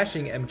gamers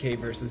trashing MK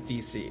vs.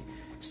 DC,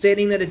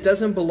 stating that it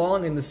doesn't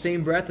belong in the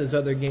same breath as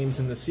other games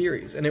in the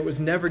series, and it was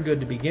never good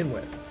to begin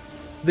with.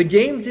 The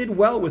game did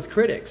well with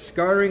critics,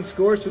 garnering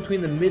scores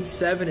between the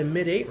mid-7 and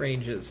mid-8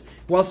 ranges,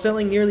 while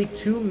selling nearly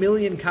 2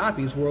 million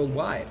copies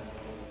worldwide.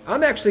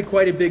 I'm actually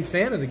quite a big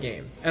fan of the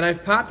game, and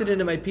I've popped it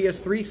into my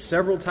PS3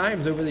 several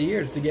times over the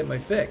years to get my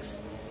fix.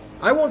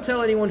 I won't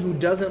tell anyone who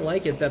doesn't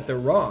like it that they're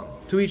wrong,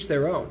 to each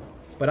their own,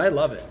 but I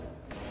love it.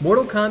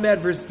 Mortal Kombat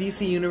vs.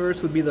 DC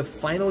Universe would be the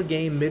final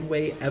game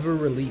Midway ever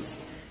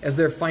released, as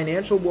their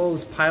financial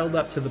woes piled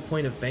up to the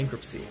point of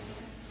bankruptcy.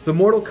 The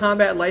Mortal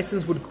Kombat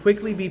license would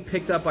quickly be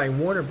picked up by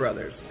Warner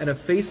Brothers, and a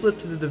facelift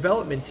to the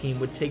development team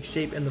would take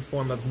shape in the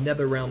form of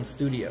NetherRealm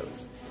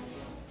Studios.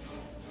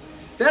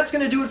 That's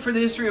going to do it for the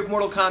History of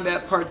Mortal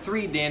Kombat Part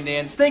 3, Dan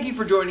Dans. Thank you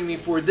for joining me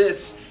for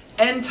this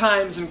End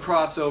Times and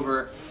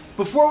crossover.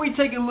 Before we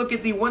take a look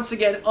at the once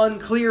again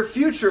unclear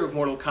future of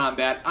Mortal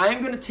Kombat, I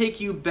am going to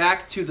take you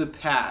back to the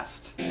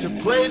past. To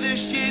play the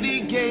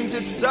shitty games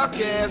that suck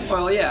ass.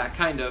 Well, yeah,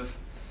 kind of.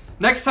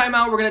 Next time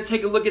out, we're going to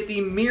take a look at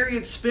the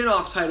myriad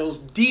spin-off titles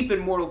deep in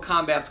Mortal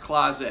Kombat's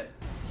closet.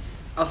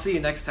 I'll see you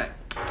next time.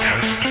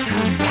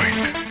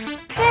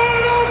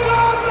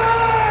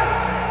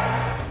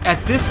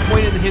 At this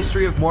point in the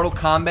history of Mortal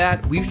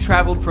Kombat, we've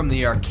traveled from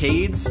the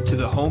arcades to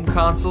the home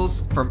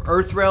consoles, from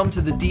Earthrealm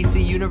to the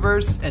DC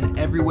Universe, and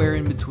everywhere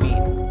in between.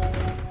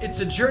 It's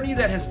a journey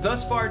that has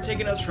thus far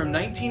taken us from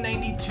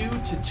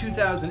 1992 to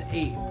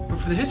 2008. But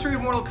for the History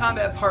of Mortal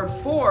Kombat Part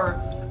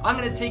 4, I'm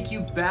going to take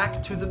you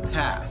back to the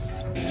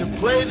past. To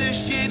play the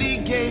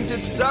shitty games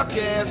that suck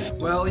ass.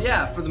 Well,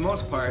 yeah, for the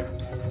most part.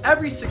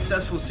 Every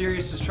successful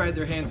series has tried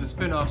their hands at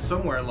spin-offs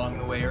somewhere along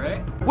the way,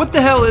 right? What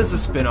the hell is a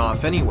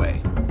spin-off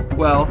anyway?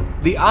 Well,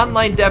 the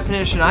online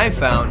definition I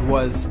found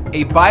was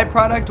a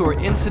byproduct or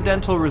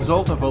incidental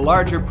result of a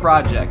larger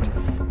project,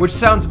 which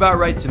sounds about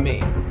right to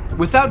me.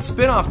 Without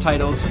spin-off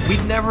titles,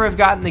 we'd never have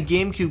gotten the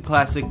GameCube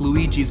classic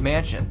Luigi's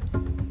Mansion.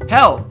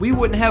 Hell, we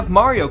wouldn't have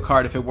Mario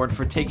Kart if it weren't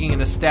for taking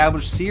an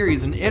established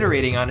series and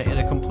iterating on it in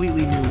a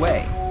completely new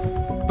way.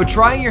 But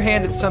trying your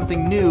hand at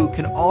something new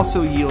can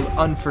also yield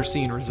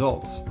unforeseen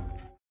results.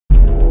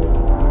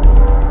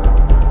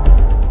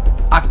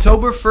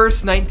 October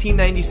 1st,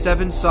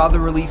 1997 saw the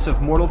release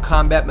of Mortal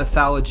Kombat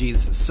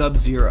Mythologies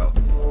Sub-Zero.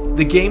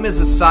 The game is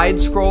a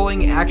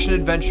side-scrolling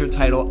action-adventure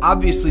title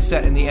obviously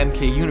set in the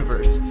MK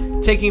universe,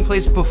 taking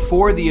place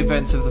before the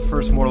events of the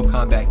first Mortal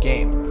Kombat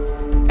game.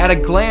 At a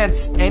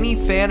glance, any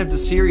fan of the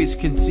series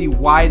can see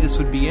why this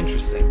would be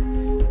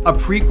interesting. A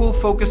prequel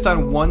focused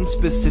on one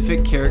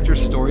specific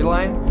character's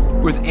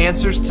storyline, with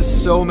answers to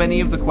so many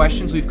of the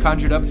questions we've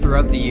conjured up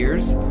throughout the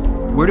years?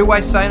 Where do I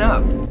sign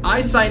up?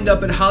 I signed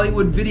up at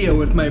Hollywood Video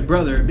with my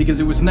brother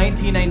because it was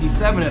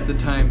 1997 at the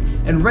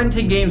time, and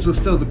renting games was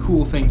still the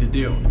cool thing to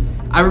do.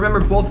 I remember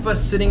both of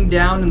us sitting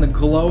down in the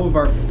glow of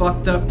our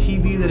fucked up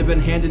TV that had been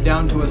handed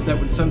down to us that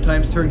would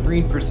sometimes turn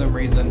green for some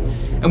reason,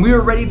 and we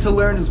were ready to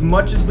learn as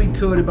much as we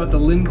could about the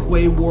Lin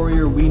Kuei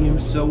warrior we knew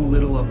so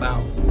little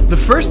about. The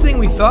first thing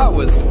we thought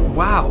was,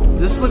 wow,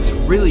 this looks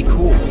really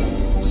cool.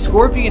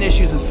 Scorpion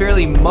issues a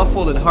fairly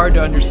muffled and hard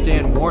to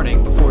understand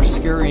warning before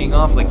scurrying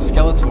off like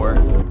Skeletor.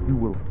 You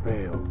will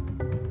fail.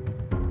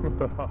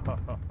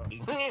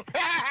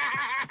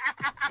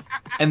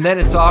 And then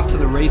it's off to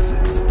the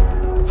races.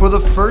 For the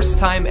first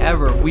time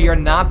ever, we are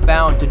not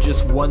bound to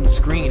just one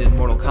screen in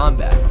Mortal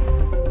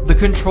Kombat. The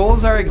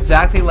controls are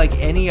exactly like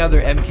any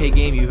other MK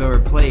game you've ever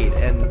played,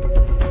 and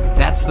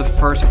that's the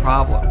first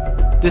problem.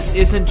 This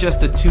isn't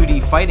just a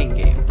 2D fighting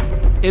game.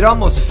 It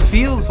almost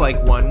feels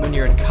like one when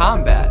you're in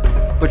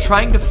combat, but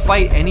trying to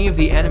fight any of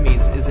the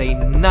enemies is a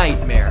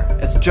nightmare,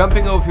 as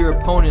jumping over your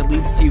opponent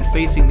leads to you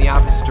facing the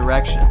opposite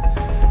direction.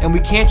 And we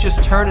can't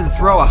just turn and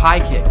throw a high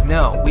kick,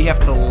 no, we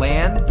have to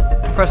land,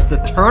 press the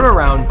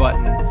turnaround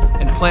button,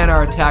 and plan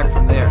our attack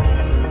from there.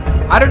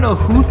 I don't know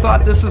who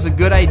thought this was a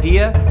good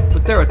idea,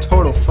 but they're a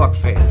total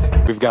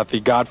fuckface. We've got the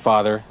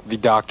godfather, the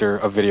doctor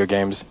of video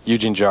games,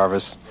 Eugene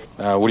Jarvis.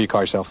 What do you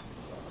call yourself?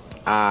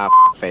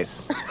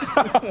 Face.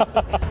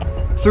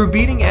 Through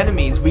beating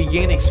enemies, we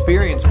gain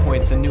experience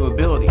points and new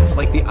abilities,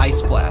 like the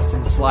Ice Blast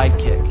and the Slide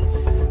Kick.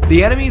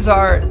 The enemies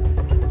are...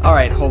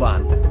 Alright, hold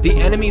on. The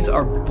enemies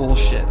are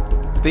bullshit.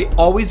 They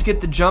always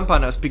get the jump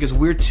on us because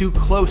we're too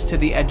close to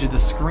the edge of the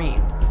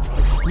screen.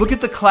 Look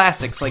at the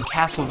classics like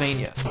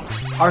Castlevania.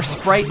 Our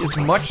sprite is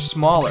much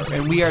smaller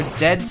and we are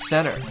dead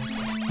center.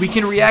 We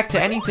can react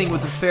to anything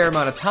with a fair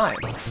amount of time.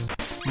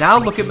 Now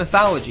look at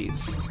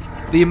Mythologies.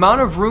 The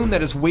amount of room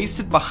that is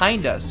wasted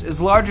behind us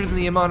is larger than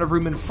the amount of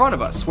room in front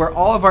of us, where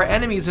all of our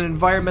enemies and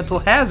environmental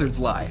hazards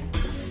lie.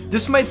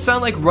 This might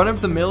sound like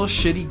run-of-the-mill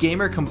shitty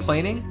gamer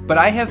complaining, but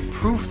I have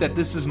proof that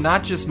this is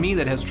not just me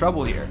that has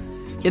trouble here.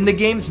 In the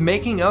game's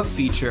making of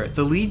feature,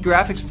 the lead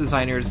graphics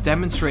designer is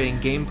demonstrating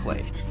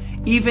gameplay.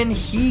 Even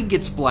he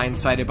gets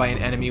blindsided by an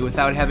enemy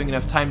without having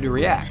enough time to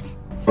react.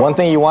 One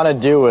thing you want to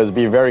do is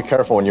be very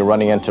careful when you're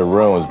running into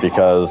rooms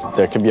because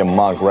there could be a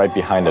monk right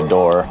behind a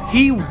door.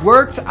 He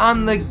worked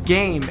on the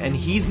game and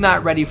he's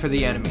not ready for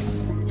the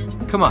enemies.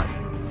 Come on.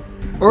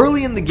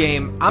 Early in the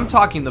game, I'm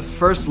talking the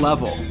first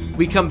level,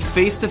 we come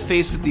face to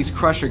face with these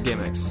crusher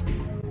gimmicks.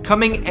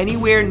 Coming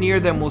anywhere near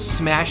them will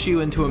smash you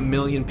into a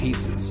million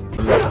pieces.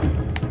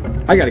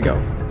 I gotta go.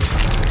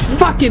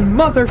 Fucking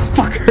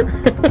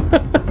motherfucker!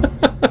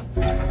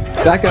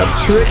 Back up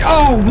trick.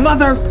 Oh,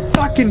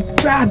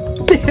 motherfucking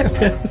god damn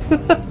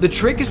it! The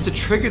trick is to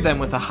trigger them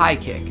with a high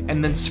kick,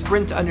 and then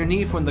sprint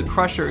underneath when the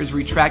crusher is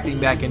retracting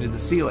back into the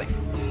ceiling.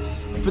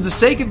 For the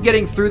sake of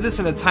getting through this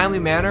in a timely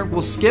manner,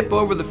 we'll skip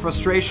over the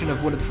frustration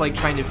of what it's like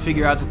trying to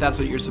figure out that that's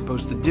what you're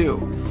supposed to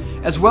do,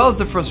 as well as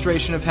the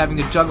frustration of having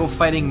to juggle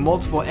fighting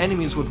multiple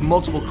enemies with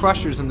multiple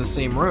crushers in the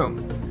same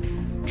room.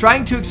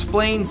 Trying to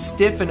explain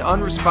stiff and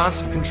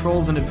unresponsive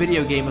controls in a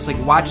video game is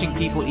like watching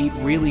people eat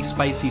really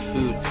spicy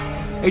foods.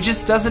 It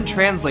just doesn't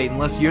translate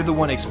unless you're the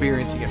one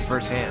experiencing it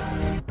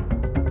firsthand.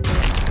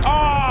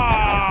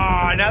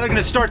 Oh, now they're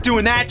gonna start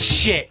doing that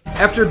shit!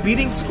 After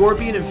beating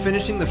Scorpion and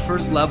finishing the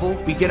first level,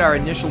 we get our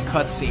initial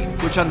cutscene,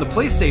 which on the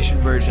PlayStation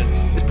version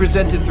is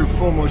presented through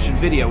full motion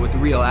video with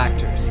real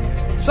actors.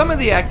 Some of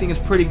the acting is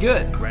pretty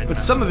good, but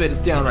some of it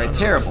is downright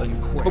terrible,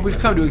 but we've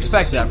come to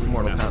expect that from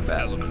Mortal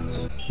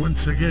Kombat.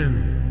 Once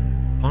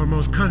again, our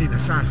most cunning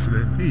assassin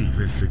and thief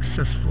is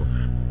successful.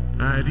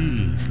 At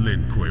ease,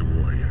 Lin Kuei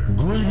warrior.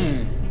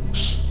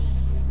 Greetings.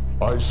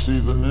 I see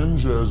the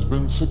ninja has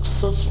been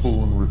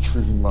successful in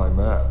retrieving my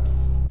map.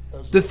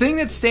 The thing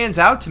that stands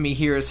out to me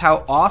here is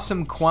how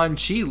awesome Quan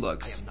Chi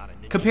looks,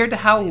 compared to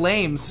how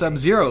lame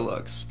Sub-Zero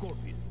looks.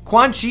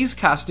 Quan Chi's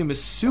costume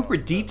is super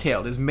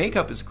detailed, his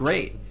makeup is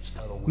great.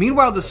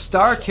 Meanwhile, the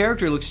star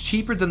character looks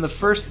cheaper than the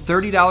first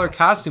 $30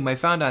 costume I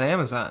found on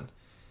Amazon.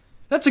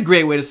 That's a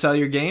great way to sell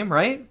your game,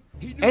 right?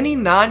 Any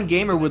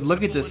non-gamer would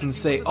look at this and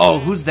say, oh,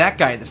 who's that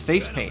guy in the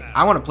face paint?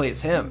 I want to play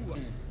as him.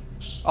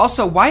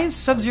 Also, why is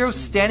Sub-Zero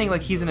standing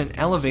like he's in an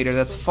elevator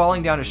that's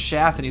falling down a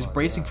shaft and he's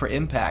bracing for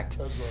impact?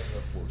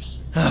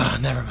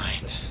 Never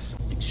mind.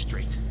 Think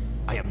straight.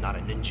 I am not a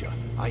ninja.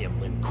 I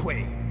am Lin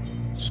Kuei.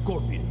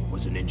 Scorpion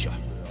was a ninja.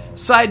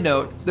 Side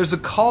note, there's a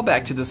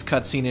callback to this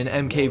cutscene in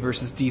MK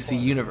vs.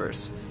 DC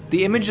Universe.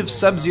 The image of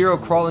Sub-Zero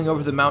crawling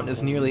over the mountain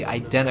is nearly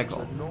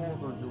identical.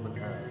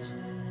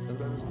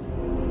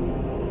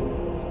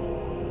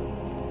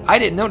 I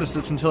didn't notice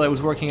this until I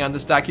was working on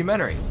this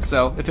documentary,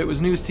 so if it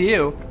was news to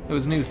you, it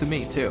was news to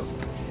me too.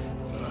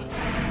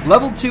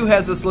 Level 2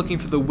 has us looking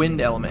for the wind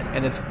element,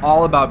 and it's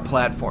all about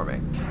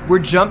platforming. We're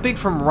jumping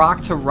from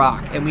rock to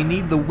rock, and we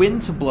need the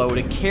wind to blow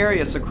to carry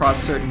us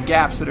across certain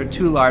gaps that are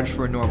too large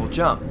for a normal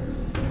jump.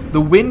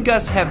 The wind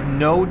gusts have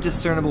no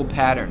discernible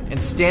pattern,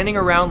 and standing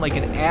around like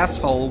an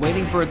asshole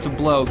waiting for it to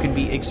blow can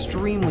be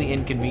extremely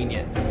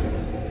inconvenient.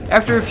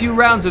 After a few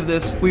rounds of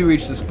this, we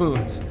reach the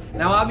spoons.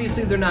 Now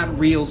obviously they're not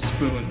real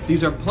spoons.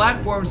 These are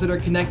platforms that are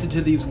connected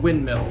to these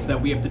windmills that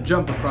we have to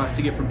jump across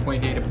to get from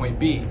point A to point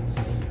B.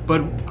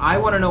 But I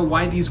want to know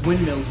why these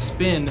windmills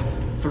spin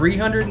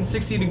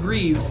 360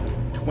 degrees,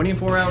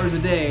 24 hours a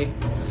day,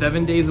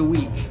 7 days a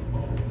week.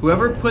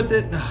 Whoever put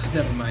it,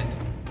 never mind.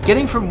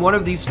 Getting from one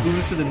of these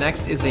spoons to the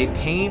next is a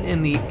pain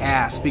in the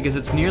ass because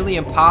it's nearly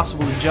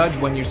impossible to judge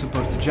when you're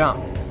supposed to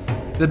jump.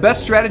 The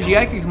best strategy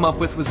I could come up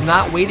with was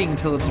not waiting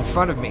until it's in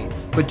front of me,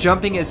 but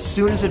jumping as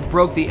soon as it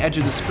broke the edge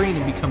of the screen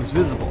and becomes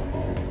visible.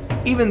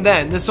 Even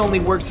then, this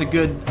only works a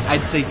good,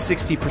 I'd say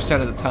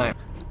 60% of the time.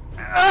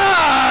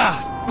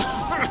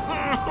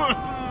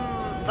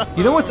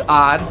 You know what's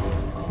odd?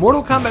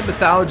 Mortal Kombat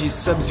Mythology's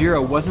Sub-Zero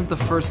wasn't the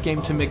first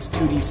game to mix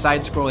 2D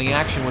side-scrolling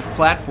action with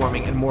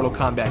platforming and Mortal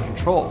Kombat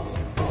controls.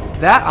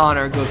 That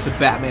honor goes to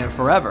Batman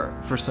Forever,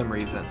 for some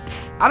reason.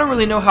 I don't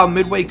really know how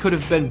Midway could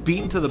have been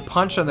beaten to the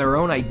punch on their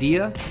own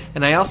idea,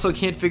 and I also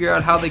can't figure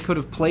out how they could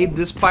have played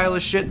this pile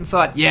of shit and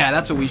thought, yeah,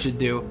 that's what we should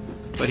do.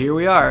 But here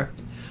we are.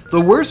 The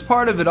worst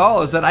part of it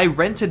all is that I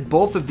rented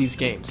both of these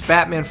games,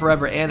 Batman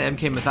Forever and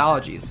MK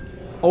Mythologies,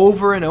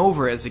 over and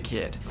over as a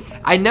kid.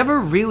 I never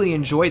really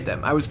enjoyed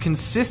them. I was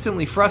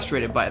consistently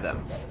frustrated by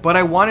them, but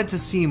I wanted to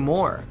see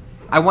more.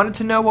 I wanted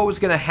to know what was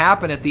going to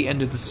happen at the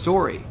end of the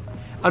story.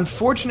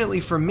 Unfortunately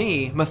for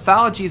me,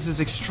 Mythologies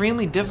is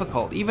extremely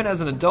difficult, even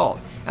as an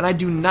adult, and I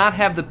do not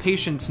have the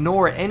patience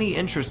nor any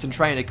interest in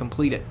trying to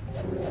complete it.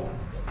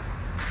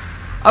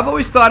 I've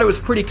always thought it was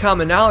pretty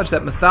common knowledge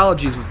that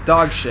Mythologies was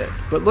dog shit,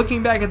 but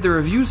looking back at the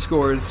review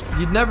scores,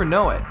 you'd never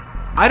know it.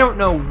 I don't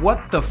know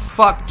what the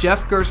fuck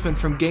Jeff Gerstmann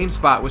from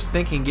GameSpot was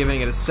thinking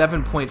giving it a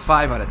 7.5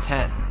 out of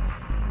 10.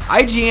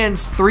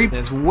 IGN's 3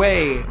 is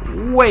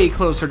way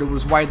closer to what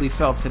was widely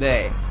felt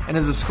today, and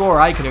is a score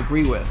I can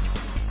agree with.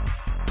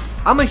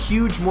 I'm a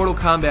huge Mortal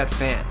Kombat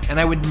fan, and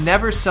I would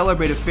never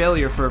celebrate a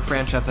failure for a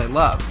franchise I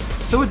love,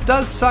 so it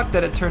does suck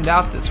that it turned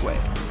out this way.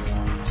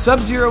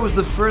 Sub-Zero was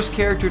the first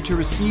character to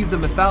receive the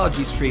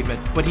Mythologies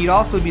treatment, but he'd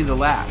also be the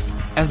last,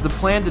 as the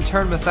plan to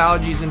turn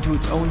Mythologies into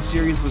its own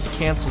series was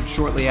cancelled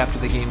shortly after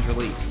the game's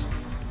release.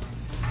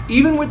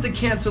 Even with the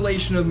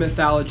cancellation of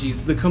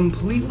Mythologies, the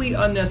completely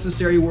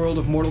unnecessary world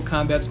of Mortal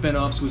Kombat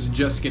spin-offs was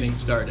just getting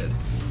started.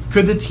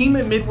 Could the team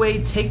at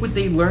Midway take what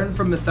they learned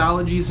from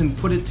Mythologies and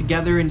put it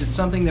together into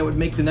something that would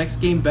make the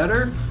next game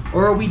better?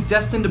 Or are we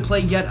destined to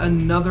play yet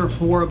another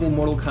horrible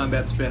Mortal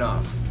Kombat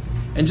spin-off?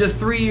 In just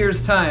 3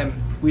 years' time,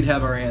 we'd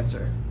have our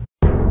answer.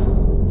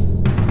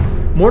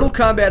 Mortal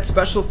Kombat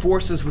Special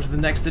Forces was the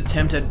next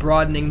attempt at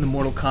broadening the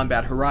Mortal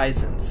Kombat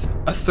horizons.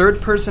 A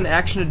third-person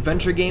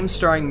action-adventure game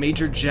starring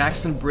Major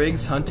Jackson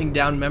Briggs hunting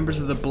down members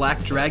of the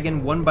Black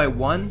Dragon one by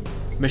one?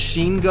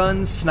 Machine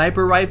guns,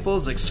 sniper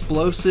rifles,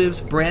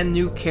 explosives, brand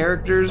new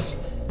characters.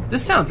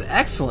 This sounds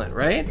excellent,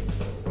 right?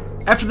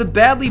 After the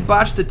badly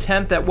botched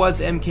attempt that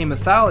was MK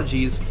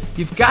Mythologies,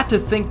 you've got to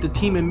think the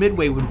team in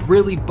Midway would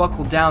really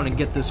buckle down and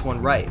get this one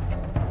right.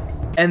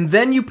 And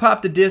then you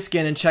pop the disc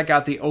in and check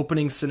out the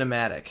opening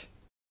cinematic.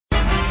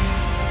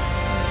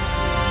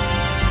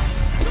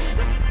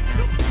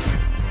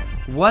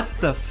 What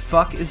the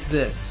fuck is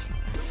this?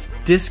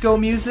 Disco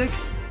music?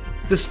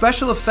 The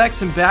special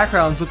effects and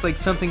backgrounds look like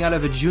something out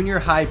of a junior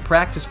high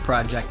practice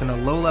project in a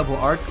low-level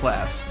art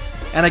class,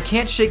 and I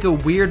can't shake a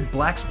weird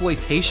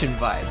blaxploitation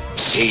vibe.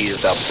 He's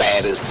the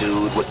baddest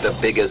dude with the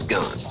biggest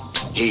gun.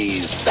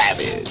 He's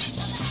savage.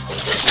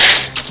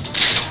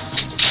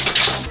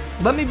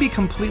 Let me be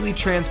completely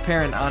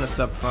transparent and honest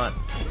up front.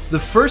 The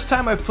first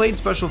time I've played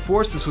Special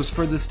Forces was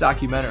for this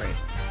documentary.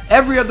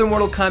 Every other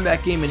Mortal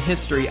Kombat game in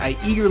history I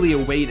eagerly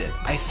awaited.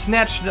 I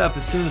snatched it up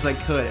as soon as I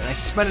could, and I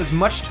spent as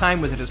much time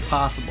with it as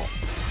possible.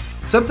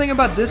 Something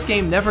about this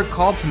game never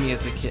called to me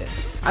as a kid.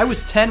 I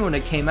was 10 when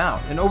it came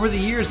out, and over the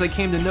years I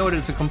came to know it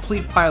as a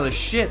complete pile of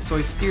shit, so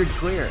I steered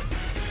clear.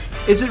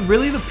 Is it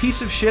really the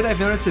piece of shit I've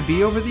known it to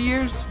be over the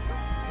years?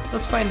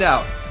 Let's find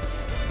out.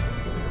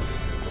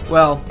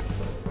 Well,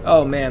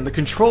 oh man, the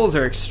controls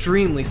are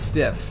extremely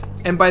stiff.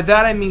 And by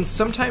that I mean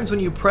sometimes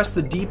when you press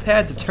the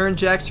D-pad to turn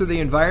Jax through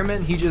the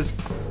environment, he just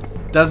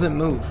doesn't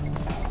move.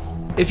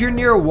 If you're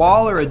near a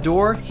wall or a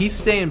door, he's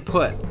staying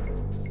put.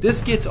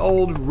 This gets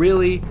old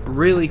really,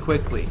 really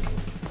quickly.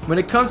 When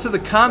it comes to the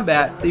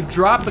combat, they've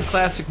dropped the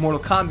classic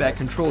Mortal Kombat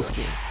control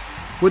scheme.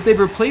 What they've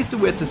replaced it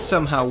with is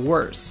somehow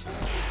worse.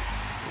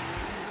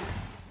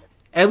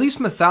 At least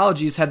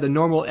Mythologies had the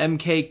normal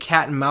MK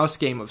cat and mouse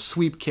game of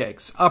sweep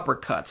kicks,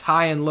 uppercuts,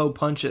 high and low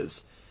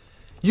punches.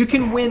 You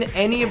can win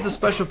any of the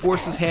Special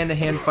Forces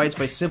hand-to-hand fights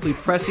by simply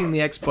pressing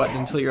the X button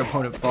until your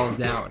opponent falls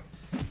down.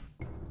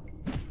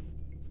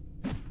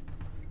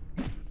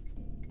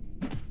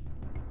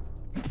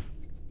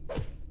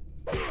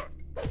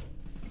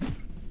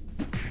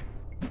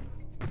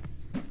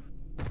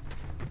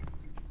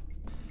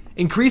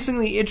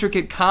 Increasingly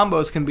intricate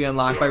combos can be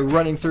unlocked by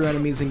running through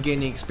enemies and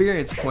gaining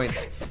experience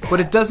points, but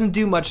it doesn't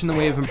do much in the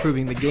way of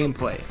improving the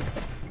gameplay.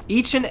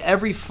 Each and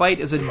every fight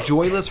is a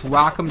joyless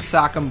rock'em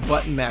sock'em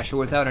button masher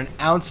without an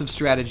ounce of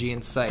strategy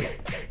in sight.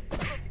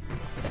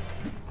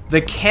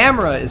 The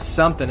camera is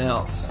something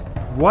else.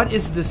 What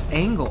is this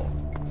angle?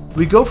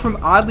 We go from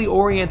oddly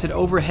oriented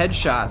overhead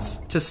shots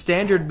to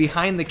standard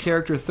behind the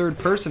character third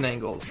person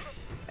angles,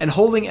 and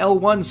holding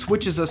L1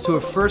 switches us to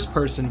a first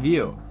person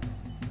view.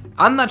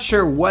 I'm not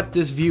sure what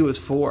this view is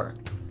for.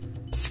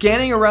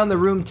 Scanning around the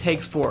room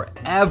takes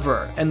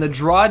forever, and the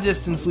draw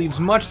distance leaves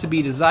much to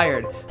be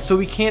desired, so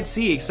we can't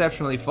see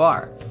exceptionally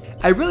far.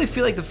 I really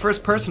feel like the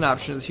first person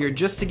option is here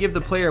just to give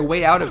the player a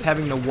way out of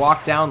having to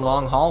walk down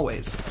long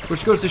hallways,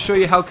 which goes to show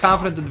you how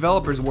confident the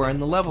developers were in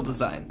the level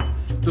design.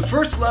 The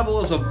first level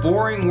is a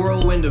boring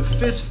whirlwind of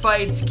fist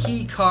fights,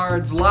 key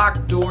cards,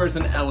 locked doors,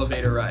 and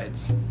elevator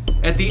rides.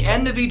 At the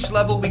end of each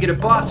level we get a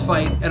boss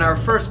fight, and our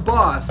first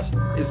boss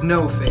is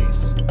No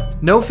Face.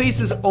 No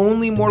Face's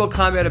only Mortal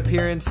Kombat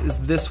appearance is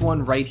this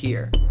one right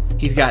here.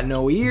 He's got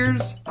no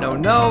ears, no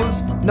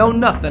nose, no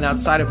nothing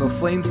outside of a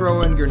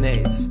flamethrower and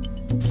grenades.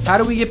 How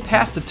do we get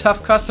past a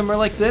tough customer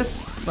like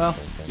this? Well,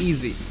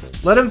 easy.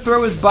 Let him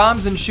throw his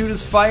bombs and shoot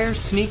his fire,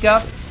 sneak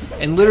up,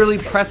 and literally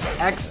press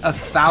X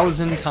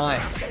 1,000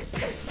 times.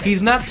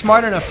 He's not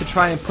smart enough to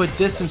try and put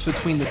distance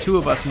between the two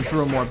of us and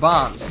throw more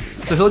bombs,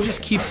 so he'll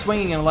just keep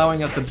swinging and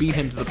allowing us to beat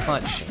him to the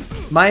punch.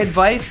 My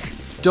advice?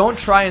 Don't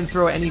try and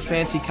throw any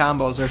fancy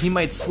combos or he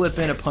might slip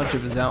in a punch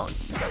of his own.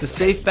 The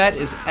safe bet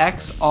is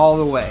X all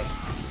the way.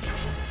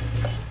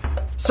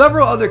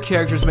 Several other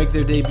characters make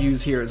their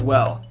debuts here as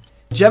well.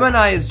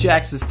 Gemini is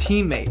Jax's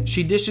teammate.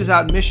 She dishes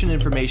out mission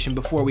information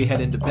before we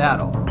head into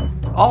battle.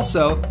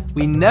 Also,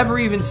 we never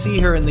even see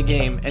her in the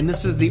game, and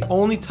this is the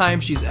only time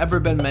she's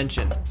ever been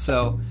mentioned,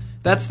 so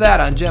that's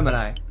that on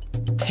Gemini.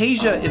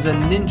 Tasia is a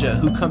ninja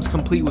who comes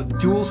complete with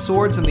dual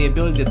swords and the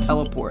ability to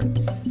teleport.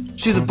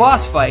 She's a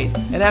boss fight,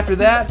 and after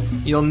that,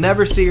 you'll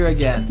never see her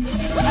again.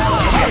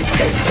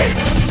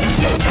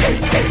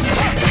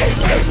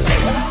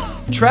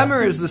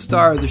 Tremor is the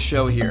star of the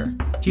show here.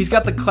 He's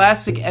got the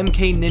classic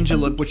MK Ninja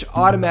look, which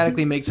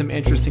automatically makes him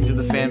interesting to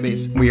the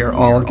fanbase. We are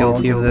all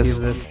guilty of this.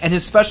 And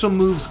his special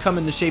moves come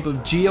in the shape of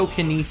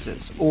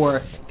geokinesis,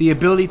 or the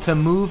ability to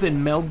move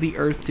and meld the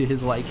earth to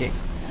his liking.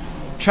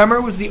 Tremor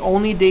was the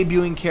only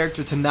debuting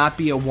character to not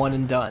be a one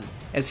and done,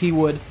 as he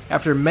would,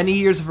 after many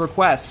years of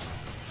requests,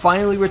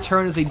 finally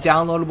return as a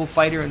downloadable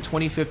fighter in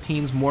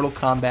 2015's Mortal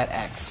Kombat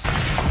X.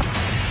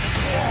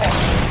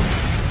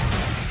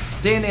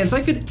 Dan,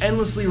 I could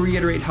endlessly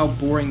reiterate how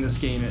boring this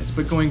game is,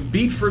 but going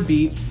beat for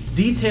beat,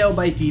 detail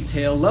by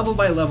detail, level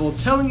by level,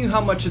 telling you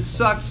how much it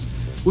sucks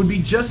would be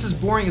just as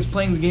boring as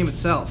playing the game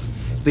itself.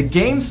 The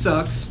game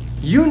sucks,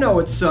 you know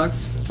it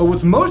sucks, but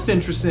what's most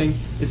interesting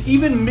is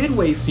even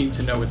Midway seemed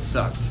to know it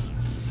sucked.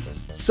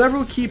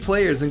 Several key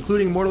players,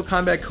 including Mortal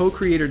Kombat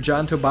co-creator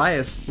John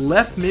Tobias,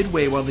 left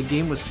Midway while the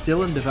game was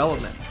still in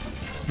development.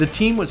 The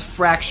team was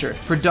fractured,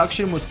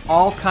 production was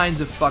all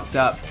kinds of fucked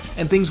up,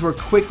 and things were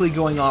quickly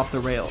going off the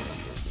rails.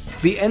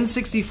 The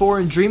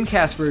N64 and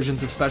Dreamcast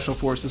versions of Special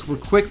Forces were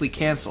quickly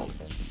cancelled.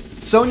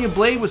 Sonya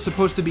Blade was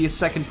supposed to be a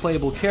second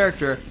playable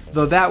character,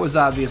 though that was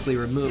obviously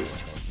removed.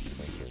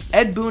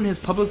 Ed Boon has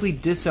publicly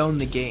disowned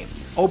the game,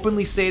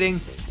 openly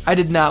stating, "I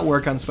did not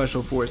work on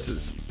Special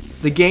Forces.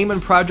 The game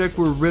and project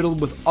were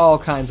riddled with all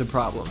kinds of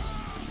problems.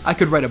 I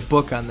could write a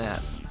book on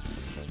that."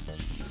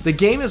 The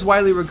game is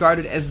widely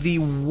regarded as the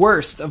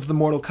worst of the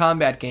Mortal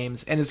Kombat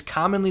games and is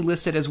commonly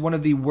listed as one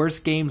of the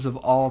worst games of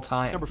all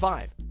time. Number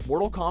 5.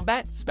 Mortal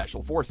Kombat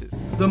Special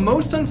Forces. The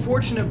most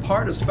unfortunate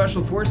part of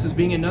Special Forces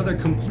being another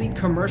complete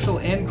commercial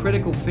and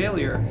critical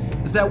failure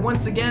is that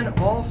once again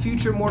all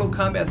future Mortal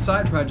Kombat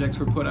side projects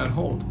were put on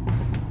hold.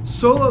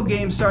 Solo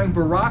games starring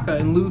Baraka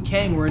and Liu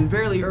Kang were in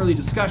very early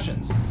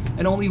discussions,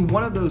 and only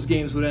one of those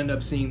games would end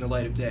up seeing the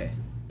light of day.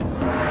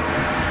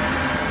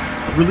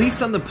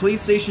 Released on the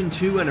PlayStation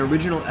 2 and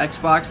original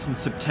Xbox in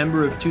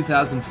September of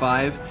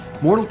 2005,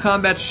 Mortal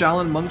Kombat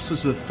Shaolin Monks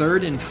was the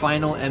third and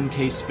final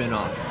MK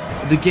spin-off.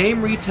 The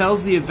game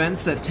retells the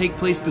events that take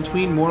place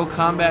between Mortal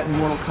Kombat and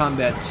Mortal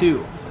Kombat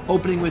 2,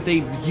 opening with a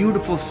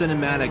beautiful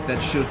cinematic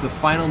that shows the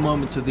final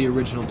moments of the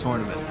original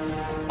tournament.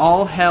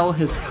 All hell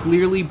has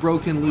clearly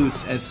broken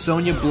loose as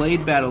Sonya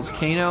Blade battles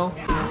Kano,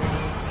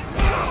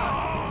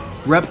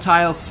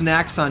 Reptile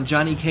snacks on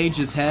Johnny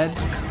Cage's head,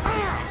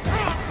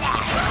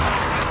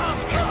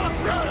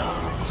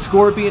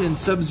 Scorpion and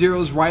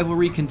Sub-Zero's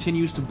rivalry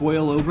continues to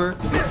boil over,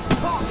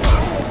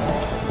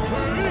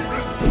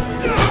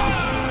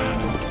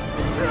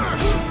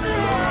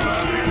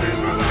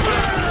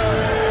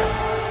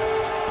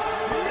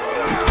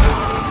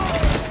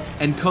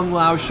 and Kung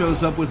Lao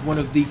shows up with one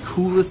of the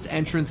coolest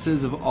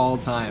entrances of all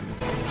time.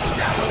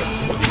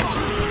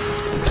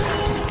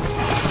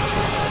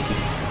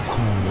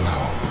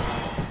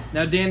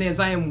 Now Dan,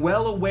 I am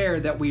well aware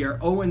that we are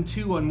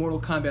 0-2 on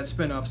Mortal Kombat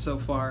spin-offs so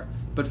far,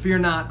 but fear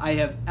not, I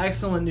have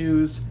excellent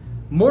news.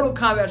 Mortal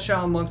Kombat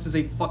Shaolin Monks is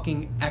a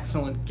fucking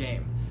excellent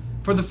game.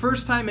 For the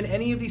first time in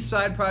any of these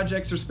side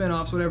projects or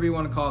spin-offs, whatever you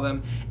want to call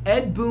them,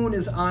 Ed Boon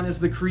is on as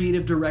the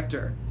creative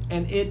director,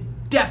 and it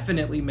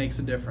definitely makes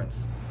a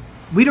difference.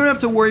 We don't have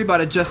to worry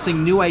about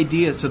adjusting new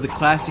ideas to the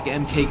classic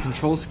MK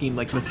control scheme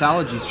like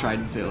Mythology's tried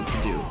and failed to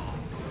do.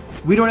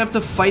 We don't have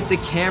to fight the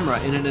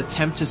camera in an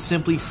attempt to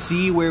simply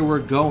see where we're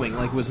going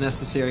like was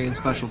necessary in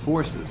Special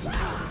Forces.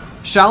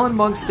 Shaolin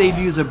Monks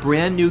debuts a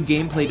brand new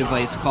gameplay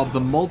device called the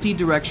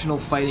Multi-Directional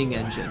Fighting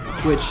Engine,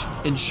 which,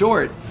 in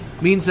short,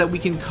 means that we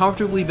can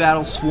comfortably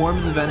battle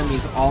swarms of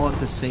enemies all at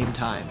the same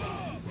time.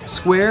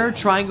 Square,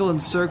 triangle,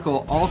 and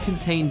circle all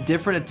contain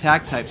different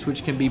attack types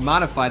which can be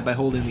modified by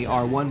holding the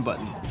R1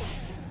 button.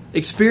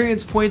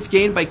 Experience points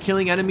gained by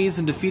killing enemies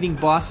and defeating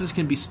bosses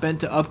can be spent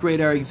to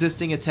upgrade our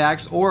existing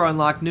attacks or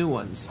unlock new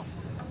ones.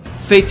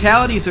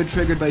 Fatalities are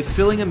triggered by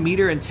filling a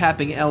meter and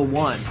tapping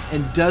L1,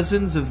 and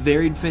dozens of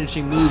varied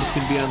finishing moves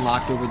can be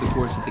unlocked over the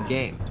course of the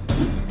game.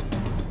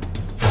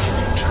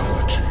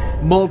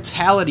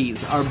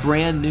 Multalities are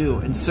brand new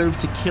and serve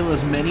to kill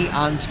as many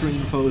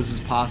on-screen foes as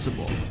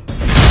possible.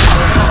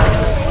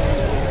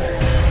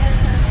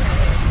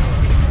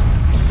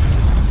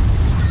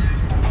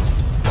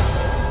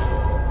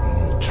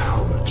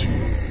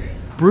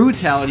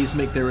 Brutalities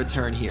make their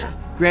return here,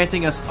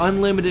 granting us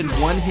unlimited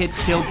one-hit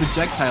kill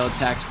projectile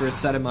attacks for a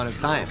set amount of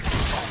time.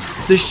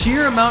 The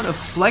sheer amount of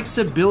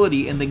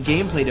flexibility in the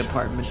gameplay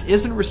department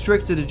isn't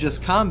restricted to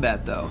just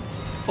combat though.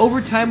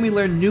 Over time we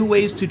learn new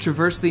ways to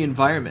traverse the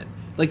environment,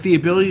 like the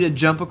ability to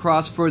jump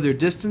across further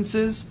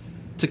distances,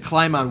 to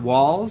climb on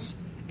walls,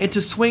 and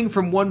to swing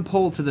from one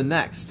pole to the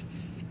next.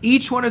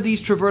 Each one of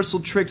these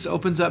traversal tricks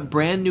opens up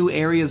brand new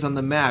areas on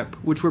the map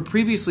which were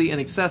previously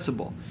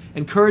inaccessible,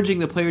 encouraging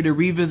the player to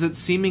revisit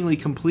seemingly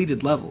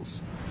completed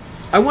levels.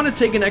 I want to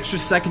take an extra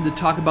second to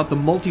talk about the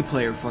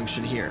multiplayer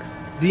function here.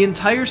 The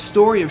entire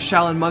story of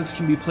Shaolin Monks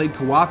can be played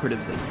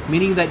cooperatively,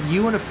 meaning that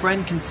you and a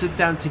friend can sit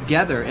down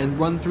together and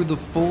run through the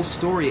full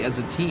story as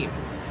a team.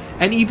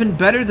 And even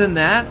better than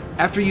that,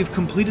 after you've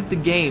completed the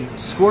game,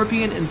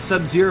 Scorpion and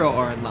Sub-Zero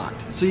are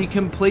unlocked, so you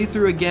can play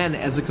through again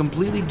as a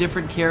completely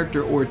different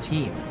character or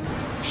team.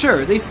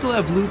 Sure, they still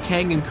have Liu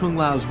Kang and Kung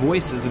Lao's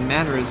voices and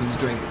mannerisms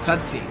during the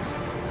cutscenes,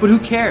 but who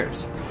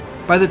cares?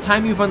 By the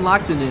time you've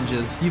unlocked the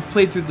ninjas, you've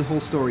played through the whole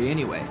story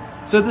anyway,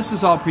 so this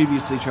is all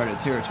previously charted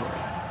territory.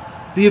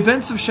 The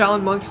events of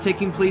Shaolin Monks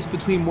taking place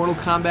between Mortal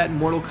Kombat and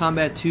Mortal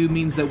Kombat 2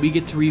 means that we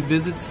get to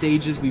revisit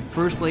stages we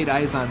first laid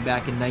eyes on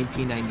back in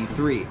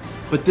 1993,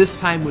 but this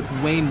time with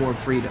way more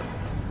freedom.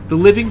 The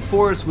Living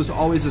Forest was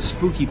always a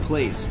spooky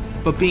place,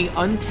 but being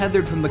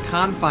untethered from the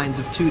confines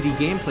of 2D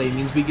gameplay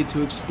means we get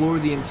to explore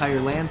the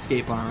entire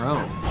landscape on our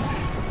own.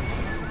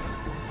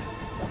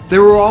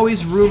 There were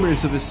always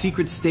rumors of a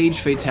secret stage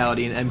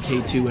fatality in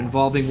MK2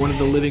 involving one of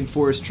the Living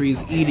Forest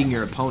trees eating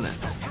your opponent.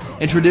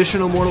 In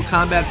traditional Mortal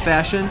Kombat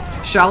fashion,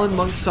 Shaolin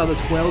Monks saw the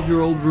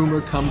 12-year-old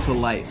rumor come to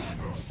life.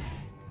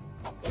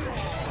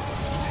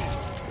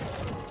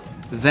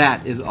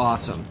 That is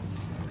awesome.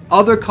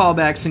 Other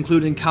callbacks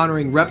include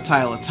encountering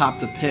Reptile atop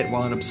the pit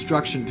while an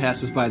obstruction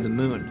passes by the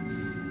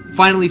moon,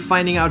 finally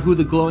finding out who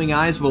the glowing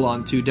eyes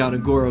belong to down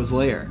in Goro's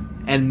lair,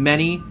 and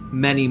many,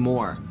 many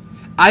more.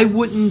 I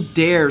wouldn't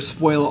dare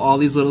spoil all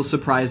these little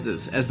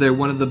surprises, as they're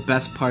one of the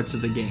best parts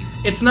of the game.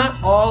 It's not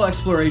all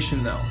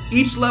exploration though.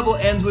 Each level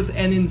ends with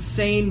an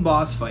insane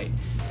boss fight,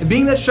 and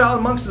being that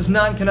Shaolin Monks is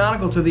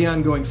non-canonical to the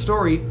ongoing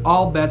story,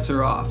 all bets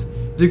are off.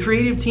 The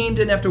creative team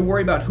didn't have to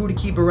worry about who to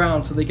keep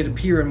around so they could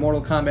appear in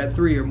Mortal Kombat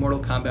 3 or Mortal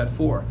Kombat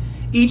 4.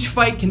 Each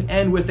fight can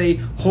end with a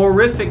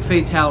horrific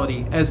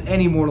fatality, as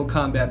any Mortal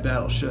Kombat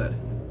battle should.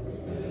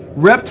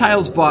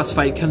 Reptile's boss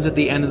fight comes at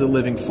the end of the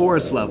Living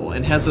Forest level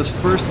and has us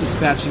first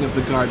dispatching of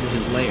the guard to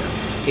his lair,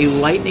 a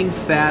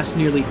lightning-fast,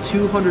 nearly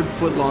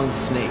 200-foot-long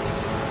snake.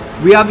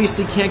 We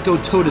obviously can't go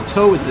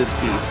toe-to-toe with this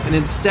beast, and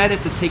instead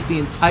have to take the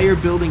entire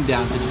building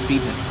down to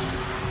defeat him.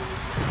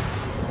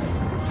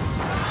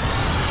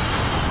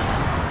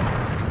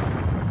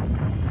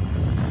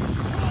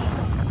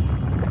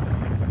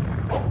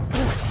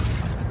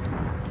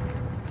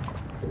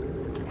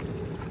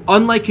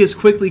 Unlike his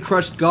quickly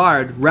crushed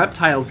guard,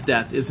 Reptile's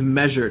death is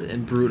measured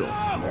and brutal.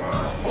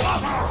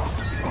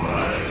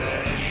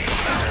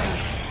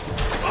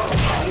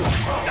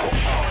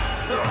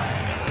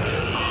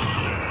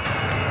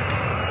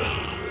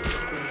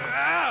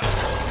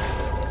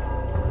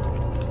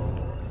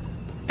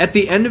 At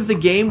the end of the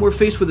game, we're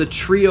faced with a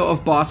trio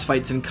of boss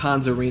fights in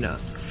Khan's arena.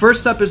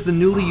 First up is the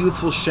newly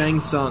youthful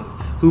Shang Tsung,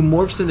 who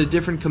morphs into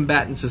different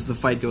combatants as the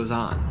fight goes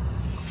on.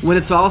 When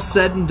it's all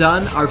said and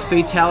done, our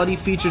fatality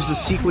features a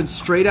sequence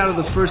straight out of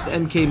the first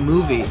MK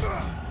movie,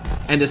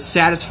 and a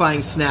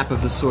satisfying snap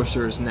of the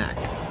sorcerer's neck.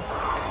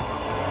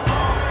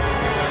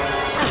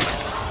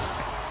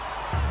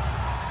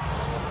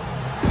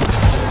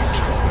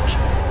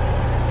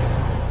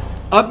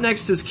 Up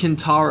next is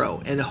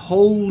Kintaro, and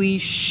holy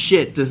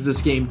shit does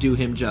this game do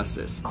him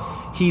justice.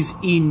 He's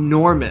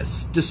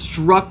enormous,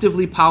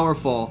 destructively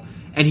powerful,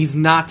 and he's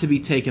not to be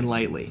taken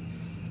lightly.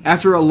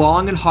 After a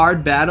long and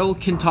hard battle,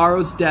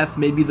 Kintaro's death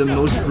may be the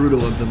most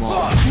brutal of them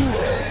all.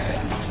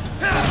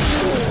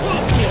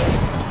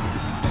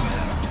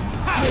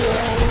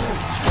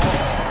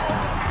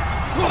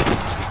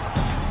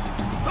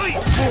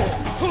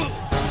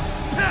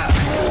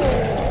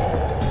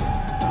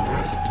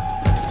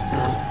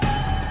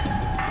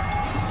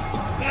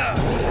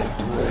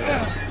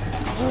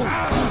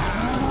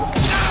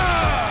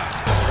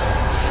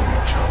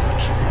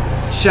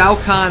 Shao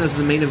Kahn is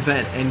the main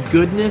event, and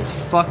goodness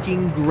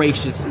fucking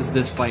gracious is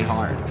this fight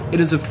hard.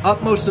 It is of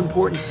utmost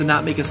importance to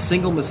not make a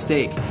single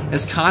mistake,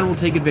 as Kahn will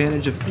take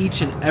advantage of each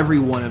and every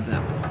one of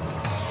them.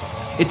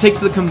 It takes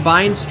the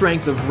combined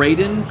strength of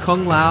Raiden,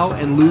 Kung Lao,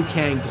 and Liu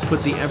Kang to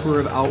put the Emperor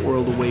of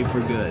Outworld away for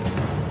good.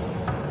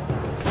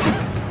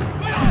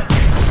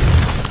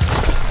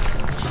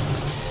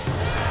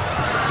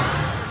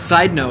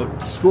 Side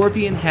note,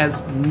 Scorpion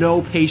has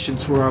no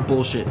patience for our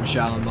bullshit in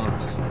Shaolin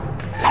Monks.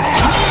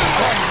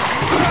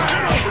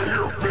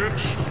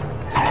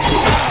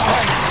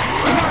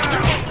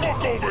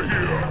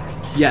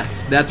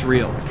 Yes, that's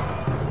real.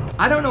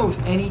 I don't know if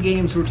any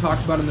games were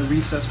talked about in the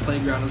recess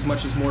playground as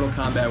much as Mortal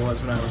Kombat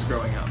was when I was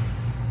growing up.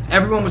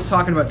 Everyone was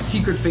talking about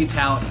secret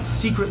fatalities,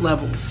 secret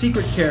levels,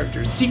 secret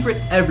characters, secret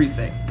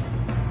everything.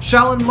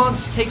 Shaolin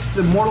Monks takes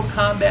the Mortal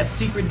Kombat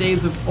secret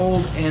days of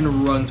old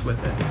and runs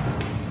with it.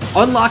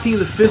 Unlocking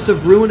the Fist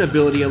of Ruin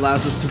ability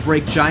allows us to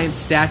break giant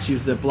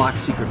statues that block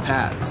secret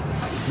paths.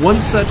 One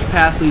such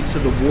path leads to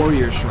the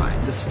Warrior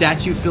Shrine, the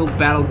statue-filled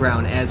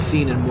battleground as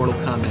seen in Mortal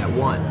Kombat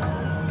 1.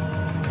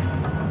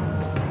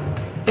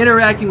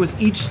 Interacting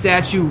with each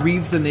statue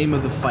reads the name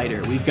of the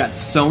fighter. We've got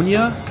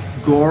Sonya,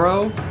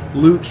 Goro,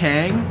 Liu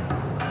Kang,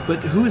 but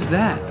who is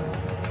that?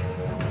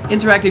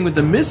 Interacting with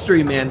the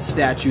Mystery Man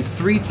statue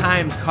 3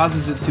 times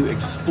causes it to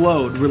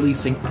explode,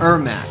 releasing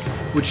Ermac,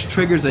 which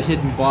triggers a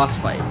hidden boss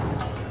fight.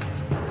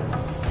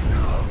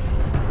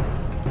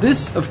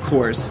 This, of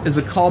course, is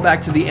a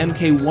callback to the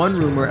MK1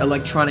 rumor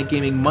Electronic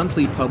Gaming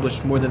Monthly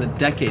published more than a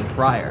decade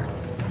prior.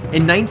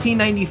 In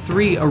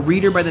 1993, a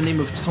reader by the name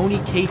of Tony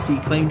Casey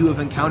claimed to have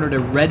encountered a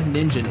red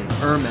ninja named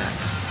Ermac,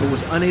 but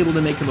was unable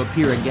to make him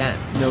appear again,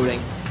 noting,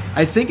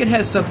 "I think it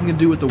has something to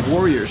do with the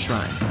Warrior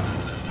Shrine."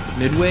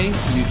 Midway,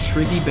 you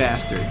tricky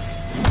bastards.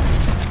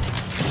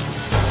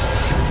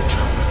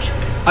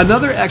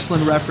 Another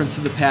excellent reference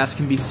to the past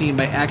can be seen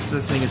by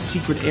accessing a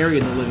secret area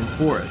in the Living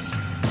Forest.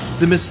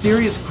 The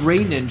mysterious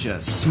Grey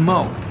Ninja,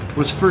 Smoke,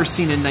 was first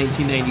seen in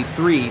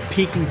 1993,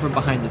 peeking from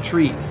behind the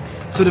trees,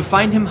 so to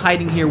find him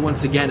hiding here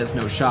once again is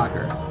no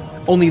shocker.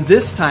 Only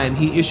this time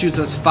he issues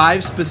us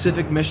 5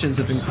 specific missions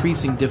of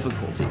increasing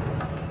difficulty.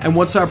 And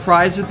what's our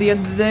prize at the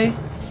end of the day?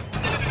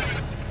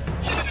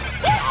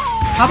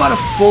 How about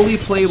a fully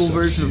playable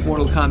version of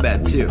Mortal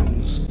Kombat 2?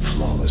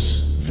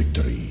 Flawless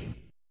victory.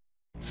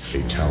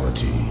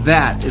 Fatality.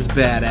 That is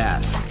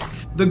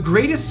badass. The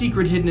greatest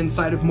secret hidden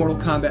inside of Mortal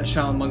Kombat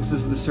Shaolin Monks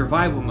is the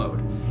survival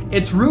mode.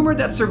 It's rumored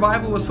that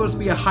survival was supposed to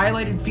be a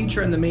highlighted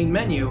feature in the main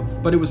menu,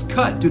 but it was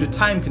cut due to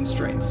time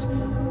constraints.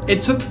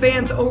 It took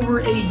fans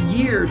over a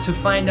year to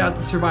find out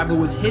the survival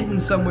was hidden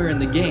somewhere in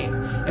the game,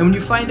 and when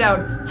you find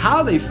out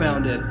how they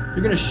found it,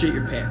 you're gonna shit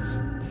your pants.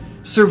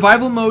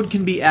 Survival mode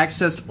can be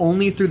accessed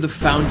only through the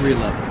Foundry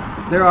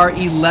level. There are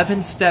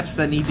 11 steps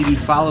that need to be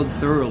followed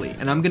thoroughly,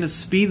 and I'm going to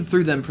speed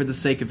through them for the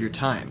sake of your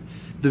time.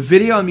 The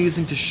video I'm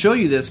using to show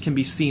you this can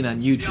be seen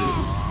on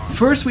YouTube.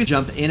 First, we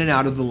jump in and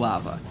out of the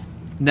lava.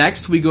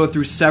 Next, we go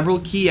through several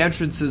key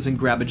entrances and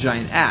grab a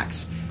giant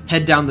axe.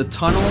 Head down the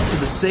tunnel to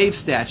the save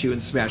statue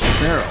and smash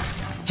the barrel.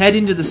 Head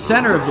into the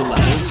center of the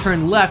level,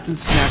 turn left and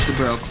smash the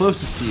barrel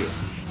closest to you.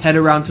 Head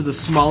around to the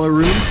smaller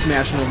room,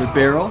 smash another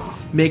barrel.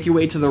 Make your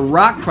way to the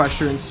rock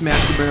crusher and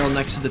smash the barrel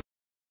next to the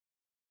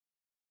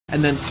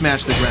and then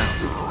smash the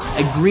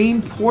ground. A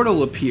green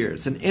portal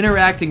appears, and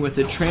interacting with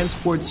it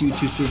transports you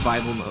to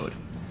survival mode.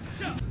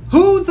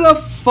 Who the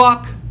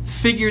fuck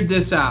figured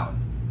this out?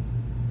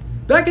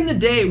 Back in the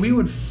day, we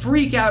would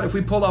freak out if we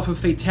pulled off a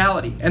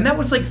fatality, and that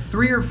was like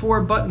 3 or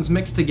 4 buttons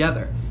mixed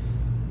together.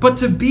 But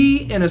to be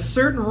in a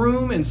certain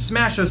room and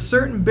smash a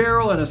certain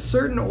barrel in a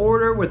certain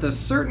order with a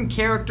certain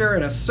character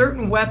and a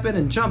certain weapon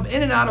and jump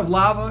in and out of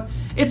lava,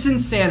 it's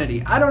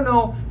insanity. I don't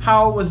know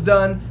how it was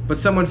done, but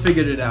someone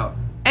figured it out.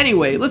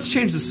 Anyway, let's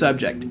change the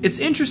subject. It's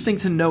interesting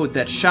to note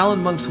that Shaolin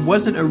Monks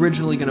wasn't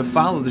originally going to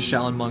follow the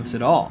Shaolin Monks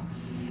at all.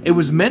 It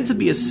was meant to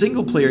be a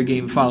single-player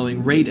game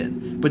following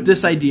Raiden, but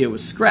this idea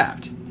was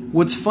scrapped.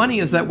 What's funny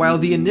is that while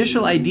the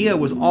initial idea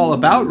was all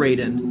about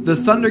Raiden, the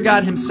Thunder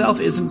God himself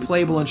isn't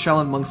playable in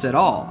Shaolin Monks at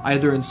all,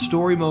 either in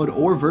story mode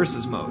or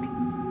versus mode.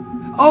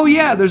 Oh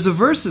yeah, there's a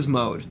versus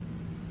mode.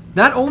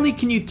 Not only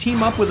can you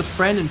team up with a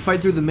friend and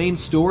fight through the main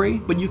story,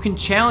 but you can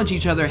challenge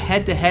each other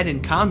head-to-head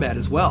in combat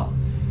as well.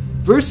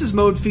 Versus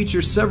mode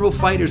features several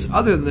fighters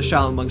other than the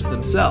Shaolin Monks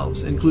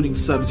themselves, including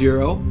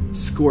Sub-Zero,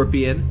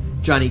 Scorpion,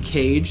 Johnny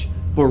Cage,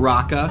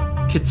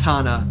 Baraka,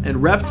 Katana,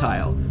 and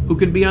Reptile, who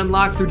can be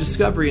unlocked through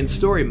discovery in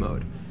story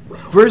mode.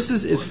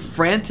 Versus is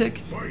frantic,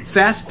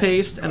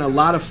 fast-paced, and a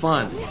lot of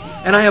fun.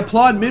 And I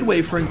applaud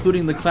Midway for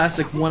including the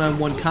classic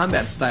one-on-one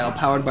combat style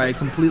powered by a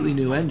completely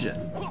new engine.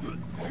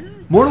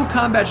 Mortal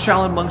Kombat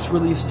Shaolin Monks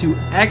released 2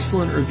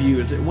 excellent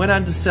reviews and went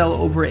on to sell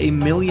over 1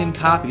 million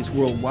copies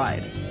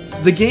worldwide.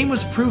 The game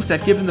was proof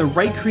that given the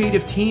right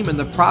creative team and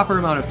the proper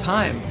amount of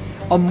time,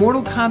 a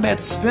Mortal Kombat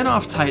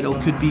spin-off title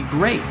could be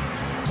great.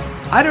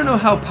 I don't know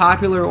how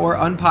popular or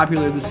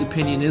unpopular this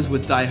opinion is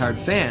with diehard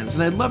fans,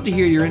 and I'd love to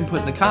hear your input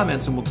in the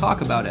comments and we'll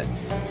talk about it,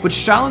 but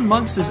Shaolin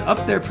Monks is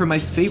up there for my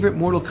favorite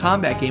Mortal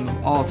Kombat game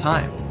of all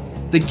time.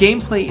 The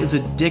gameplay is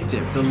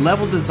addictive, the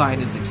level design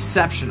is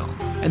exceptional,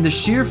 and the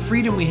sheer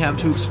freedom we have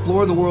to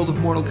explore the world of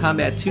Mortal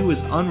Kombat 2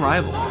 is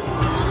unrivaled.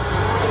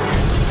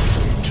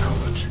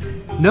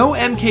 No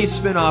MK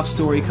spin-off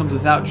story comes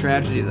without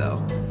tragedy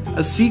though.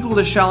 A sequel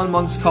to Shaolin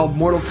Monks called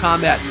Mortal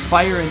Kombat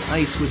Fire and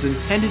Ice was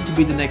intended to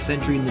be the next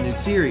entry in the new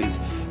series,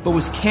 but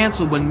was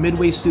cancelled when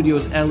Midway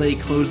Studios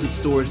LA closed its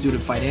doors due to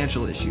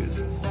financial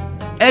issues.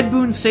 Ed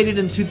Boon stated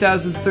in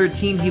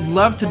 2013 he'd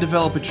love to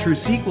develop a true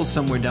sequel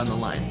somewhere down the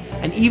line,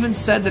 and even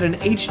said that an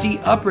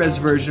HD up-res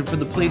version for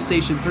the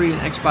PlayStation 3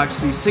 and Xbox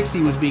 360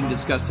 was being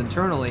discussed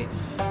internally,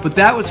 but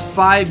that was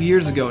 5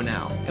 years ago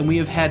now, and we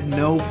have had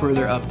no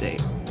further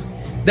update.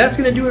 That's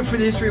going to do it for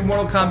the History of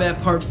Mortal Kombat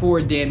Part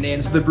 4, Dan,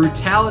 the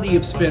brutality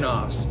of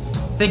spin-offs.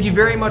 Thank you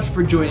very much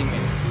for joining me.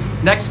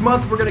 Next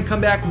month, we're going to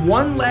come back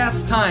one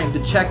last time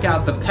to check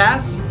out the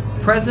past,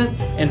 present,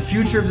 and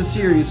future of the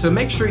series, so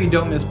make sure you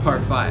don't miss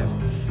Part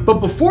 5. But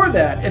before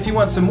that, if you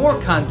want some more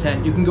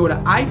content, you can go to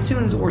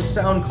iTunes or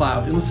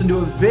SoundCloud and listen to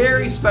a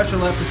very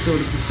special episode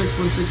of the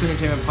 616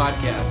 Entertainment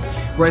Podcast,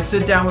 where I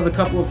sit down with a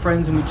couple of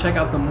friends and we check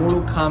out the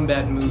Mortal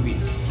Kombat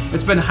movies.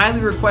 It's been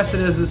highly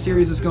requested as the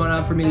series is going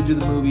on for me to do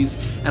the movies,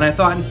 and I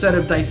thought instead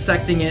of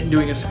dissecting it and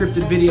doing a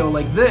scripted video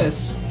like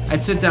this,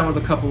 I'd sit down with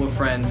a couple of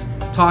friends,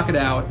 talk it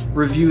out,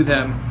 review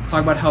them,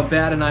 talk about how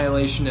bad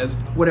Annihilation is,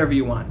 whatever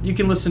you want. You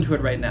can listen to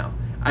it right now.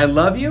 I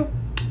love you.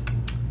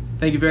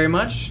 Thank you very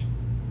much,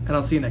 and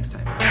I'll see you next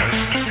time.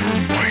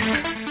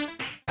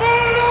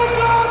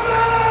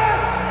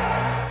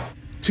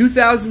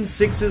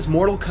 2006's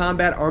Mortal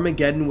Kombat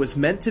Armageddon was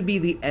meant to be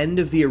the end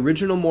of the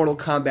original Mortal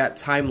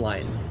Kombat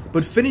timeline,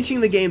 but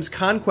finishing the game's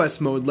Conquest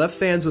mode left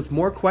fans with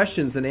more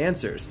questions than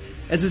answers,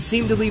 as it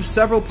seemed to leave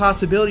several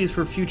possibilities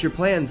for future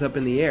plans up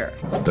in the air.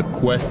 The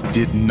quest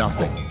did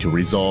nothing to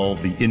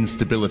resolve the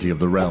instability of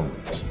the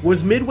realms.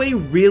 Was Midway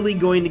really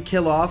going to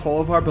kill off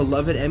all of our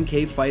beloved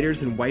MK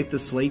fighters and wipe the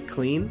slate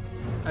clean?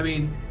 I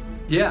mean,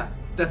 yeah,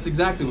 that's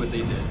exactly what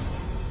they did.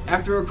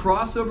 After a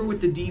crossover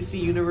with the DC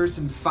Universe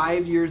and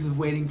 5 years of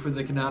waiting for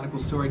the canonical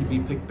story to be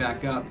picked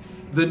back up,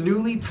 the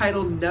newly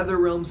titled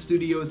NetherRealm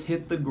Studios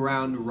hit the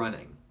ground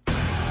running.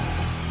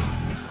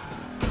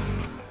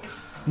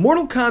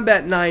 Mortal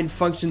Kombat 9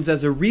 functions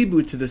as a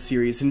reboot to the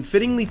series and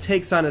fittingly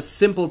takes on a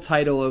simple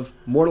title of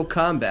Mortal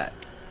Kombat.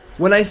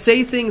 When I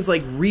say things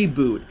like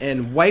reboot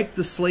and wipe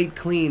the slate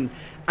clean,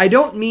 I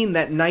don't mean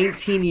that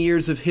 19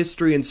 years of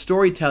history and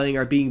storytelling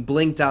are being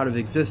blinked out of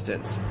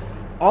existence.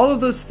 All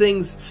of those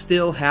things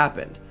still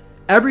happened.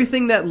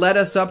 Everything that led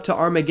us up to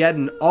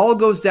Armageddon all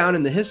goes down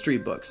in the history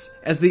books,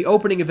 as the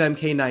opening of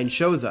MK9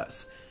 shows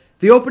us.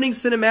 The opening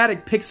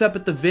cinematic picks up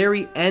at the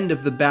very end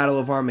of the Battle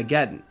of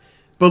Armageddon.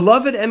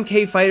 Beloved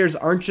MK fighters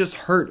aren't just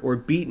hurt or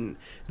beaten,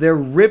 they're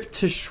ripped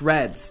to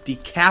shreds,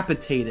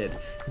 decapitated,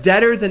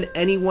 deader than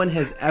anyone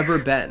has ever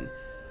been.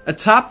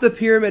 Atop the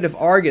pyramid of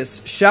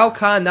Argus, Shao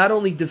Kahn not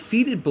only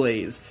defeated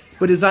Blaze,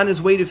 but is on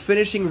his way to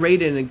finishing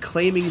Raiden and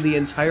claiming the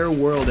entire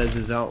world as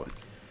his own.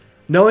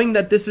 Knowing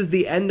that this is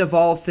the end of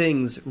all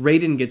things,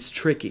 Raiden gets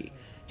tricky.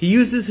 He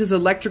uses his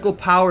electrical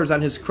powers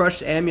on his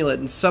crushed amulet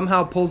and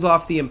somehow pulls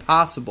off the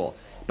impossible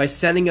by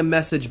sending a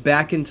message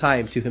back in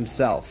time to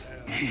himself.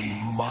 He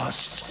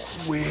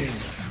must win.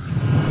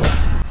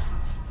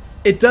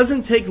 It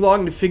doesn't take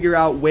long to figure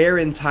out where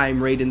in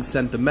time Raiden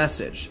sent the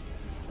message.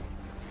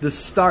 The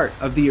start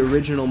of the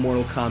original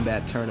Mortal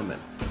Kombat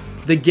tournament.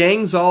 The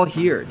gang's all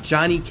here: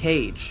 Johnny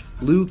Cage,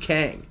 Liu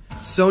Kang,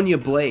 Sonya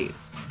Blade.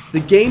 The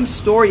game's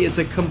story is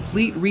a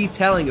complete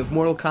retelling of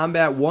Mortal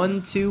Kombat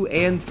 1, 2,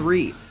 and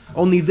 3,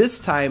 only this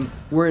time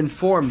we're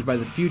informed by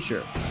the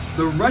future.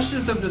 The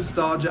rushes of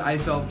nostalgia I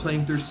felt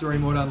playing through story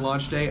mode on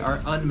launch day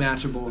are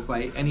unmatchable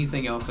by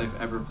anything else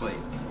I've ever played.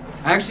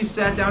 I actually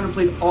sat down and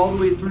played all the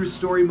way through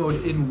story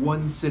mode in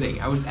one sitting.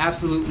 I was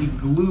absolutely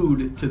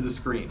glued to the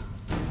screen.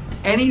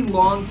 Any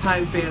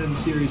longtime fan of the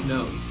series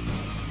knows,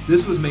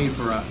 this was made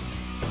for us.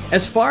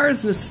 As far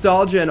as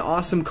nostalgia and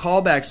awesome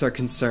callbacks are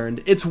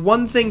concerned, it's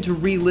one thing to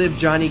relive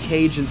Johnny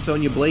Cage and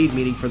Sonya Blade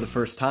meeting for the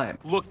first time.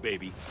 Look,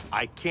 baby,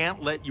 I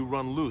can't let you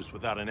run loose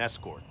without an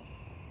escort.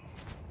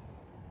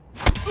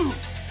 I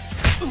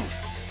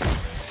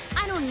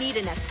don't need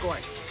an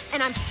escort,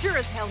 and I'm sure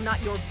as hell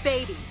not your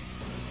baby.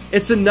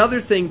 It's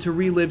another thing to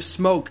relive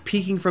Smoke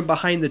peeking from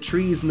behind the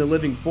trees in the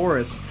living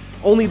forest,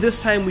 only this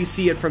time we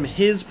see it from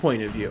his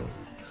point of view.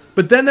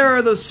 But then there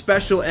are those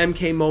special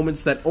MK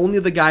moments that only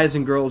the guys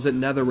and girls at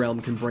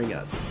NetherRealm can bring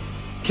us.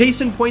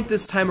 Case in point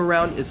this time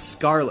around is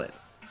Scarlet.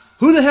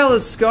 Who the hell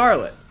is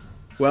Scarlet?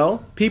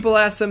 Well, people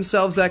ask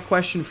themselves that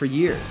question for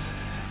years.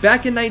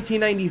 Back in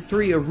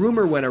 1993, a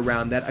rumor went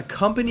around that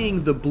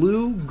accompanying the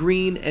blue,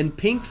 green, and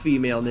pink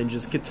female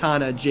ninjas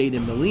Kitana, Jade,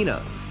 and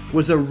Melina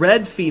was a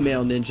red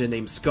female ninja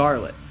named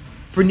Scarlet.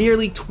 For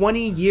nearly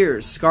 20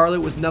 years,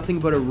 Scarlet was nothing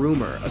but a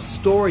rumor, a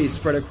story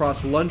spread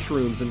across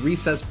lunchrooms and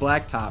recessed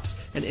blacktops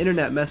and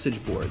internet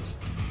message boards.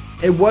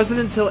 It wasn't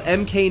until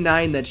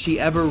MK9 that she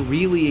ever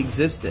really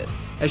existed,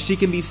 as she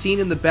can be seen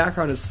in the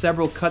background of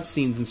several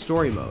cutscenes in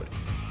story mode.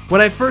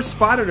 When I first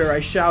spotted her, I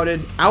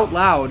shouted, out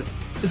loud,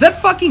 "Is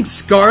that fucking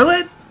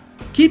Scarlet?"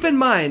 Keep in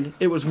mind,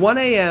 it was 1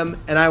 AM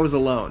and I was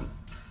alone.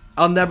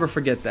 I'll never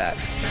forget that.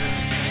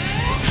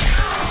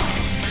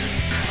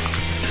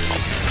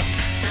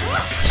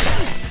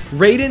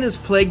 Raiden is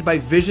plagued by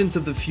visions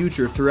of the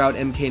future throughout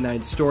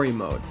MK9's story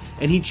mode,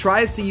 and he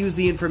tries to use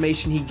the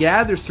information he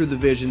gathers through the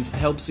visions to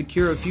help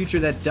secure a future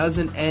that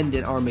doesn't end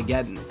in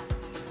Armageddon.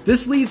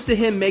 This leads to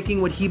him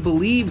making what he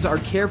believes are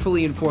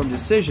carefully informed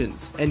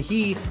decisions, and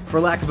he,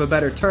 for lack of a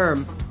better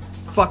term,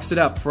 fucks it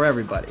up for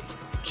everybody.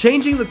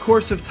 Changing the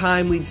course of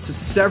time leads to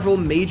several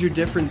major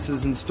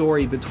differences in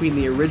story between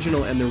the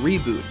original and the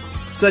reboot,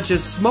 such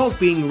as Smoke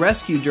being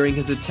rescued during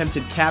his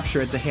attempted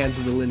capture at the hands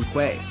of the Lin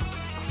Kuei.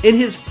 In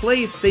his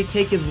place, they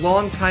take his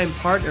longtime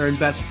partner and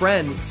best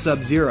friend,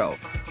 Sub-Zero.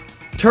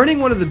 Turning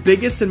one of the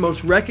biggest and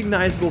most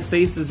recognizable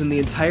faces in the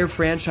entire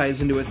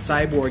franchise into a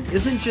cyborg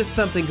isn't just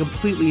something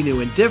completely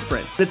new and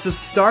different, but it's a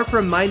stark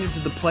reminder to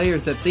the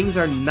players that things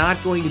are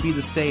not going to be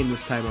the same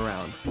this time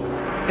around.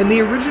 In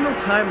the original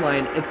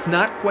timeline, it's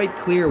not quite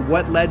clear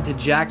what led to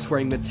Jax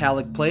wearing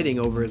metallic plating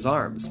over his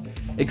arms.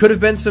 It could have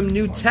been some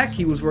new tech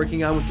he was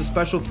working on with the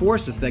Special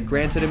Forces that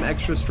granted him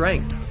extra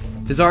strength.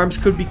 His arms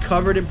could be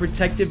covered in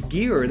protective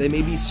gear, or they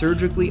may be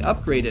surgically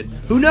upgraded.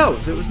 Who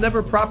knows? It was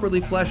never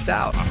properly fleshed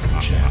out.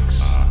 Jax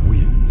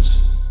wins.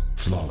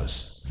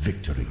 Flawless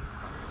victory.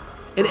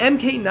 In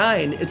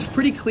MK9, it's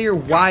pretty clear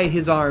why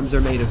his arms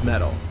are made of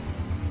metal.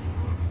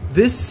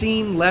 This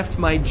scene left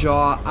my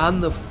jaw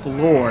on the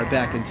floor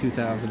back in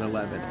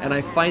 2011, and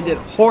I find it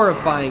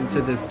horrifying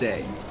to this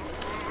day.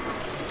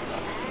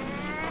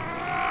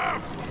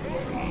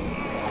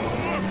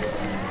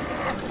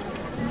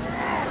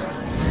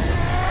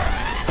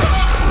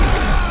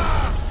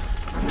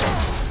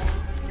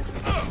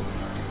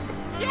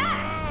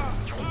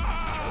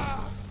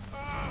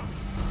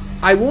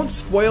 I won't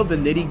spoil the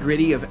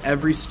nitty-gritty of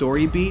every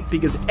story beat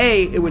because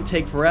A, it would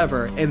take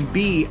forever, and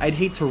B, I'd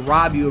hate to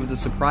rob you of the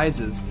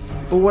surprises.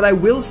 But what I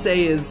will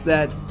say is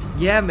that,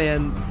 yeah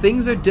man,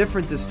 things are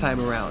different this time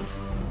around.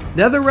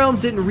 NetherRealm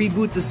didn't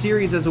reboot the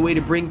series as a way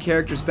to bring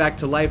characters back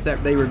to life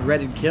that they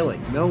regretted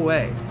killing. No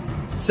way.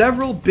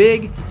 Several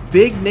big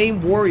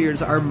name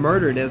warriors are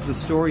murdered as the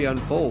story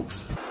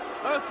unfolds.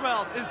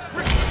 Earthrealm is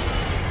free.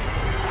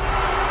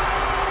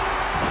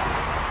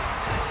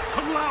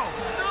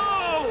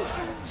 No!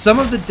 Some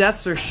of the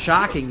deaths are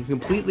shocking and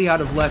completely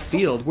out of left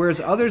field, whereas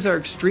others are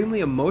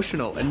extremely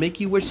emotional and make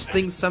you wish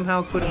things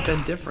somehow could have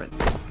been different.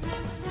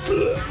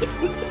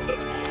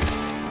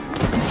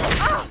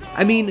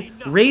 I mean,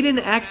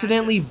 Raiden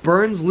accidentally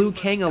burns Liu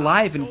Kang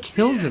alive and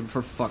kills him,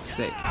 for fuck's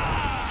sake.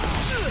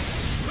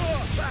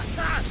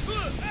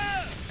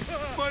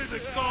 By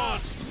the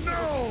gods,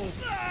 no!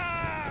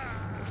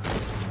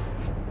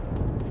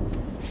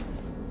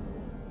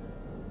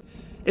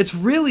 It's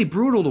really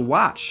brutal to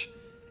watch.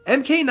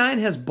 MK9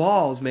 has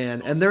balls,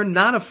 man, and they're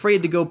not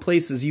afraid to go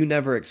places you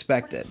never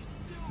expected.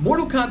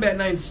 Mortal Kombat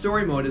 9's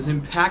story mode is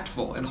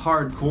impactful and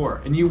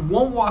hardcore, and you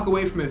won't walk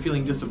away from it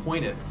feeling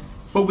disappointed.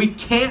 But we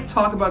can't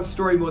talk about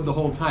story mode the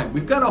whole time.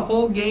 We've got a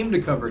whole game to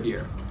cover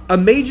here. A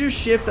major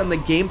shift on the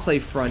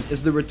gameplay front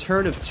is the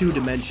return of 2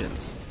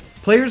 dimensions.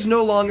 Players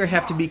no longer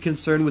have to be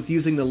concerned with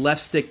using the left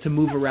stick to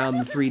move around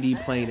the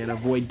 3D plane and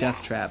avoid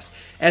death traps,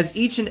 as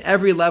each and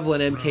every level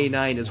in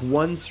MK9 is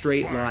one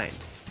straight line.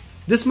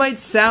 This might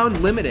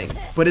sound limiting,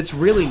 but it's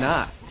really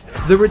not.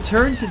 The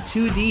return to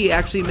 2D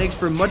actually makes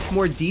for much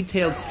more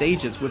detailed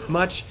stages with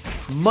much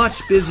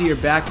busier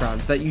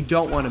backgrounds that you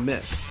don't want to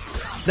miss.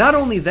 Not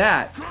only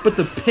that, but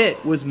the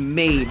pit was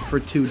made for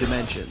 2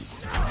 dimensions.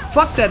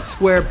 Fuck that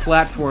square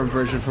platform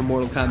version for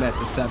Mortal Kombat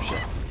Deception.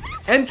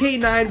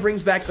 MK9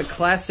 brings back the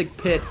classic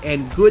pit,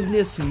 and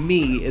goodness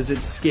me is it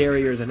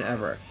scarier than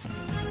ever.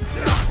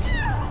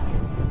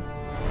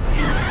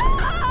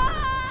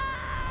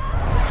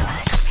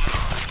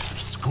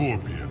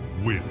 Scorpion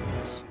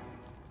wins.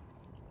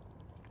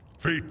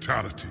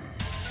 Fatality.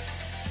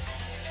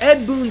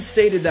 Ed Boon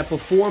stated that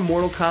before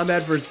Mortal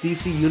Kombat vs.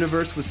 DC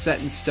Universe was set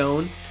in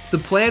stone, the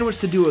plan was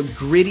to do a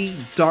gritty,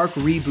 dark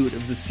reboot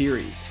of the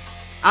series.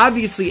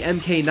 Obviously,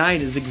 MK9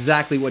 is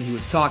exactly what he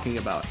was talking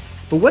about,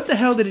 but what the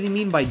hell did he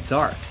mean by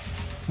dark?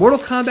 Mortal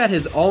Kombat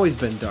has always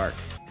been dark.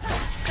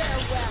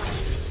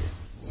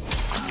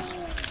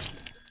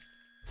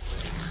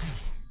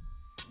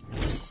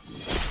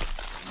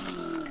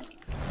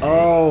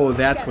 Oh,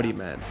 that's what he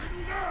meant.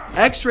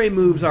 X-ray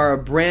moves are a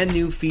brand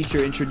new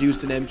feature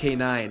introduced in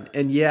MK9,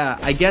 and yeah,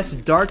 I guess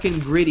dark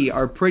and gritty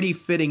are pretty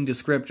fitting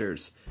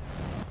descriptors.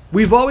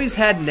 We've always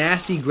had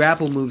nasty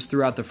grapple moves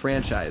throughout the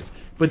franchise,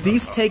 but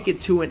these take it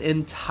to an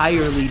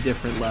entirely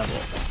different level.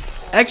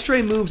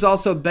 X-ray moves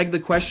also beg the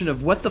question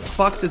of what the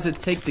fuck does it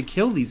take to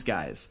kill these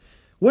guys?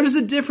 What is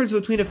the difference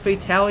between a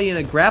fatality and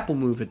a grapple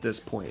move at this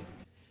point?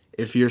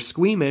 If you're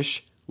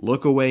squeamish,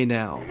 look away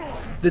now.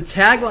 The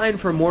tagline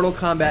for Mortal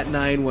Kombat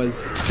 9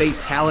 was,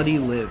 "Fatality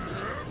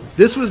lives."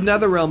 This was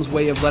NetherRealm's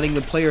way of letting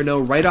the player know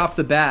right off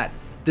the bat,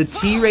 the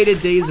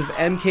T-rated days of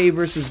MK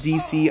vs.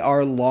 DC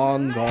are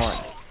long gone.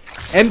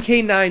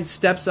 MK9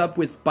 steps up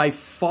with by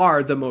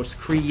far the most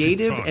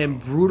creative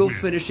and brutal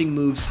finishing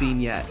moves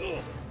seen yet.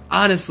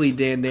 Honestly,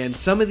 Dan,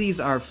 some of these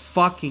are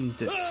fucking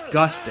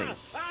disgusting.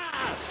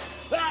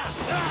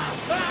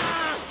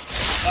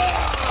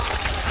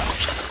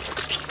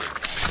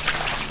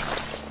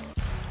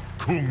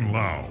 Kung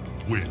Lao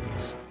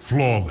wins.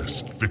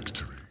 Flawless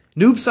victory.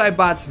 Noob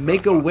Saibot's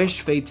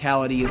Make-A-Wish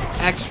fatality is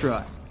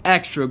extra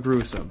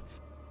gruesome.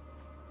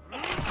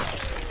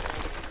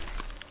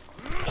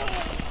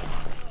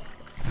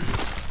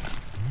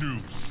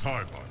 Noob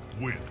Saibot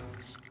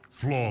wins.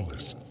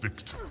 Flawless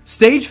victory.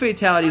 Stage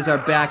fatalities are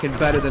back and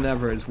better than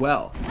ever as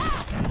well.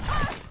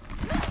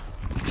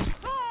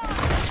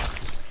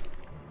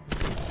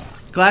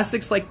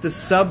 Classics like the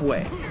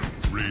Subway.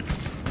 Raiden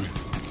wins.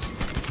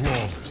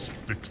 Flawless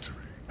victory.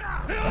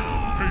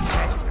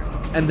 Fatality.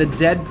 And the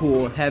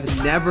Deadpool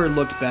have never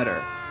looked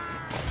better.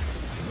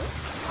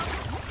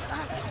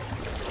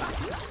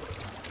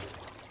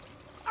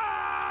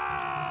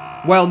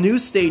 While new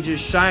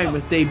stages shine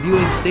with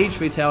debuting stage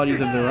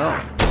fatalities of their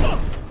own.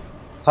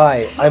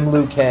 Hi, I'm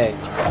Liu Kang.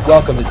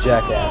 Welcome to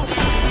Jackass.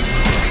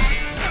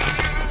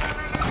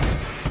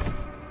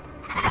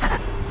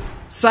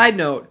 Side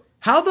note,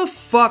 how the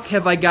fuck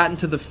have I gotten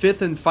to the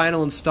 5th and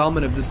final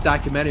installment of this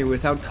documentary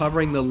without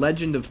covering the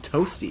legend of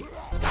Toasty?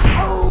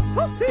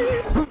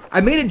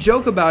 I made a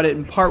joke about it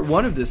in part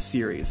 1 of this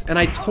series, and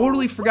I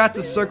totally forgot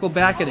to circle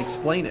back and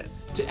explain it.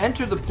 To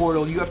enter the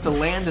portal, you have to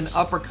land an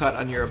uppercut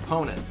on your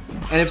opponent.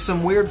 And if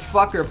some weird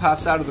fucker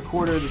pops out of the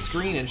corner of the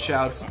screen and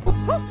shouts,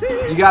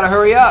 "You gotta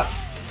hurry up!"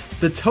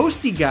 The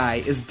Toasty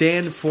guy is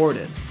Dan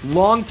Forden,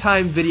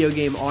 longtime video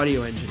game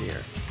audio engineer.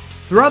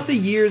 Throughout the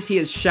years, he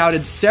has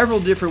shouted several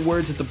different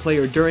words at the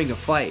player during a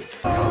fight.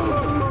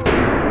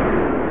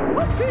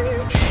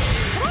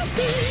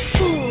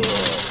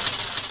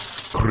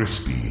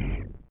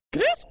 Crispy.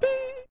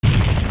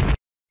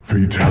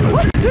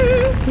 Fatality.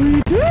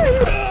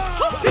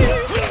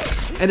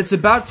 and it's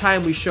about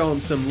time we show him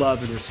some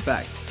love and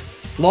respect.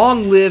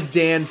 Long live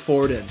Dan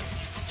Forden.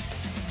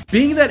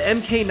 Being that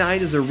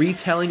MK9 is a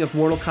retelling of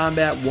Mortal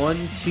Kombat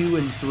 1, 2,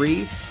 and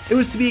 3, it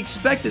was to be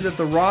expected that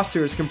the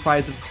roster is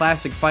comprised of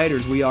classic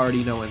fighters we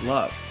already know and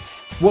love.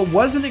 What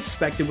wasn't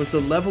expected was the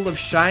level of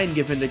shine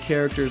given to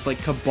characters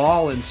like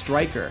Cabal and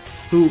Stryker,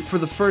 who, for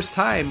the first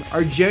time,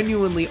 are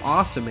genuinely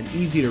awesome and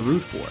easy to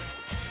root for.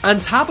 On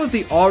top of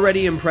the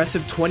already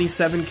impressive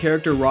 27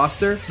 character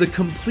roster, the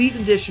complete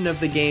edition of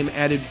the game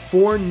added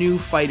 4 new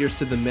fighters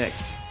to the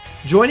mix.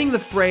 Joining the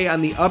fray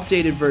on the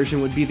updated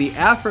version would be the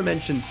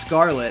aforementioned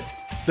Scarlet,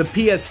 the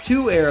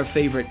PS2 era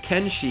favorite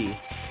Kenshi,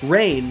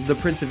 Rain, the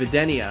Prince of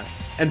Edenia,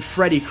 and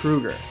Freddy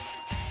Krueger.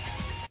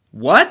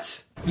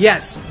 What?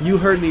 Yes, you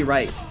heard me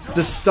right.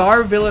 The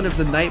star villain of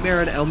the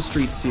Nightmare on Elm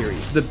Street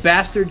series, the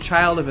bastard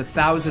child of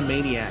 1,000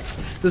 maniacs,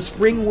 the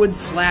Springwood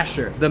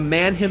slasher, the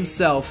man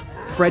himself,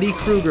 Freddy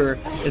Krueger,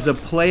 is a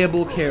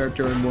playable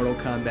character in Mortal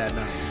Kombat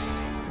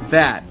 9.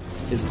 That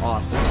is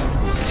awesome.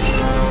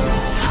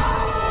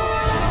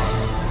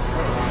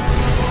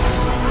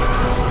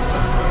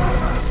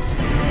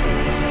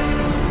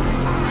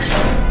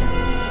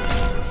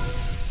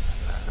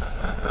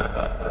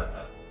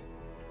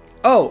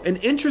 Oh,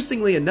 and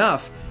interestingly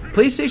enough,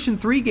 PlayStation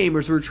 3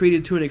 gamers were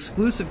treated to an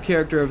exclusive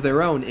character of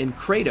their own in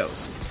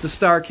Kratos, the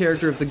star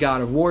character of the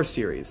God of War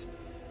series.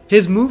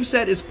 His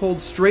moveset is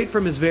pulled straight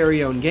from his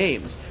very own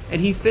games,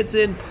 and he fits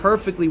in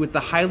perfectly with the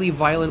highly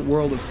violent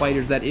world of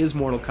fighters that is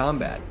Mortal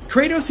Kombat.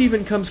 Kratos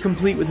even comes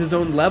complete with his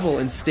own level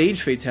and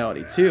stage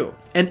fatality too.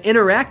 An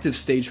interactive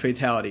stage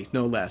fatality,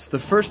 no less, the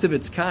first of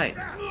its kind.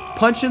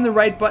 Punch in the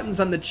right buttons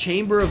on the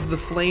Chamber of the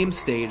Flame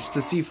stage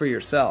to see for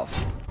yourself.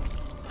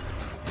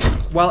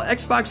 While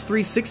Xbox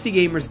 360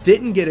 gamers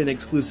didn't get an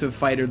exclusive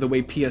fighter the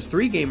way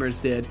PS3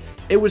 gamers did,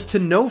 it was to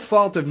no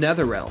fault of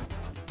NetherRealm.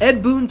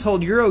 Ed Boon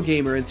told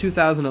Eurogamer in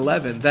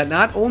 2011 that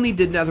not only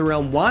did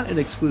NetherRealm want an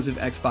exclusive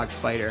Xbox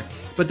fighter,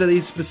 but that they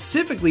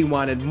specifically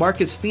wanted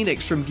Marcus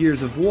Phoenix from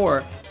Gears of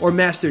War or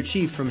Master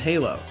Chief from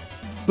Halo.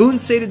 Boon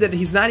stated that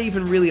he's not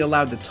even really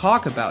allowed to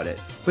talk about it,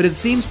 but it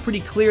seems pretty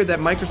clear that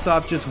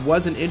Microsoft just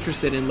wasn't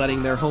interested in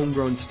letting their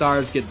homegrown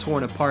stars get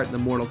torn apart in the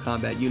Mortal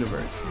Kombat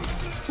universe.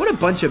 What a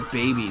bunch of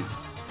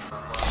babies.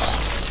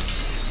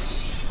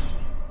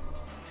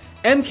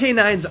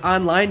 MK9's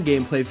online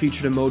gameplay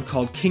featured a mode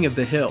called King of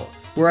the Hill,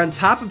 where on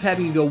top of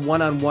having to go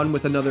one-on-one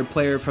with another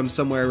player from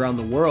somewhere around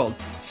the world,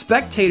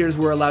 spectators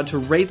were allowed to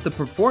rate the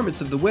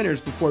performance of the winners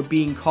before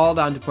being called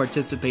on to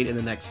participate in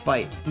the next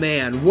fight.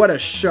 Man, what a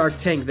Shark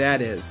Tank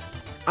that is.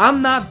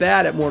 I'm not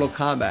bad at Mortal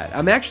Kombat.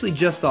 I'm actually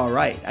just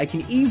alright. I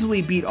can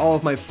easily beat all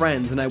of my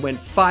friends, and I went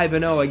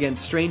 5-0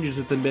 against strangers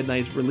at the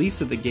midnight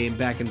release of the game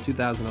back in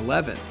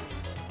 2011.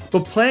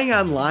 But playing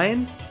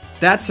online,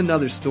 that's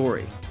another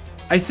story.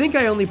 I think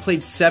I only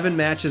played 7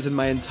 matches in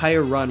my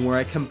entire run, where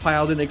I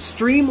compiled an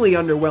extremely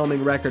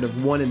underwhelming record of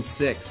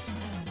 1-6.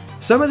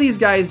 Some of these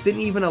guys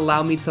didn't even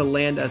allow me to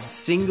land a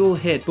single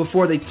hit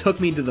before they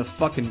took me to the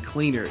fucking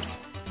cleaners.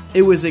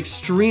 It was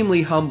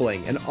extremely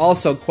humbling and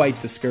also quite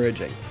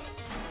discouraging.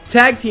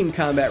 Tag Team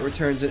Combat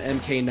returns in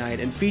MK9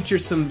 and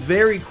features some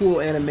very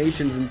cool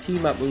animations and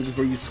team-up moves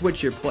where you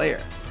switch your player.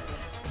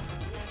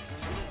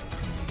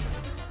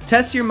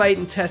 Test Your Might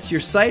and Test Your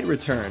Sight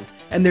return,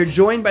 and they're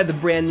joined by the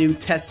brand new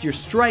Test Your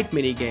Strike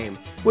minigame,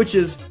 which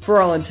is,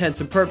 for all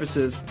intents and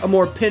purposes, a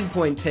more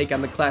pinpoint take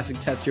on the classic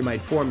Test Your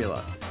Might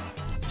formula.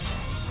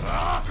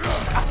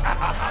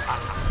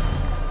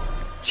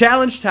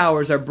 Challenge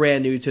Towers are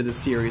brand new to the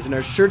series and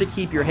are sure to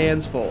keep your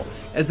hands full,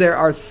 as there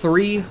are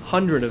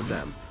 300 of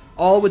them,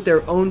 all with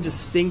their own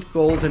distinct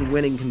goals and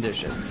winning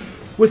conditions.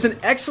 With an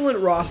excellent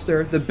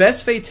roster, the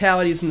best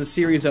fatalities in the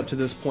series up to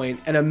this point,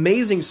 an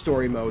amazing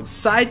story mode,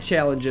 side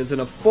challenges,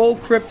 and a full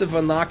crypt of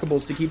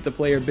unlockables to keep the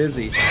player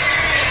busy,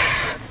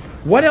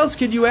 what else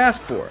could you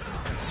ask for?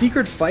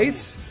 Secret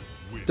fights?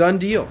 Done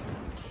deal.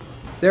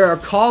 There are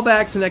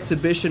callbacks and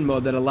exhibition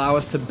mode that allow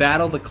us to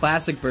battle the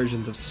classic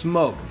versions of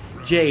Smoke,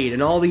 Jade,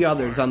 and all the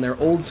others on their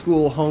old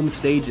school home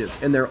stages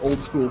in their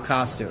old school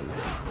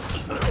costumes.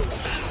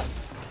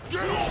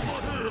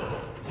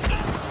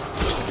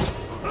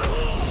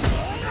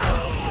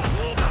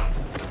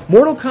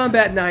 Mortal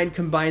Kombat 9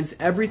 combines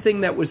everything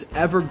that was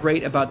ever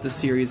great about the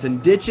series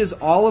and ditches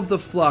all of the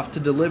fluff to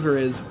deliver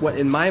is, what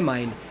in my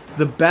mind,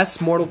 the best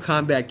Mortal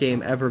Kombat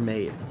game ever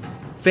made.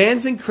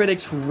 Fans and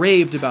critics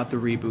raved about the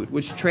reboot,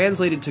 which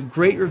translated to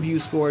great review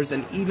scores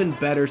and even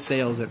better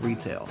sales at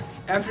retail.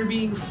 After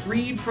being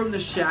freed from the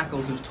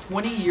shackles of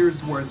 20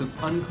 years worth of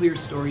unclear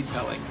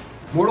storytelling,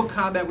 Mortal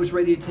Kombat was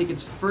ready to take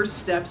its first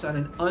steps on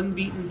an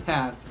unbeaten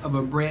path of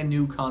a brand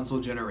new console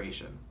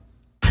generation.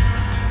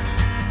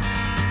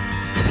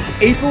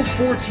 April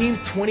 14th,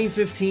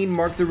 2015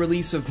 marked the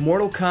release of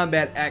Mortal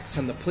Kombat X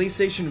on the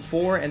PlayStation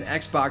 4 and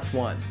Xbox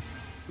One.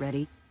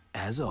 Ready?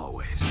 As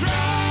always.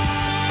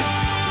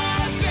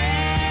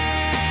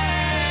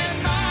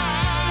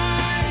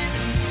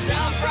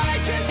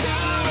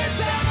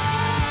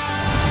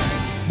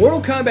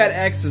 Mortal Kombat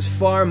X is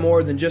far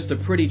more than just a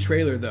pretty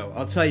trailer though,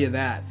 I'll tell you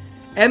that.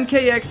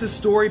 MKX's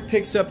story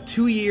picks up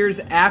 2 years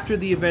after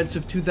the events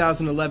of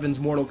 2011's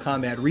Mortal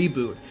Kombat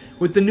reboot,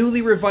 with the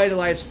newly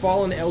revitalized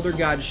fallen elder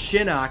god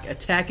Shinnok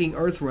attacking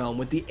Earthrealm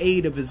with the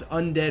aid of his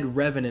undead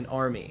Revenant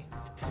army.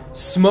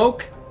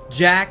 Smoke,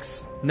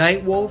 Jax,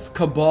 Nightwolf,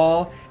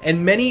 Cabal,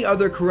 and many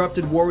other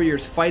corrupted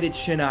warriors fight at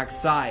Shinnok's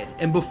side,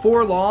 and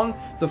before long,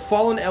 the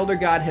fallen elder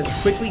god has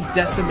quickly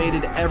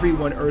decimated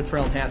everyone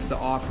Earthrealm has to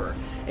offer,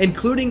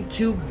 including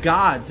 2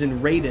 gods in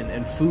Raiden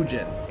and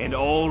Fujin. And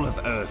all of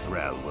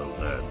Earthrealm will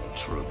learn the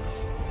truth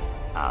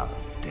of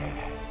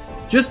death.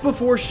 Just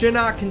before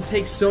Shinnok can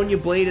take Sonya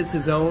Blade as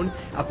his own,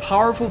 a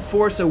powerful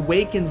force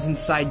awakens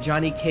inside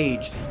Johnny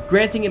Cage,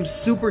 granting him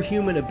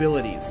superhuman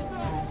abilities.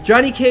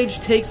 Johnny Cage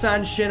takes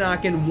on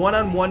Shinnok in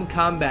one-on-one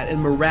combat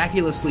and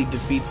miraculously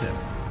defeats him.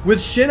 With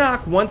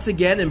Shinnok once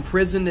again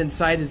imprisoned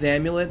inside his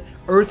amulet,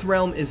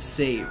 Earthrealm is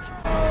saved.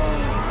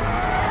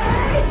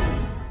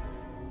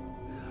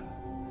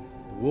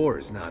 The war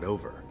is not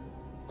over.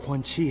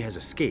 Quan Chi has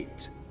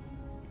escaped.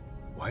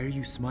 Why are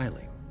you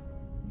smiling?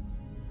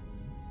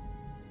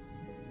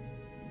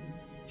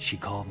 She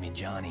called me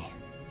Johnny.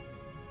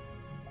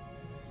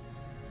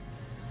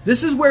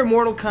 This is where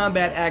Mortal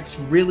Kombat X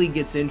really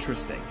gets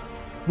interesting.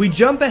 We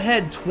jump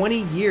ahead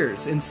 20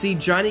 years and see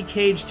Johnny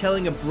Cage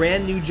telling a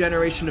brand new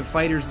generation of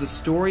fighters the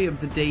story of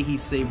the day he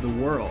saved the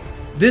world.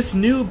 This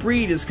new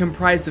breed is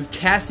comprised of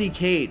Cassie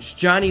Cage,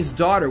 Johnny's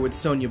daughter with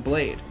Sonya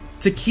Blade,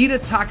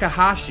 Takeda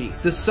Takahashi,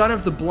 the son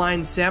of the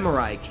blind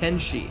samurai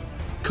Kenshi,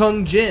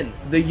 Kung Jin,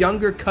 the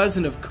younger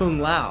cousin of Kung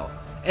Lao,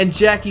 and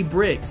Jackie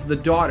Briggs, the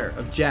daughter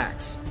of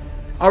Jax.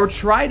 Our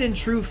tried and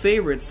true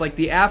favorites like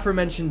the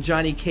aforementioned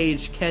Johnny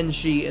Cage,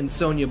 Kenshi, and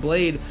Sonya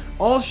Blade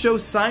all show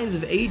signs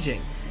of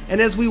aging. And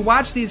as we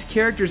watch these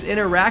characters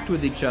interact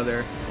with each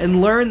other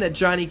and learn that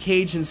Johnny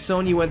Cage and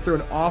Sonya went through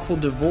an awful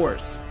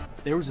divorce,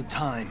 there was a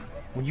time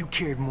when you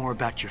cared more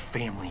about your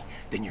family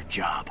than your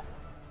job.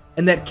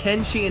 And that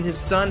Kenshi and his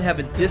son have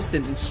a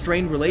distant and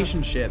strained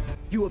relationship.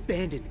 You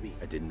abandoned me.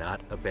 I did not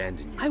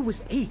abandon you. I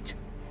was 8.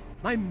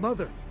 My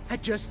mother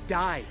had just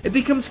died. It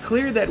becomes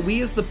clear that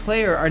we as the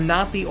player are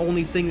not the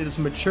only thing that has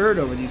matured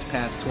over these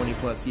past 20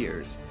 plus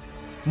years.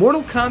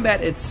 Mortal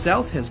Kombat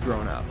itself has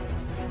grown up.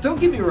 Don't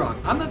get me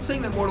wrong, I'm not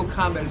saying that Mortal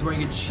Kombat is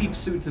wearing a cheap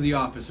suit to the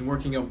office and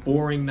working a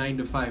boring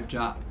 9-to-5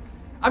 job.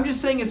 I'm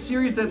just saying a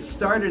series that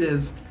started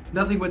as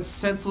nothing but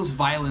senseless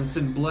violence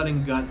and blood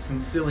and guts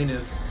and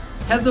silliness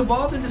has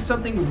evolved into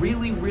something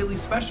really, really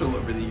special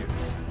over the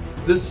years.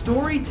 The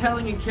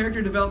storytelling and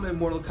character development in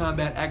Mortal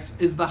Kombat X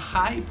is the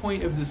high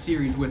point of the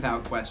series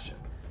without question.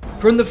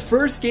 From the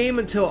first game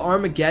until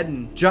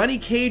Armageddon, Johnny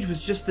Cage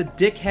was just the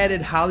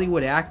dick-headed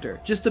Hollywood actor,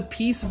 just a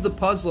piece of the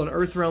puzzle in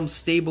Earthrealm's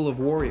stable of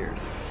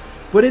warriors.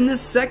 But in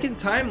this second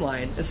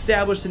timeline,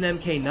 established in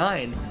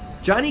MK9,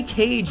 Johnny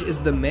Cage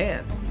is the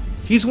man.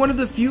 He's one of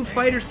the few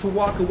fighters to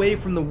walk away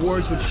from the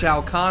wars with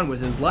Shao Kahn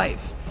with his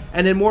life.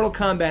 And in Mortal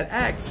Kombat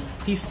X,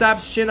 he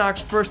stops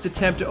Shinnok's first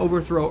attempt to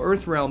overthrow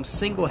Earthrealm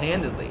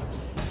single-handedly.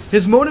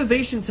 His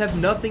motivations have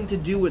nothing to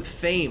do with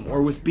fame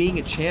or with being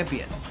a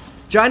champion.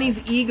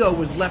 Johnny's ego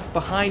was left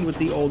behind with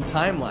the old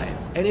timeline,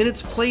 and in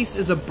its place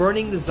is a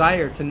burning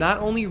desire to not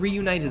only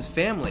reunite his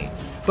family,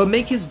 but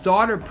make his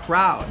daughter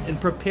proud and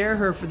prepare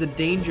her for the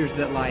dangers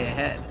that lie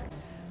ahead.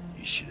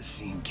 You should have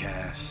seen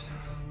Cass.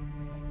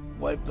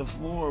 Wipe the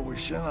floor with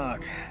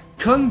Shinnok.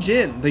 Kung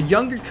Jin, the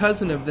younger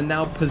cousin of the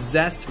now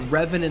possessed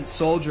Revenant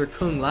soldier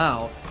Kung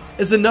Lao,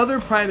 is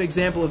another prime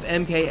example of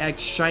MKX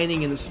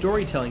shining in the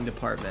storytelling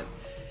department.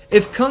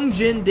 If Kung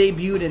Jin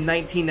debuted in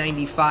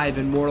 1995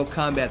 in Mortal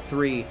Kombat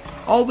 3,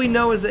 all we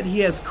know is that he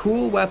has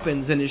cool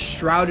weapons and is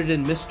shrouded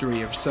in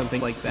mystery or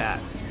something like that.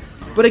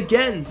 But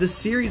again, the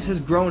series has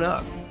grown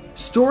up.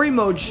 Story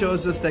mode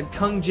shows us that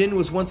Kung Jin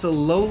was once a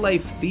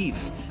low-life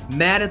thief,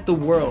 mad at the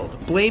world,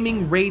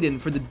 blaming Raiden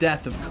for the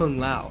death of Kung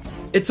Lao.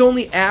 It's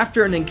only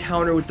after an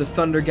encounter with the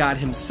Thunder God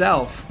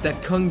himself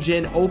that Kung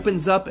Jin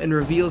opens up and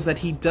reveals that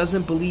he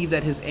doesn't believe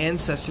that his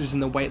ancestors in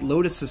the White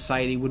Lotus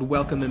Society would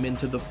welcome him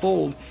into the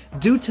fold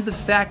due to the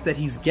fact that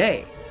he's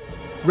gay.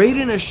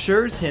 Raiden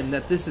assures him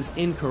that this is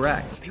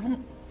incorrect. They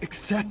won't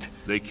accept.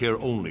 They care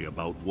only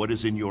about what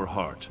is in your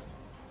heart,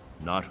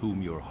 not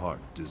whom your heart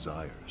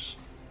desires.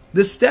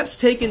 The steps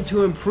taken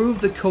to improve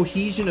the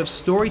cohesion of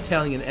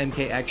storytelling in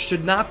MKX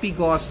should not be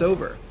glossed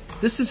over.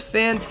 This is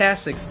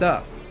fantastic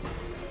stuff.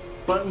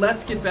 But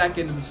let's get back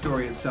into the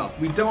story itself.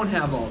 We don't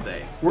have all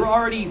day. We're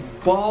already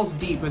balls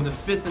deep in the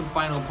 5th and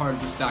final part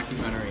of this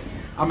documentary.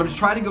 I'm going to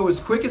try to go as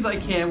quick as I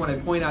can when I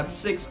point out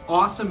 6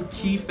 awesome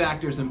key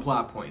factors and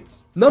plot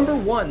points. Number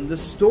 1, the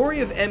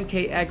story of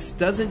MKX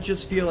doesn't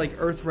just feel like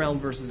Earthrealm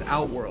versus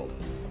Outworld.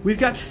 We've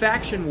got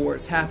faction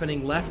wars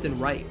happening left and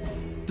right.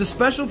 The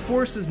Special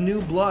Forces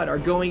New Blood are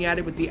going at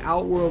it with the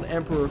Outworld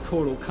Emperor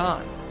Kotal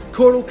Khan.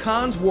 Kotal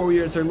Khan's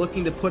warriors are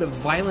looking to put a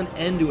violent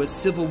end to a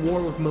civil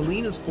war with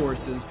Melina's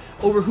forces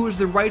over who is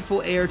the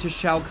rightful heir to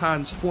Shao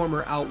Kahn's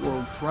former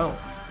Outworld throne.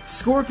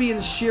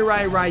 Scorpion's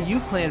Shirai Ryu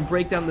clan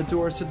break down the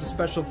doors to the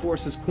Special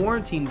Forces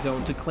quarantine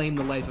zone to claim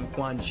the life of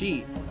Quan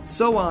Chi,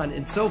 so on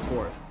and so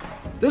forth.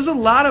 There's a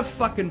lot of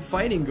fucking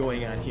fighting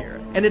going on here,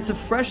 and it's a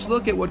fresh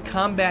look at what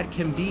combat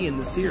can be in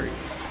the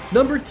series.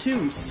 Number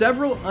 2,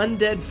 several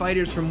undead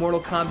fighters from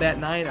Mortal Kombat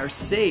 9 are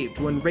saved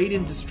when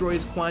Raiden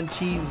destroys Quan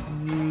Chi's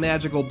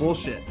magical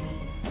bullshit.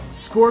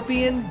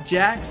 Scorpion,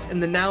 Jax,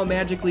 and the now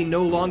magically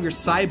no longer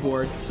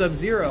cyborg,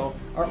 Sub-Zero,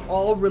 are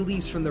all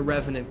released from the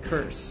Revenant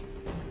curse.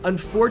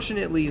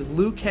 Unfortunately,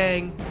 Liu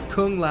Kang,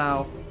 Kung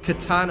Lao,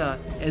 Katana,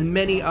 and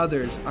many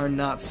others are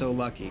not so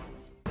lucky.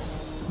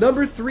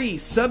 Number 3,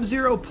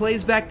 Sub-Zero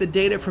plays back the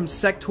data from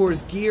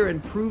Sector's gear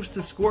and proves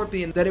to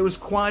Scorpion that it was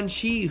Quan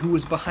Chi who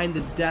was behind the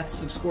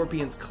deaths of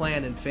Scorpion's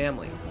clan and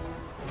family.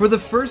 For the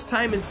first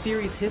time in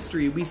series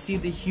history, we see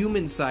the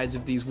human sides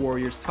of these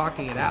warriors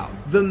talking it out.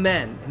 The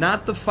men,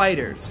 not the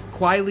fighters,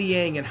 Kuai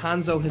Liang and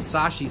Hanzo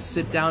Hisashi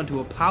sit down to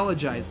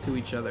apologize to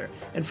each other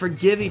and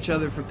forgive each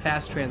other for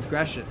past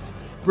transgressions,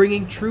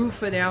 bringing true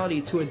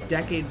finality to a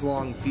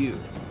decades-long feud.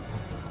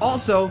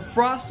 Also,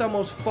 Frost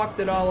almost fucked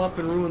it all up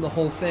and ruined the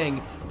whole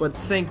thing, but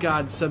thank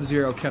God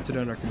Sub-Zero kept it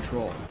under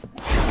control.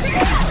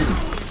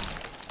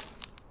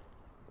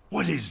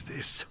 What is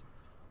this?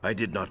 I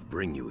did not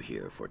bring you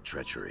here for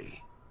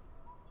treachery.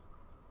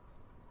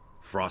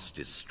 Frost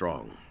is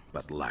strong,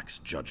 but lacks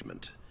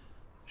judgment.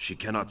 She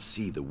cannot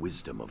see the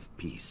wisdom of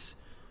peace.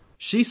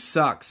 She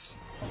sucks.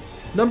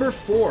 Number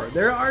 4,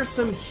 there are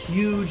some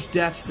huge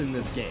deaths in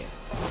this game.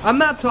 I'm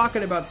not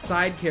talking about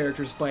side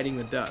characters biting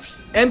the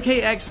dust.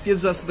 MKX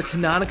gives us the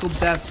canonical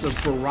deaths of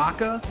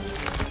Baraka,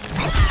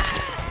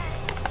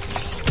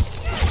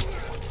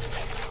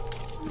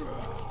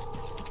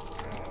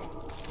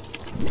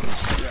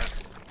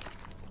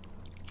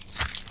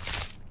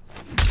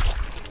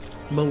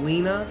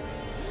 Melina,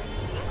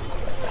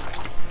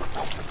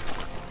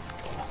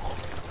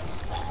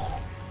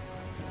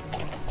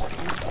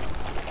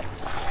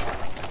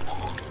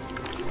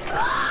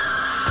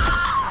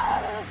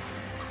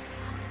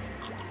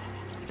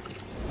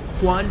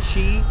 Quan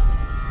Chi,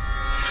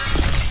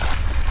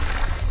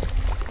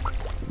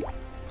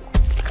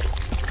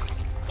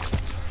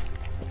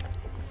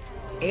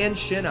 and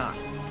Shinnok,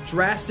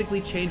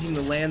 drastically changing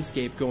the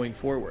landscape going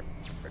forward.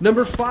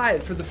 Number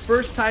 5, for the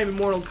first time in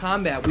Mortal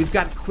Kombat, we've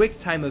got quick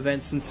time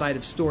events inside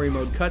of story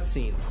mode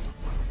cutscenes.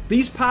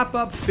 These pop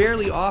up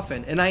fairly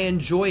often, and I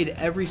enjoyed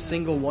every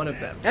single one of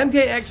them.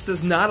 MKX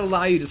does not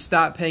allow you to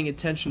stop paying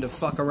attention to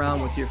fuck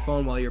around with your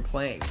phone while you're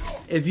playing.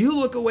 If you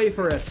look away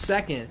for a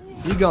second,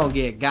 you're gonna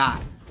get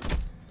got.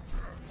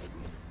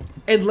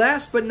 And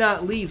last but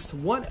not least,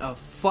 what a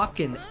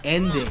fucking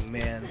ending,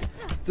 man.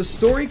 The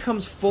story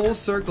comes full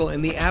circle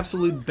in the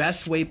absolute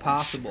best way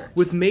possible,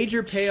 with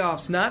major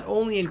payoffs not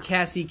only in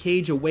Cassie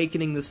Cage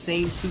awakening the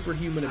same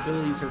superhuman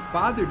abilities her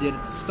father did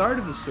at the start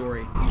of the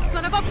story. You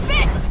son of a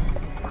bitch!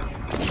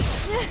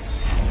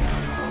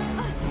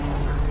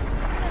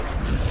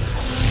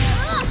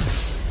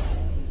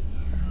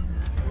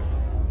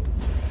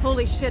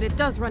 Holy shit, it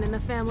does run in the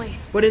family.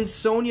 But in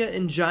Sonya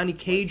and Johnny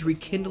Cage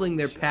rekindling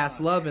their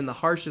past love in the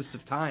harshest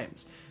of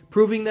times,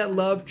 proving that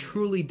love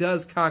truly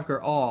does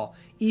conquer all,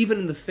 even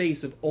in the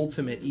face of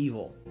ultimate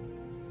evil.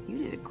 You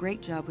did a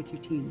great job with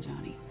your team,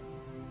 Johnny.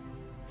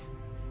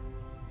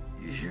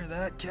 You hear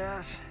that,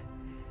 Cass?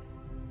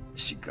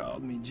 She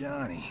called me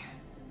Johnny.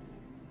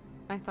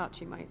 I thought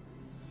she might.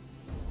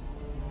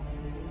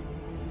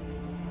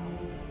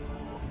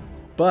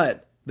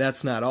 But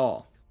that's not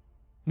all.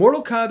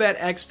 Mortal Kombat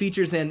X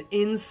features an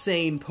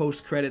insane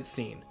post-credit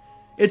scene.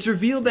 It's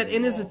revealed that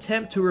in his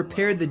attempt to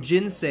repair the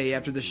Jinsei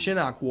after the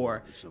Shinnok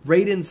War,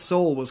 Raiden's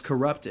soul was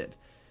corrupted.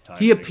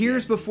 He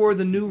appears before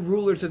the new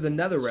rulers of the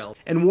Netherrealm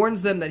and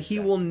warns them that he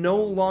will no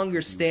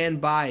longer stand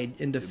by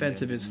in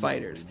defense of his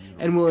fighters,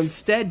 and will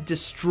instead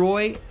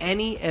destroy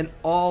any and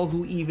all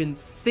who even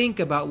think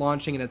about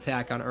launching an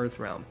attack on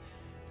Earthrealm.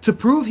 To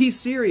prove he's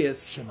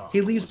serious, he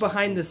leaves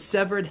behind the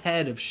severed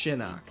head of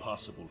Shinnok.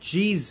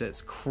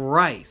 Jesus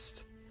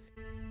Christ.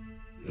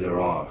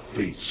 There are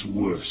fates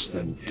worse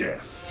than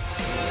death.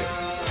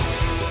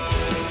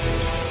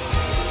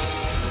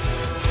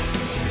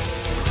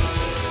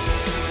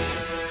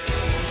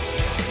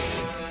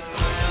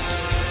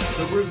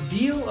 The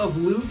reveal of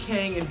Liu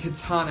Kang and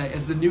Katana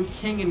as the new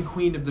king and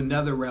queen of the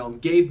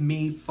Netherrealm gave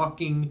me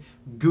fucking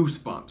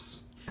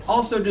goosebumps.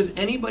 Also, does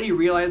anybody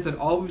realize that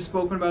all we've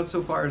spoken about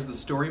so far is the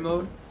story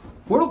mode?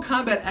 Mortal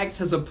Kombat X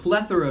has a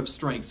plethora of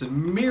strengths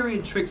and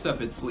myriad tricks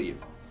up its sleeve.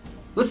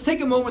 Let's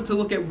take a moment to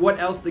look at what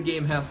else the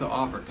game has to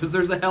offer, because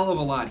there's a hell of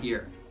a lot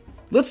here.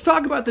 Let's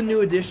talk about the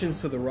new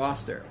additions to the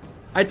roster.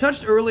 I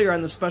touched earlier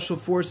on the Special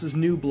Forces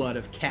new blood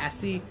of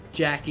Cassie,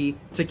 Jackie,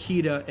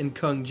 Takeda, and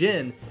Kung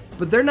Jin,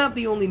 but they're not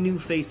the only new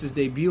faces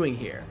debuting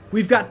here.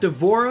 We've got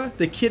Devora,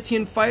 the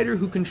Kittian fighter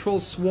who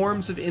controls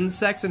swarms of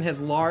insects and has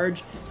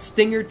large,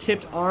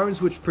 stinger-tipped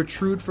arms which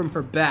protrude from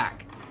her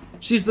back.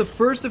 She's the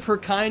first of her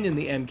kind in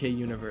the MK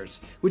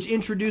universe, which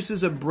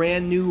introduces a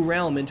brand new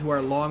realm into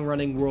our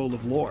long-running world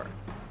of lore.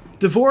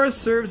 Devora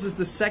serves as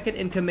the second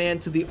in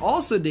command to the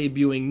also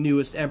debuting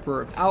newest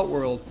Emperor of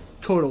Outworld,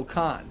 Kotal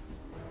Khan.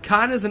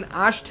 Khan is an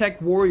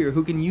Aztec warrior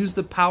who can use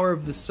the power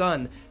of the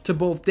sun to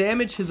both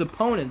damage his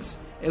opponents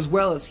as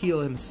well as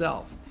heal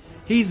himself.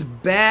 He's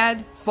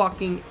bad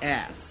fucking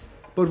ass.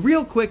 But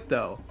real quick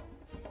though,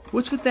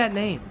 what's with that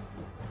name?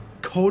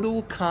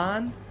 Kotal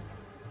Khan?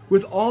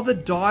 With all the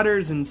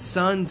daughters and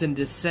sons and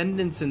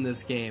descendants in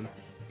this game,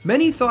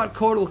 many thought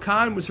Kotal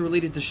Khan was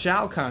related to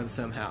Shao Kahn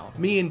somehow,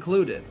 me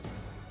included.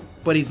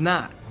 But he's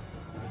not.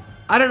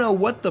 I don't know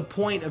what the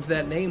point of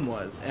that name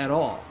was at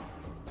all.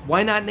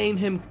 Why not name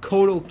him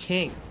Kotal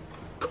King?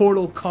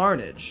 Kotal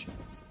Carnage?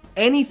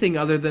 Anything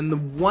other than the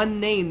one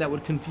name that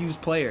would confuse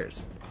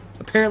players.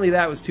 Apparently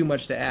that was too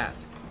much to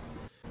ask.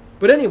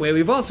 But anyway,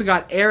 we've also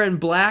got Aaron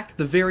Black,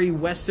 the very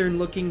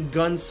western-looking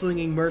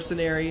gunslinging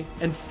mercenary,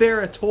 and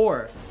Farah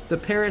Tor, the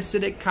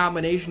parasitic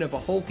combination of a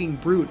hulking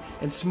brute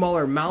and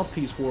smaller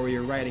mouthpiece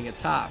warrior riding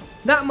atop.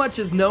 Not much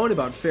is known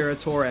about Farah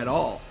Tor at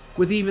all,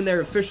 with even their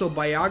official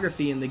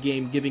biography in the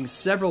game giving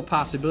several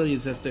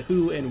possibilities as to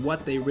who and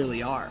what they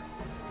really are.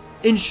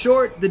 In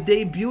short, the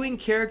debuting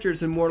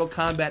characters in Mortal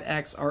Kombat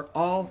X are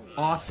all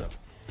awesome.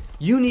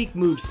 Unique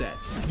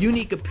movesets,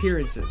 unique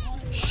appearances,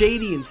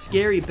 shady and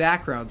scary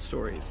background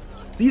stories.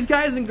 These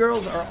guys and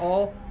girls are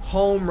all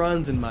home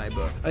runs in my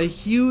book, a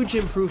huge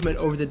improvement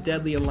over the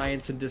Deadly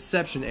Alliance and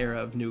Deception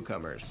era of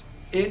newcomers.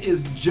 It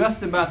is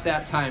just about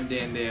that time,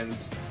 Dan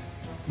Dans.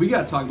 We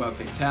gotta talk about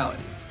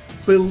fatalities.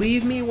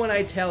 Believe me when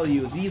I tell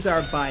you, these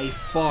are by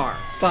far,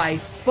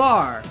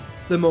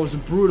 the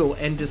most brutal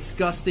and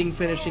disgusting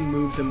finishing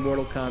moves in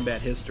Mortal Kombat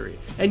history.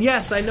 And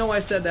yes, I know I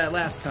said that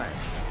last time,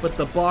 but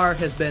the bar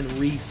has been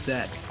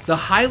reset. The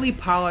highly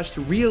polished,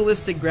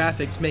 realistic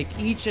graphics make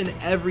each and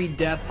every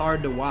death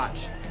hard to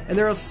watch, and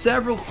there are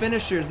several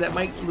finishers that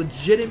might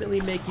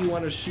legitimately make you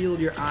want to shield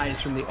your eyes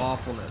from the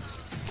awfulness.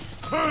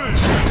 Quan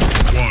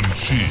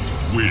Chi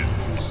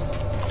wins.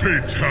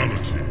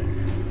 Fatality.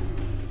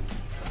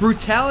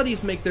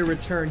 Brutalities make their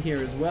return here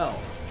as well,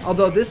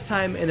 although this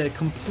time in a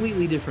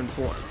completely different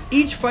form.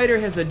 Each fighter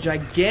has a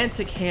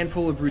gigantic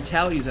handful of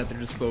brutalities at their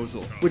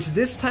disposal, which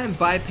this time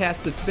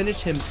bypass the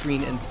finish him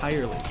screen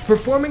entirely.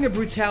 Performing a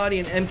brutality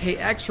in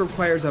MKX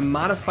requires a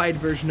modified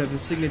version of the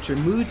signature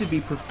move to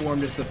be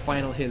performed as the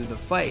final hit of the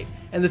fight,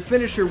 and the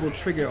finisher will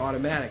trigger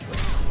automatically.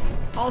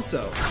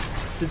 Also,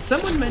 did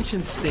someone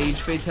mention stage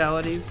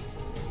fatalities?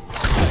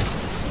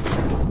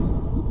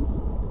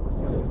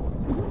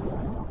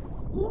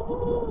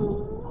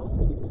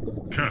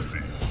 Cassie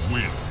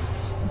wins.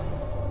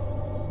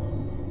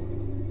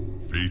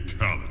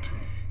 Fatality.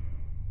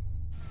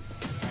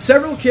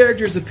 Several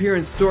characters appear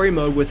in story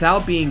mode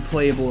without being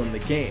playable in the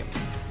game.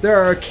 There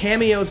are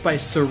cameos by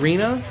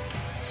Serena,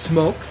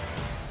 Smoke,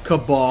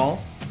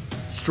 Cabal,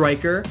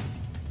 Striker,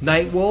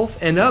 Nightwolf,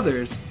 and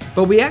others,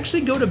 but we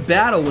actually go to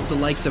battle with the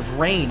likes of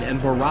Rain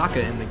and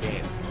Baraka in the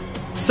game.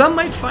 Some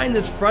might find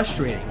this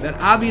frustrating, that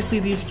obviously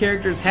these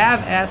characters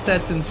have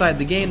assets inside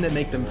the game that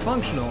make them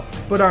functional,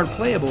 but aren't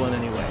playable in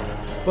any way.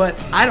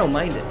 But I don't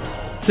mind it.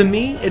 To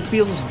me, it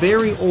feels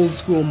very old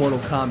school Mortal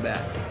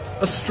Kombat.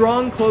 A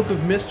strong cloak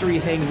of mystery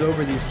hangs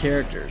over these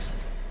characters.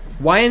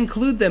 Why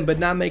include them but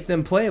not make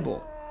them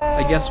playable?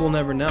 I guess we'll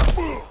never know.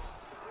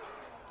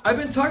 I've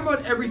been talking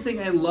about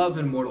everything I love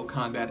in Mortal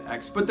Kombat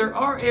X, but there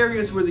are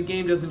areas where the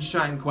game doesn't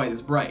shine quite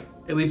as bright,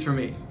 at least for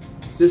me.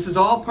 This is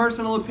all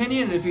personal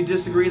opinion, and if you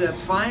disagree,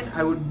 that's fine.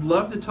 I would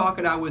love to talk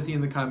it out with you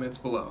in the comments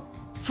below.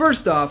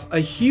 First off, a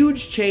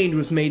huge change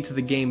was made to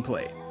the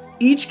gameplay.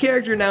 Each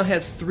character now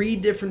has 3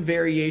 different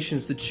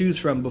variations to choose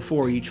from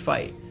before each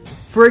fight.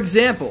 For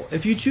example,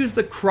 if you choose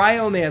the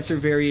Cryomancer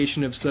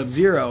variation of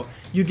Sub-Zero,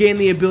 you gain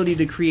the ability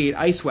to create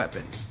ice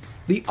weapons.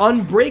 The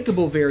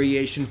Unbreakable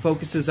variation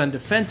focuses on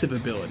defensive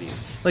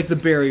abilities, like the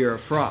Barrier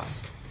of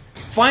Frost.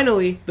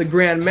 Finally, the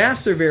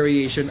Grandmaster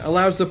variation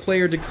allows the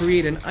player to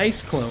create an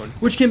ice clone,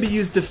 which can be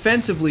used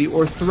defensively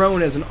or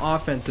thrown as an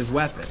offensive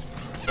weapon.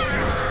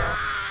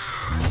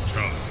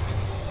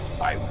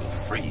 I will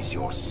freeze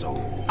your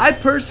soul. I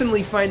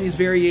personally find these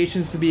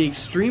variations to be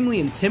extremely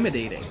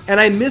intimidating, and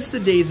I miss the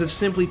days of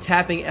simply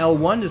tapping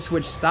L1 to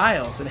switch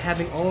styles and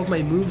having all of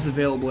my moves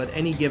available at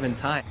any given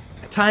time.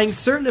 Tying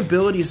certain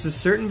abilities to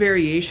certain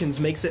variations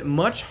makes it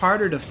much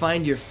harder to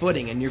find your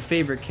footing and your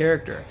favorite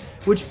character,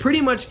 which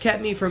pretty much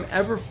kept me from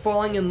ever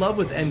falling in love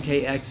with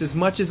MKX as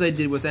much as I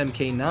did with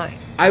MK9.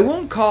 I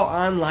won't call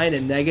online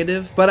a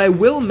negative, but I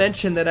will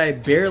mention that I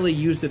barely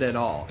used it at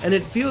all, and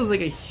it feels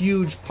like a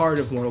huge part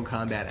of Mortal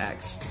Kombat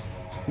X.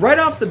 Right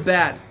off the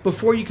bat,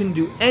 before you can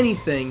do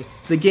anything,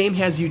 the game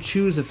has you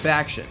choose a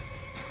faction.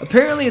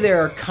 Apparently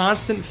there are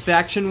constant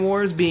faction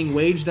wars being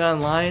waged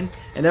online,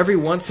 and every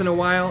once in a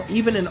while,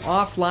 even in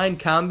offline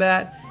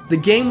combat, the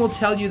game will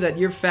tell you that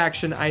your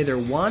faction either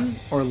won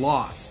or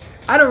lost.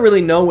 I don't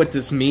really know what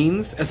this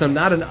means, as I'm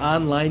not an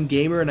online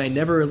gamer and I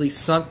never really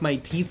sunk my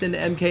teeth into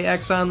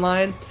MKX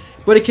Online,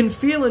 but it can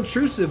feel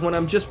intrusive when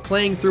I'm just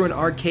playing through an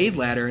arcade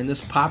ladder and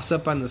this pops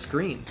up on the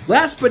screen.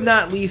 Last but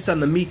not least on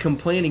the me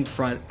complaining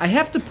front, I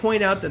have to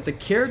point out that the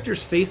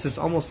characters' faces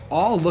almost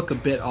all look a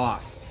bit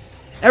off.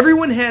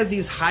 Everyone has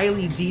these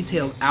highly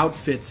detailed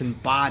outfits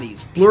and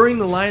bodies, blurring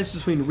the lines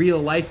between real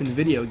life and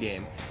video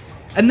game.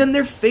 And then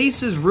their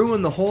faces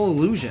ruin the whole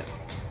illusion.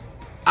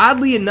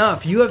 Oddly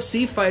enough,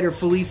 UFC fighter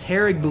Felice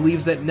Herrig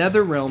believes that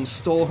NetherRealm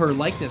stole her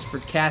likeness for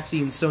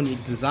Cassie and Sonia's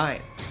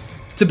design.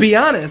 To be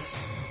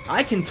honest,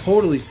 I can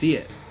totally see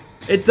it.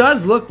 It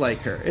does look like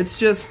her, it's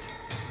just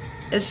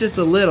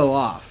a little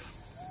off.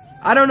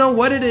 I don't know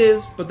what it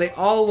is, but they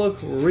all look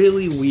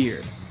really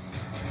weird.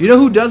 You know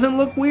who doesn't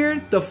look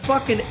weird? The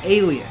fucking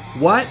alien.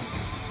 What?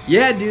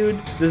 Yeah, dude,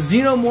 the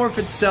xenomorph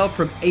itself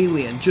from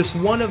Alien, just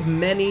one of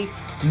many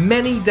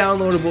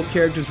downloadable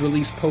characters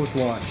released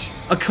post-launch.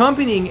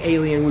 Accompanying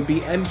Alien would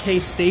be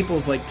MK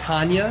staples like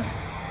Tanya,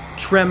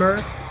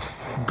 Tremor,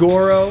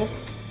 Goro,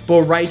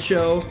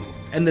 Boraicho,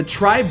 and the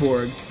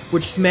Triborg,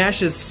 which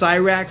smashes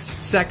Cyrax,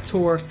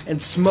 Sector, and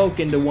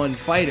Smoke into one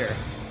fighter,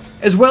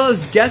 as well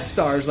as guest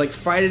stars like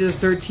Friday the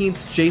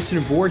 13th's Jason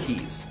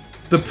Voorhees,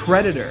 The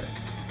Predator,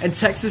 and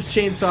Texas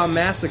Chainsaw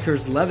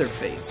Massacre's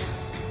Leatherface.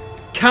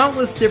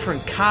 Countless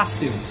different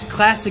costumes,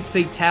 classic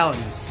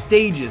fatalities,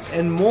 stages,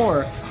 and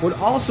more would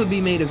also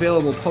be made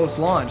available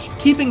post-launch,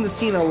 keeping the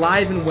scene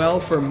alive and well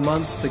for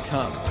months to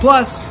come.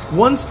 Plus,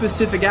 one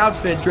specific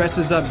outfit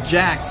dresses up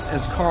Jax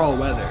as Carl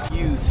Weathers.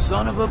 You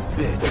son of a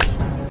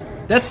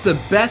bitch. That's the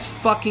best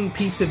fucking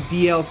piece of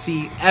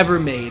DLC ever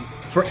made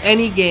for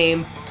any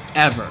game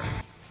ever.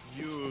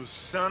 You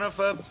son of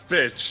a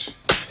bitch.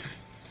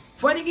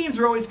 Fighting games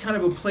are always kind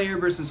of a player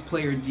versus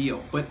player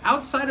deal, but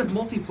outside of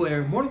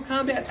multiplayer, Mortal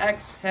Kombat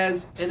X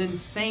has an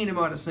insane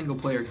amount of single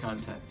player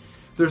content.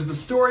 There's the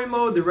story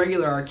mode, the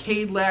regular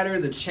arcade ladder,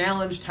 the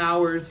challenge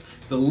towers,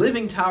 the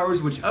living towers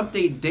which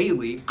update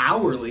daily,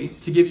 hourly,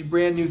 to give you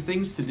brand new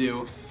things to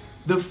do.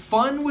 The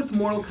fun with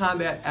Mortal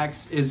Kombat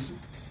X is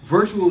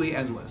virtually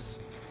endless.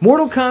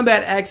 Mortal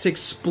Kombat X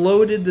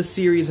exploded the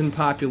series in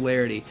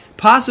popularity,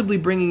 possibly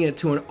bringing it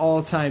to an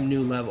all-time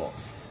new level.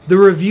 The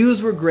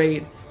reviews were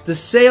great, the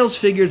sales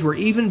figures were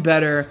even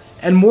better,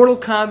 and Mortal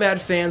Kombat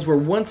fans were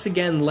once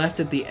again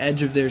left at the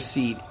edge of their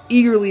seat,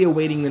 eagerly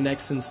awaiting the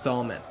next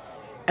installment.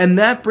 And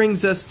that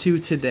brings us to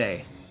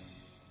today.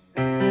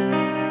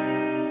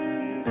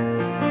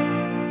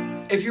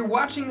 If you're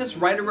watching this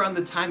right around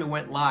the time it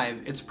went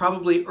live, it's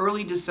probably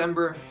early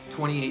December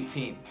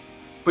 2018.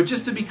 But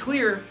just to be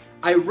clear,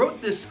 I wrote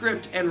this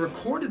script and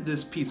recorded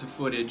this piece of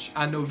footage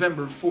on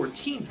November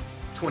 14th,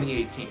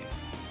 2018.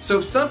 So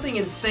if something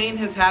insane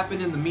has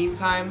happened in the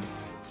meantime,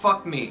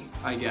 fuck me,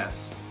 I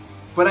guess.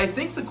 But I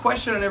think the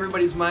question on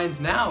everybody's minds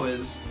now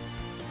is,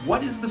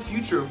 what is the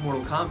future of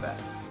Mortal Kombat?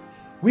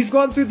 We've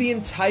gone through the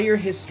entire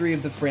history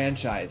of the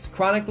franchise,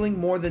 chronicling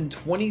more than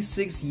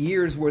 26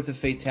 years worth of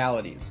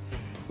fatalities.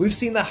 We've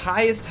seen the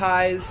highest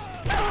highs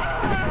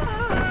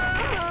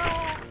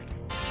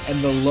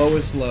and the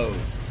lowest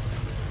lows.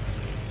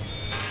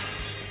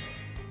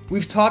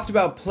 We've talked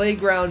about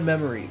playground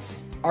memories,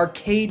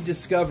 arcade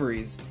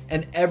discoveries,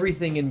 and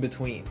everything in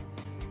between.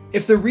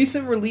 If the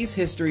recent release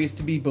history is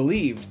to be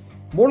believed,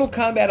 Mortal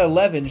Kombat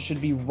 11 should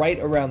be right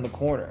around the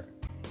corner.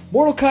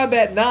 Mortal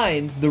Kombat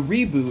 9, the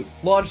reboot,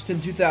 launched in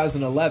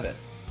 2011.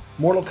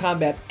 Mortal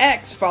Kombat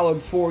X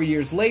followed 4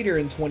 years later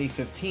in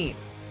 2015.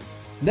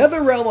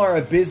 NetherRealm are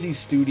a busy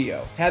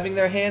studio, having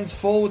their hands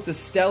full with the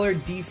stellar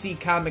DC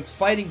Comics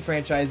fighting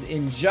franchise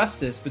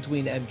Injustice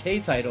between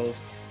MK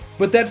titles,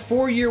 but that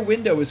 4-year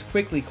window is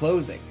quickly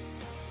closing.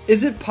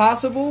 Is it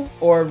possible,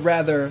 or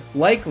rather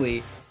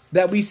likely,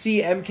 that we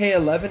see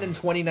MK11 in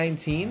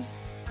 2019?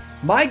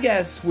 My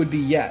guess would be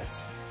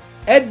yes.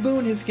 Ed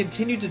Boon has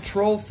continued to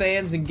troll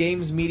fans and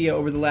games media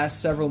over the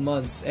last several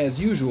months,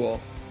 as usual,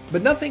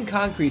 but nothing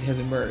concrete has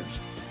emerged.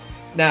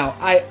 Now,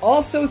 I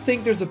also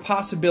think there's a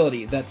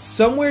possibility that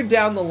somewhere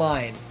down the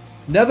line,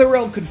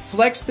 NetherRealm could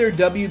flex their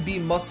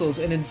WB muscles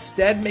and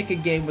instead make a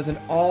game with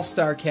an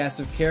all-star cast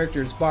of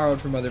characters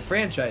borrowed from other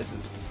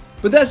franchises,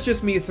 but that's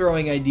just me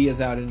throwing ideas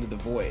out into the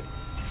void.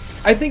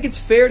 I think it's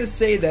fair to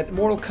say that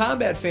Mortal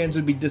Kombat fans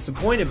would be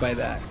disappointed by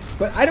that,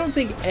 but I don't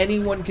think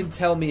anyone can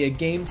tell me a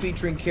game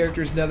featuring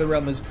characters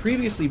NetherRealm has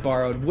previously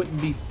borrowed wouldn't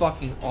be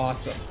fucking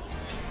awesome.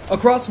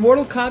 Across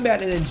Mortal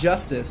Kombat and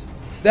Injustice,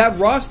 that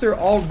roster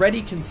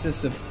already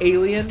consists of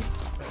Alien,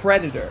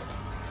 Predator,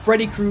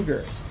 Freddy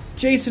Krueger,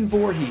 Jason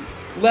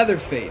Voorhees,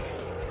 Leatherface,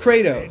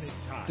 Kratos,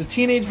 the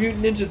Teenage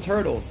Mutant Ninja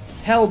Turtles,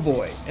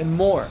 Hellboy, and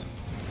more.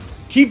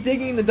 Keep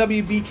digging the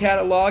WB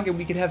catalog and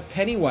we could have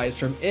Pennywise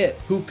from It,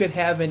 who could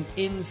have an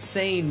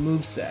insane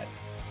moveset.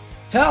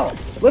 Hell,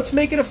 let's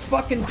make it a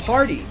fucking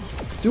party.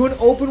 Do an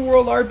open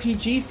world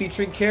RPG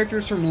featuring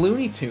characters from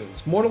Looney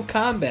Tunes, Mortal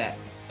Kombat,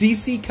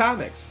 DC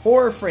Comics,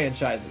 horror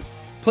franchises,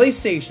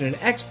 PlayStation and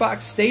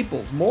Xbox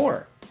staples,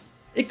 more.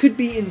 It could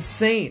be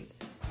insane.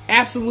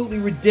 Absolutely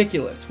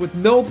ridiculous, with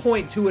no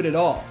point to it at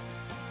all.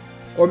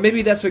 Or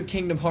maybe that's what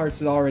Kingdom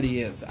Hearts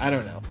already is, I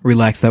don't know.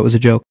 Relax, that was a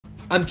joke.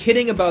 I'm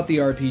kidding about the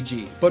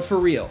RPG, but for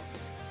real.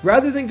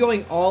 Rather than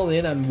going all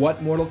in on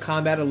what Mortal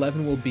Kombat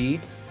 11 will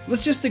be,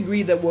 let's just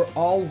agree that we're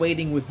all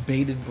waiting with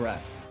bated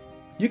breath.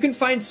 You can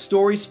find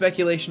story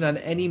speculation on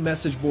any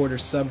message board or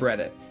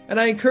subreddit, and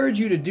I encourage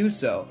you to do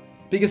so.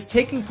 because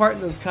taking part in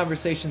those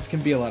conversations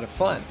can be a lot of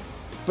fun.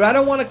 But I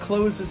don't want to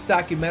close this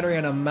documentary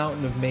on a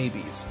mountain of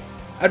maybes.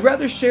 I'd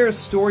rather share a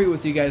story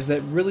with you guys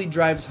that really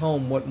drives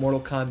home what Mortal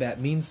Kombat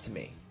means to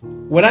me.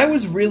 When I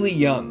was really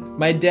young,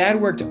 my dad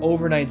worked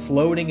overnights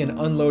loading and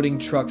unloading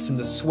trucks in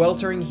the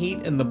sweltering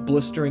heat and the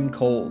blistering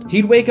cold.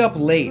 He'd wake up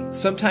late,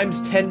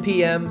 sometimes 10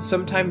 p.m.,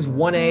 sometimes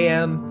 1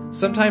 a.m.,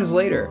 sometimes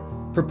later,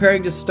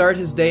 preparing to start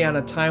his day on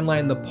a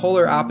timeline the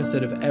polar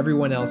opposite of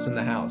everyone else in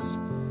the house.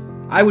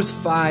 I was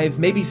 5,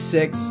 maybe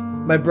 6,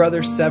 my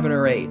brother 7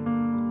 or 8.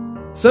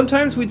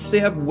 Sometimes we'd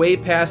stay up way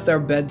past our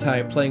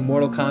bedtime playing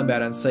Mortal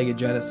Kombat on Sega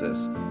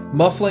Genesis,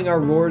 muffling our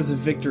roars of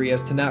victory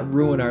as to not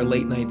ruin our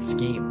late night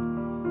scheme.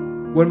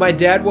 When my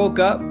dad woke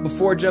up,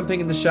 before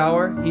jumping in the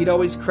shower, he'd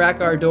always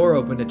crack our door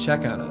open to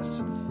check on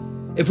us.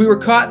 If we were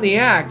caught in the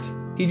act,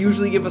 he'd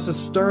usually give us a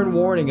stern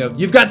warning of,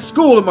 "You've got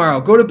school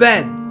tomorrow, go to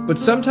bed!" But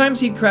sometimes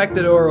he'd crack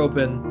the door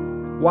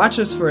open, watch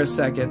us for a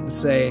second, and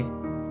say,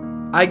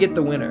 "I get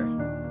the winner."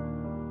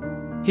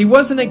 He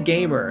wasn't a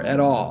gamer at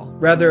all,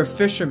 rather a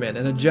fisherman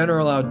and a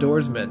general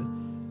outdoorsman,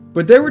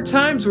 but there were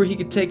times where he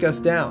could take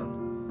us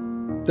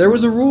down. There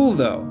was a rule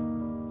though,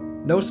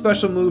 no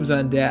special moves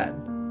on Dad.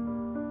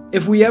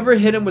 If we ever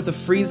hit him with a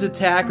freeze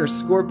attack or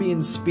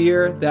scorpion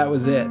spear, that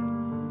was it.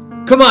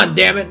 "Come on,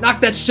 damn it,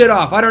 knock that shit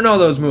off, I don't know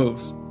those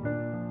moves."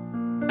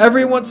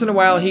 Every once in a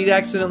while he'd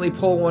accidentally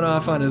pull one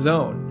off on his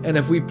own, and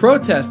if we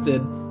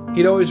protested,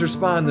 he'd always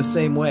respond the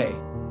same way.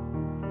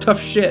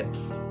 Tough shit.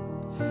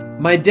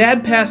 My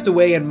dad passed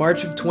away in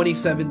March of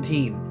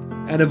 2017,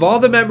 and of all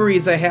the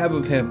memories I have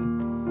of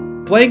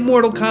him, playing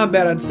Mortal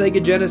Kombat on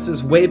Sega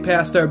Genesis way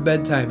past our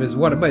bedtime is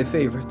one of my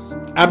favorites.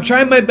 I'm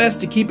trying my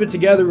best to keep it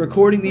together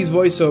recording these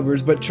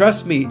voiceovers, but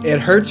trust me, it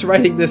hurts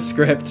writing this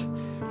script.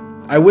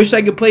 I wish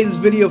I could play this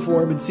video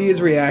for him and see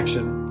his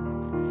reaction.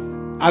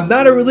 I'm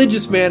not a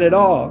religious man at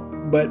all,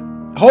 but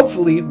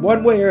hopefully,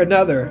 one way or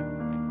another,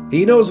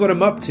 he knows what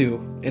I'm up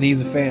to, and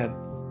he's a fan.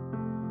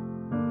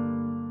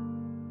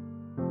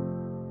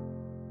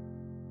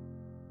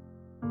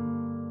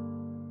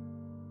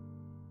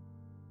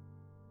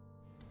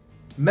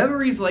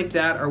 Memories like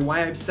that are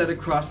why I've said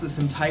across this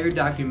entire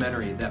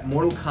documentary that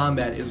Mortal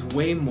Kombat is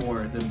way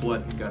more than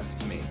blood and guts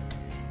to me.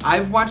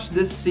 I've watched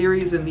this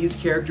series and these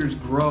characters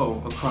grow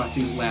across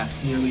these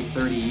last nearly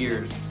 30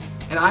 years,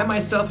 and I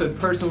myself have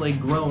personally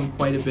grown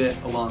quite a bit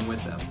along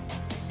with them.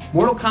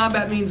 Mortal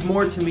Kombat means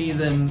more to me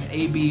than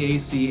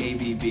ABAC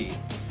ABB.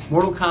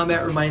 Mortal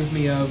Kombat reminds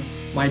me of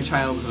my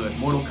childhood.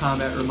 Mortal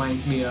Kombat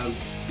reminds me of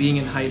being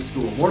in high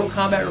school. Mortal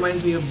Kombat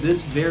reminds me of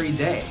this very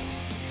day.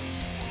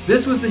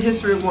 This was the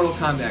history of Mortal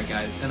Kombat,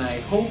 guys, and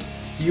I hope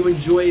you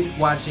enjoyed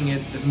watching it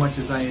as much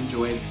as I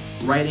enjoyed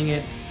writing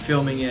it,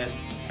 filming it,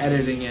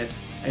 editing it,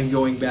 and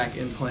going back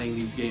and playing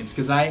these games,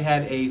 because I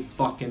had a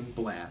fucking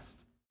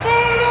blast. If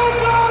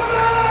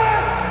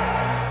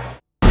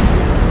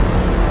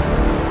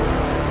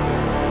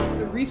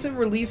the recent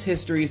release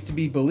history is to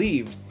be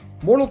believed,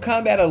 Mortal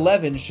Kombat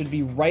 11 should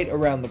be right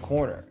around the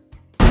corner.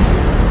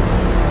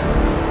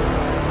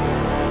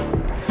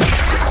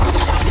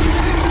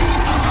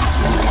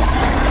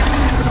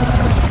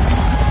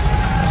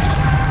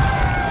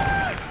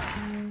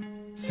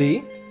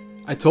 See?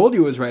 I told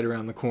you it was right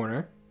around the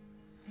corner.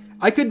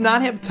 I could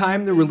not have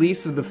timed the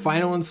release of the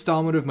final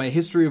installment of my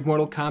History of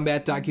Mortal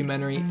Kombat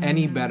documentary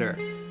any better.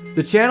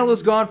 The channel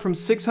has gone from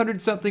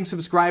 600-something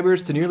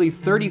subscribers to nearly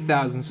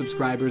 30,000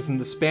 subscribers in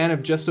the span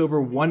of just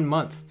over 1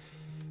 month.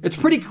 It's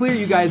pretty clear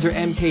you guys are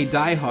MK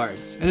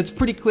diehards, and it's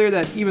pretty clear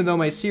that even though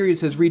my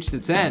series has reached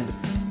its end,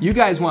 you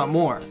guys want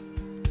more.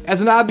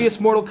 As an obvious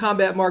Mortal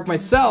Kombat mark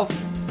myself,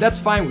 that's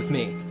fine with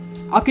me.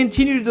 I'll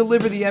continue to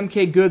deliver the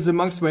MK goods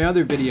amongst my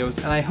other videos,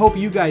 and I hope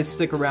you guys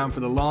stick around for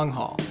the long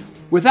haul.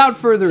 Without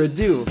further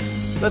ado,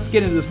 let's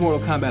get into this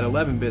Mortal Kombat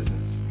 11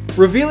 business.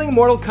 Revealing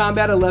Mortal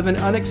Kombat 11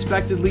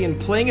 unexpectedly and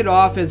playing it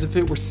off as if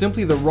it were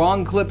simply the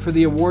wrong clip for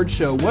the award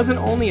show wasn't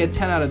only a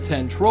 10 out of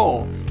 10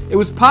 troll, it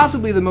was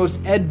possibly the most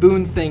Ed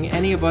Boon thing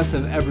any of us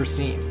have ever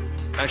seen.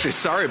 Actually,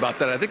 sorry about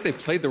that. I think they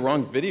played the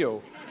wrong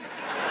video.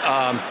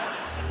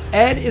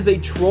 Ed is a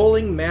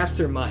trolling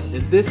mastermind,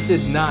 and this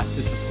did not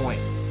disappoint.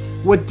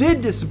 What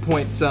did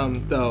disappoint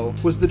some, though,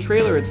 was the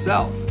trailer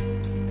itself.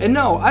 And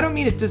no, I don't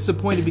mean it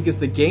disappointed because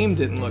the game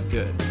didn't look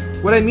good.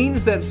 What I mean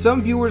is that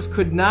some viewers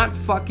could not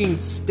fucking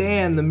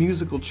stand the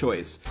musical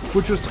choice,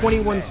 which was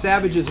 21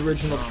 Savage's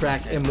original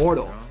track,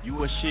 Immortal.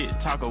 You a shit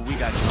talker, we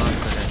got done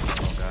for that.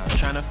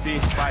 Tryna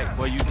fist fight,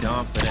 boy, you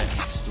done for that.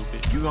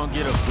 Stupid. You gon'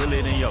 get a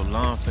bullet in your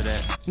lung for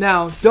that.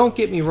 Now, don't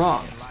get me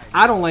wrong.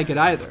 I don't like it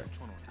either.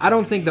 I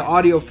don't think the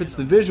audio fits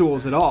the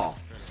visuals at all.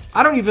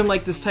 I don't even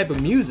like this type of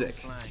music.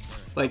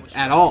 Like,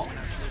 at all.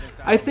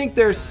 I think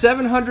there's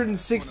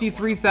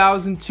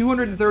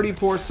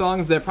 763,234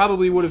 songs that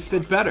probably would have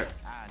fit better.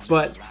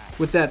 But,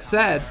 with that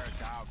said,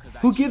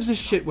 who gives a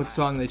shit what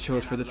song they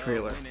chose for the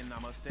trailer?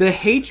 The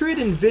hatred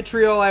and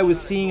vitriol I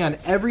was seeing on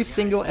every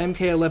single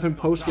MK11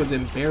 post was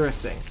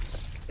embarrassing.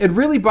 It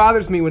really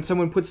bothers me when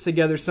someone puts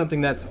together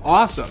something that's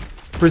awesome,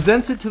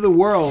 presents it to the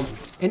world,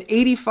 and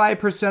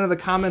 85% of the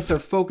comments are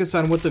focused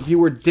on what the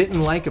viewer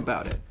didn't like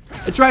about it.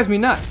 It drives me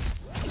nuts.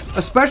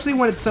 Especially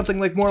when it's something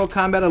like Mortal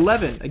Kombat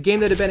 11, a game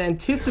that had been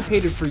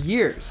anticipated for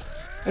years.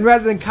 And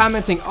rather than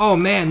commenting, oh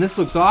man, this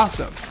looks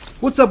awesome.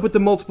 What's up with the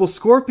multiple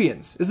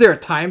scorpions? Is there a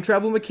time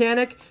travel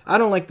mechanic? I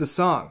don't like the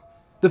song.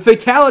 The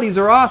fatalities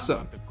are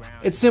awesome.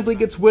 It simply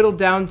gets whittled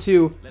down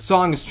to,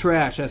 song is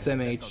trash,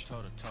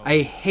 SMH. I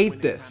hate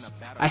this.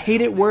 I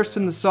hate it worse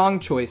than the song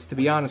choice, to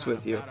be honest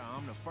with you.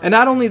 And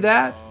not only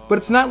that, but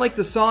it's not like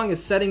the song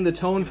is setting the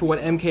tone for what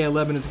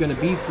MK11 is going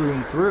to be through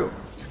and through.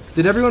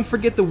 Did everyone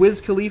forget the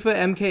Wiz Khalifa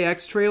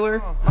MKX trailer?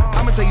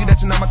 I'ma tell you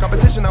that you're not my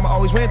competition, I'ma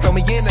always win, throw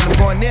me in, and I'm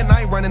going in,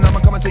 I ain't running, I'ma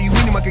come and tell you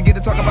anyone can get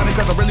to talk about it,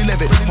 cause I really live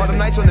it. All the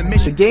nights on the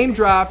mission. The game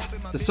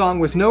dropped, the song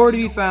was nowhere to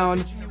be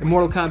found, and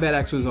Mortal Kombat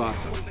X was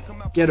awesome.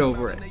 Get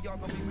over it.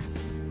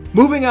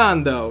 Moving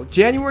on though,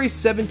 January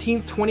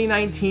 17th,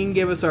 2019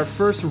 gave us our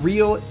first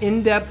real,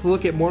 in-depth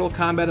look at Mortal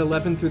Kombat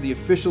 11 through the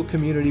official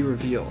community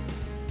reveal.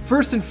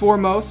 First and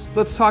foremost,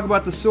 let's talk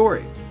about the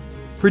story.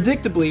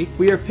 Predictably,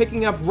 we are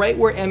picking up right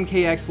where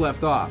MKX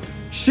left off.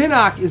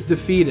 Shinnok is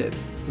defeated.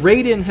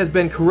 Raiden has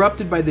been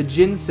corrupted by the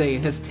Jinsei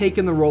and has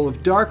taken the role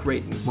of Dark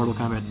Raiden. Mortal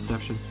Kombat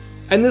Deception.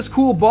 And this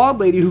cool bald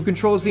lady who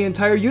controls the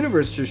entire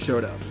universe just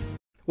showed up.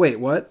 Wait,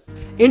 what?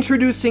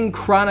 Introducing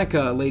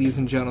Kronika, ladies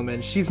and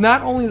gentlemen. She's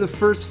not only the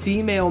first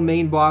female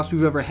main boss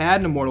we've ever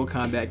had in a Mortal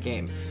Kombat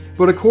game,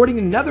 but according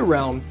to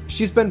NetherRealm,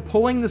 she's been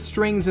pulling the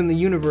strings in the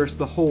universe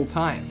the whole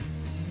time.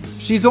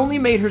 She's only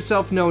made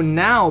herself known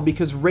now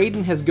because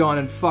Raiden has gone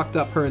and fucked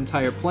up her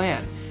entire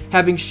plan,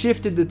 having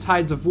shifted the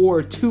tides of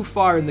war too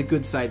far in the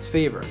good side's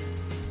favor.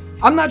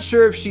 I'm not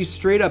sure if she's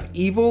straight up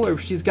evil or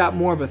if she's got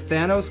more of a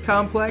Thanos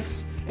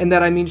complex, and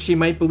that I mean she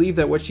might believe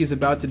that what she's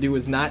about to do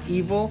is not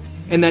evil,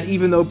 and that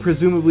even though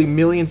presumably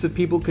millions of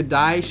people could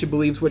die, she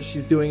believes what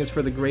she's doing is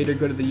for the greater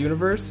good of the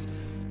universe.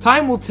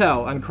 Time will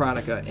tell on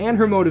Kronika and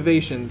her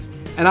motivations,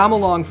 and I'm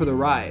along for the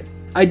ride.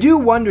 I do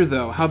wonder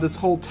though how this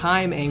whole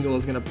time angle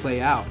is going to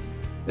play out.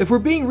 If we're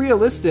being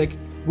realistic,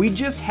 we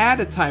just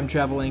had a time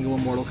travel angle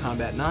in Mortal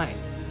Kombat 9.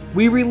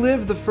 We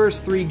relived the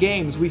first 3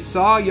 games, we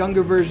saw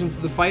younger versions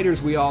of the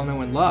fighters we all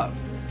know and love.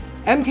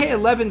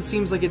 MK11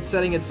 seems like it's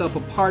setting itself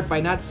apart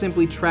by not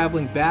simply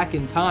traveling back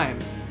in time,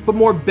 but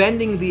more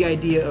bending the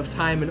idea of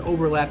time and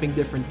overlapping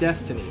different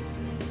destinies.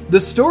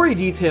 The story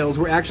details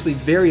were actually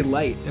very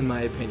light, in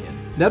my opinion.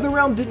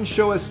 NetherRealm didn't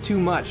show us too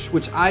much,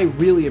 which I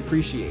really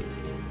appreciate.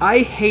 I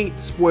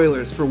hate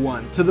spoilers, for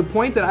one, to the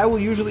point that I will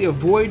usually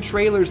avoid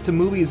trailers to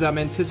movies I'm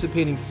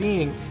anticipating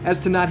seeing as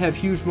to not have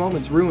huge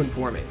moments ruined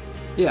for me.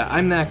 Yeah,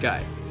 I'm that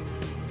guy.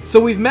 So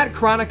we've met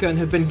Kronika and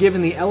have been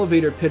given the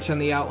elevator pitch on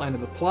the outline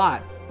of the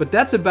plot, but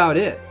that's about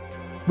it.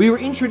 We were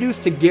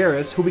introduced to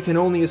Garrus, who we can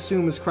only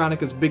assume is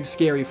Kronika's big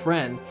scary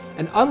friend,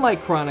 and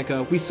unlike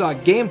Kronika, we saw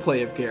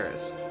gameplay of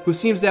Garrus, who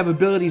seems to have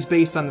abilities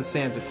based on the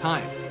sands of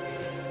time.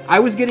 I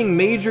was getting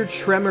major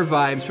Tremor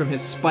vibes from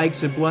his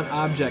spikes and blunt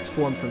objects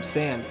formed from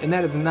sand, and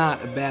that is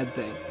not a bad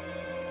thing.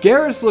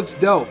 Garrus looks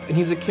dope, and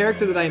he's a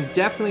character that I am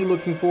definitely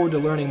looking forward to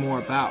learning more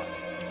about.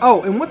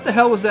 Oh, and what the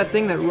hell was that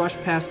thing that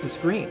rushed past the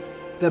screen?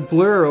 That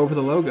blur over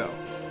the logo.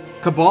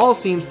 Cabal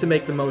seems to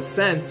make the most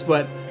sense,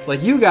 but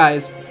like you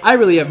guys, I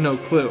really have no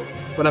clue,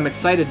 but I'm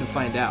excited to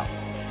find out.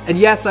 And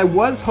yes, I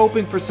was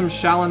hoping for some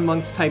Shaolin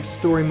Monks type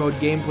story mode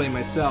gameplay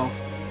myself,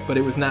 but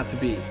it was not to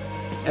be.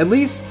 At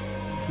least,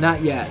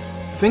 not yet.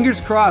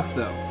 Fingers crossed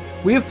though.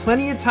 We have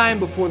plenty of time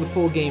before the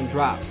full game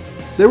drops.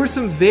 There were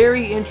some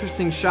very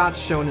interesting shots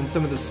shown in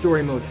some of the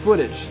story mode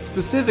footage,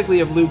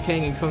 specifically of Liu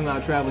Kang and Kung Lao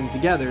traveling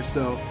together,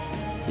 so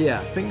yeah,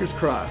 fingers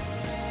crossed.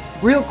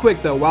 Real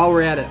quick though, while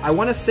we're at it, I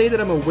want to say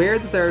that I'm aware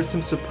that there are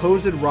some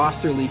supposed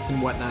roster leaks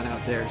and whatnot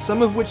out there,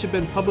 some of which have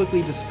been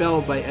publicly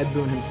dispelled by Ed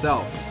Boon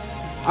himself.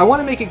 I want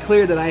to make it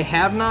clear that I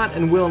have not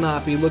and will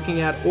not be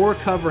looking at or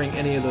covering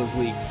any of those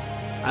leaks.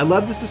 I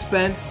love the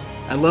suspense,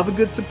 I love a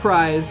good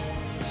surprise,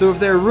 so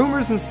if there are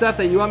rumors and stuff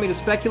that you want me to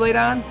speculate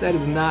on, that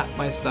is not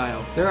my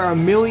style. There are a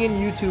million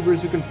YouTubers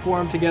who can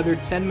form together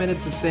 10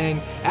 minutes of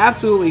saying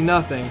absolutely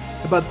nothing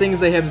about things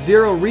they have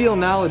zero real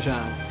knowledge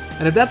on,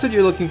 and if that's what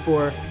you're looking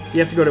for, you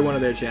have to go to one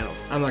of their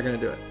channels. I'm not going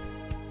to do it.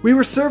 We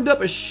were served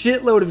up a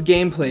shitload of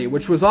gameplay,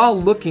 which was all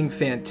looking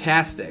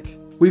fantastic.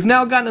 We've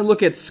now gotten a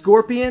look at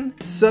Scorpion,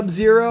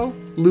 Sub-Zero,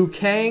 Liu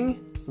Kang,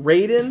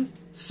 Raiden,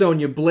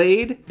 Sonya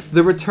Blade,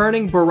 the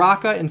returning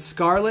Baraka and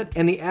Scarlet,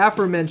 and the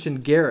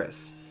aforementioned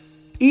Garrus.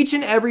 Each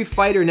and every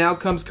fighter now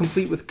comes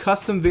complete with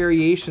custom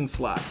variation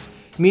slots,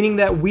 meaning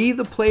that we,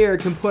 the player,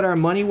 can put our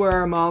money where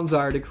our mouths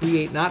are to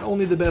create not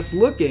only the best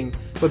looking,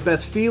 but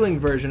best feeling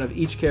version of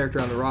each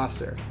character on the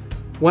roster.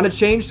 Want to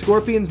change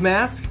Scorpion's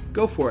mask?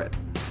 Go for it.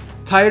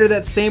 Tired of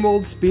that same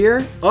old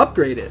spear?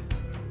 Upgrade it.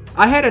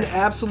 I had an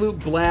absolute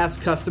blast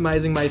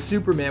customizing my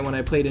Superman when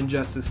I played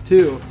Injustice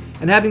 2,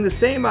 and having the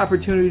same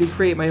opportunity to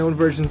create my own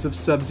versions of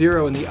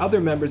Sub-Zero and the other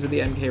members of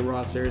the MK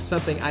roster is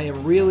something I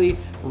am really,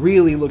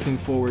 really looking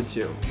forward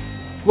to.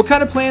 What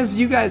kind of plans do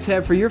you guys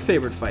have for your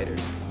favorite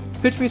fighters?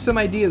 Pitch me some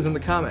ideas in the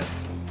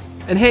comments.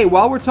 And hey,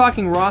 while we're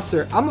talking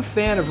roster, I'm a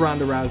fan of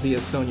Ronda Rousey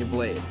as Sonya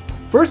Blade.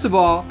 First of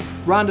all,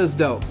 Ronda's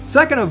dope.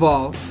 Second of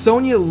all,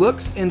 Sonya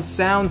looks and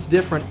sounds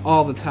different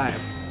all the time.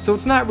 so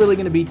it's not really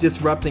going to be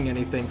disrupting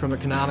anything from a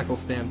canonical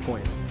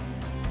standpoint.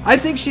 I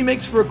think she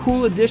makes for a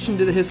cool addition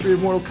to the history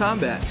of Mortal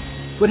Kombat.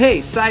 But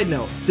hey, side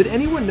note, did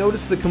anyone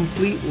notice the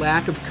complete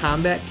lack of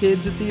combat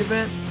kids at the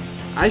event?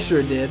 I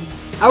sure did.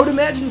 I would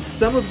imagine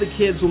some of the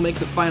kids will make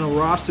the final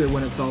roster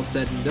when it's all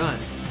said and done.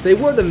 They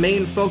were the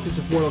main focus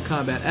of Mortal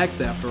Kombat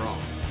X after all.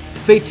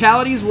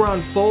 Fatalities were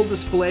on full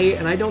display,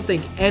 and I don't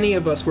think any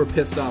of us were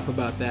pissed off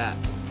about that.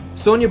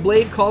 Sonya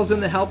Blade calls in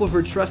the help of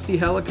her trusty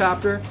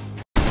helicopter.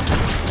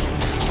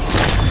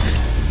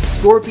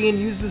 Scorpion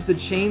uses the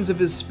chains of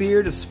his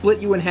spear to split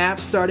you in half,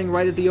 starting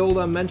right at the old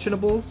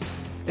unmentionables.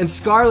 And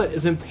Scarlet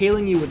is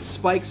impaling you with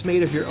spikes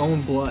made of your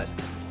own blood.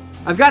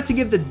 I've got to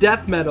give the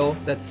death medal,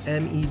 that's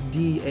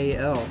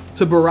M-E-D-A-L,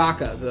 to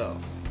Baraka, though.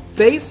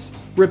 Face,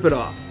 rip it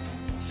off.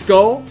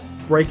 Skull,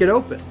 break it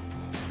open.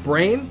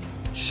 Brain,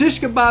 shish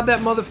kebab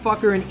that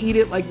motherfucker and eat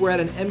it like we're at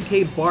an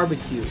MK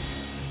barbecue.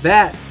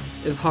 That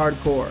is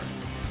hardcore.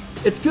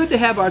 It's good to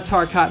have our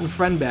Tarkatan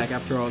friend back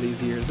after all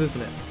these years,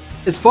 isn't it?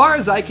 As far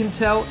as I can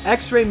tell,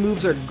 X-ray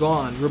moves are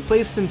gone,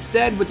 replaced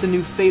instead with the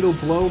new Fatal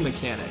Blow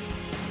mechanic.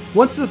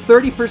 Once the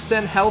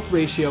 30% health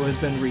ratio has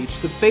been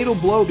reached, the Fatal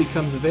Blow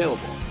becomes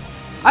available.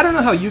 I don't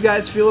know how you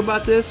guys feel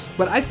about this,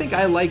 but I think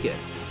I like it.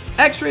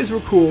 X-rays were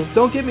cool,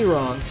 don't get me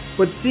wrong,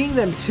 but seeing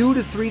them 2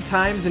 to 3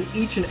 times in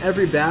each and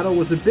every battle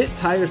was a bit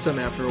tiresome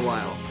after a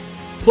while.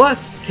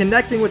 Plus,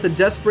 connecting with a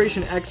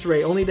Desperation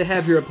X-ray only to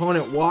have your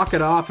opponent walk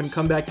it off and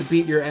come back to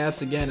beat your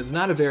ass again is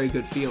not a very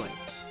good feeling.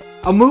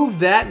 A move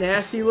that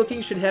nasty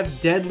looking should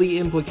have deadly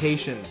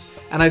implications,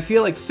 and I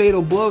feel like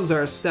Fatal Blows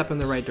are a step in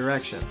the right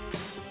direction.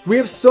 We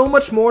have so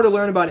much more to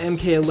learn about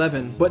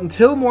MK11, but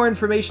until more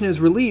information is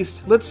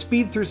released, let's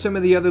speed through some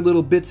of the other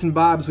little bits and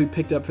bobs we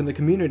picked up from the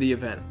community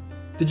event.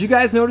 Did you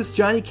guys notice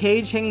Johnny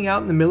Cage hanging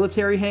out in the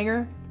military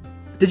hangar?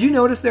 Did you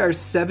notice there are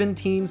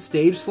 17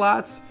 stage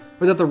slots,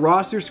 or that the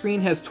roster screen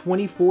has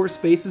 24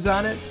 spaces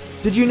on it?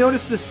 Did you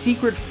notice the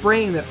secret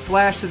frame that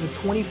flashed at the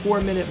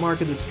 24-minute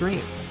mark of the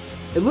stream?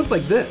 It looked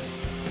like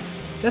this.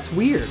 That's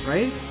weird,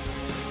 right?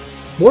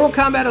 Mortal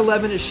Kombat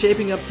 11 is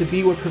shaping up to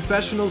be what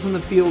professionals in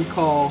the field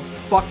call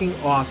fucking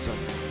awesome.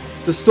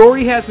 The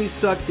story has me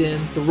sucked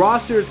in, the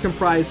roster is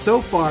comprised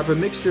so far of a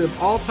mixture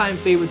of all-time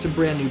favorites and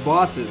brand new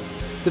bosses,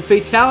 the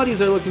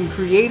fatalities are looking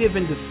creative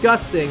and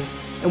disgusting,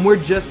 and we're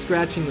just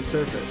scratching the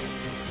surface.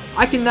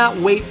 I cannot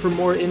wait for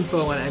more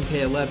info on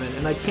MK11,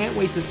 and I can't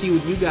wait to see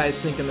what you guys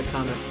think in the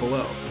comments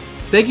below.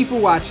 Thank you for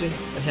watching,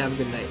 and have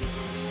a good night.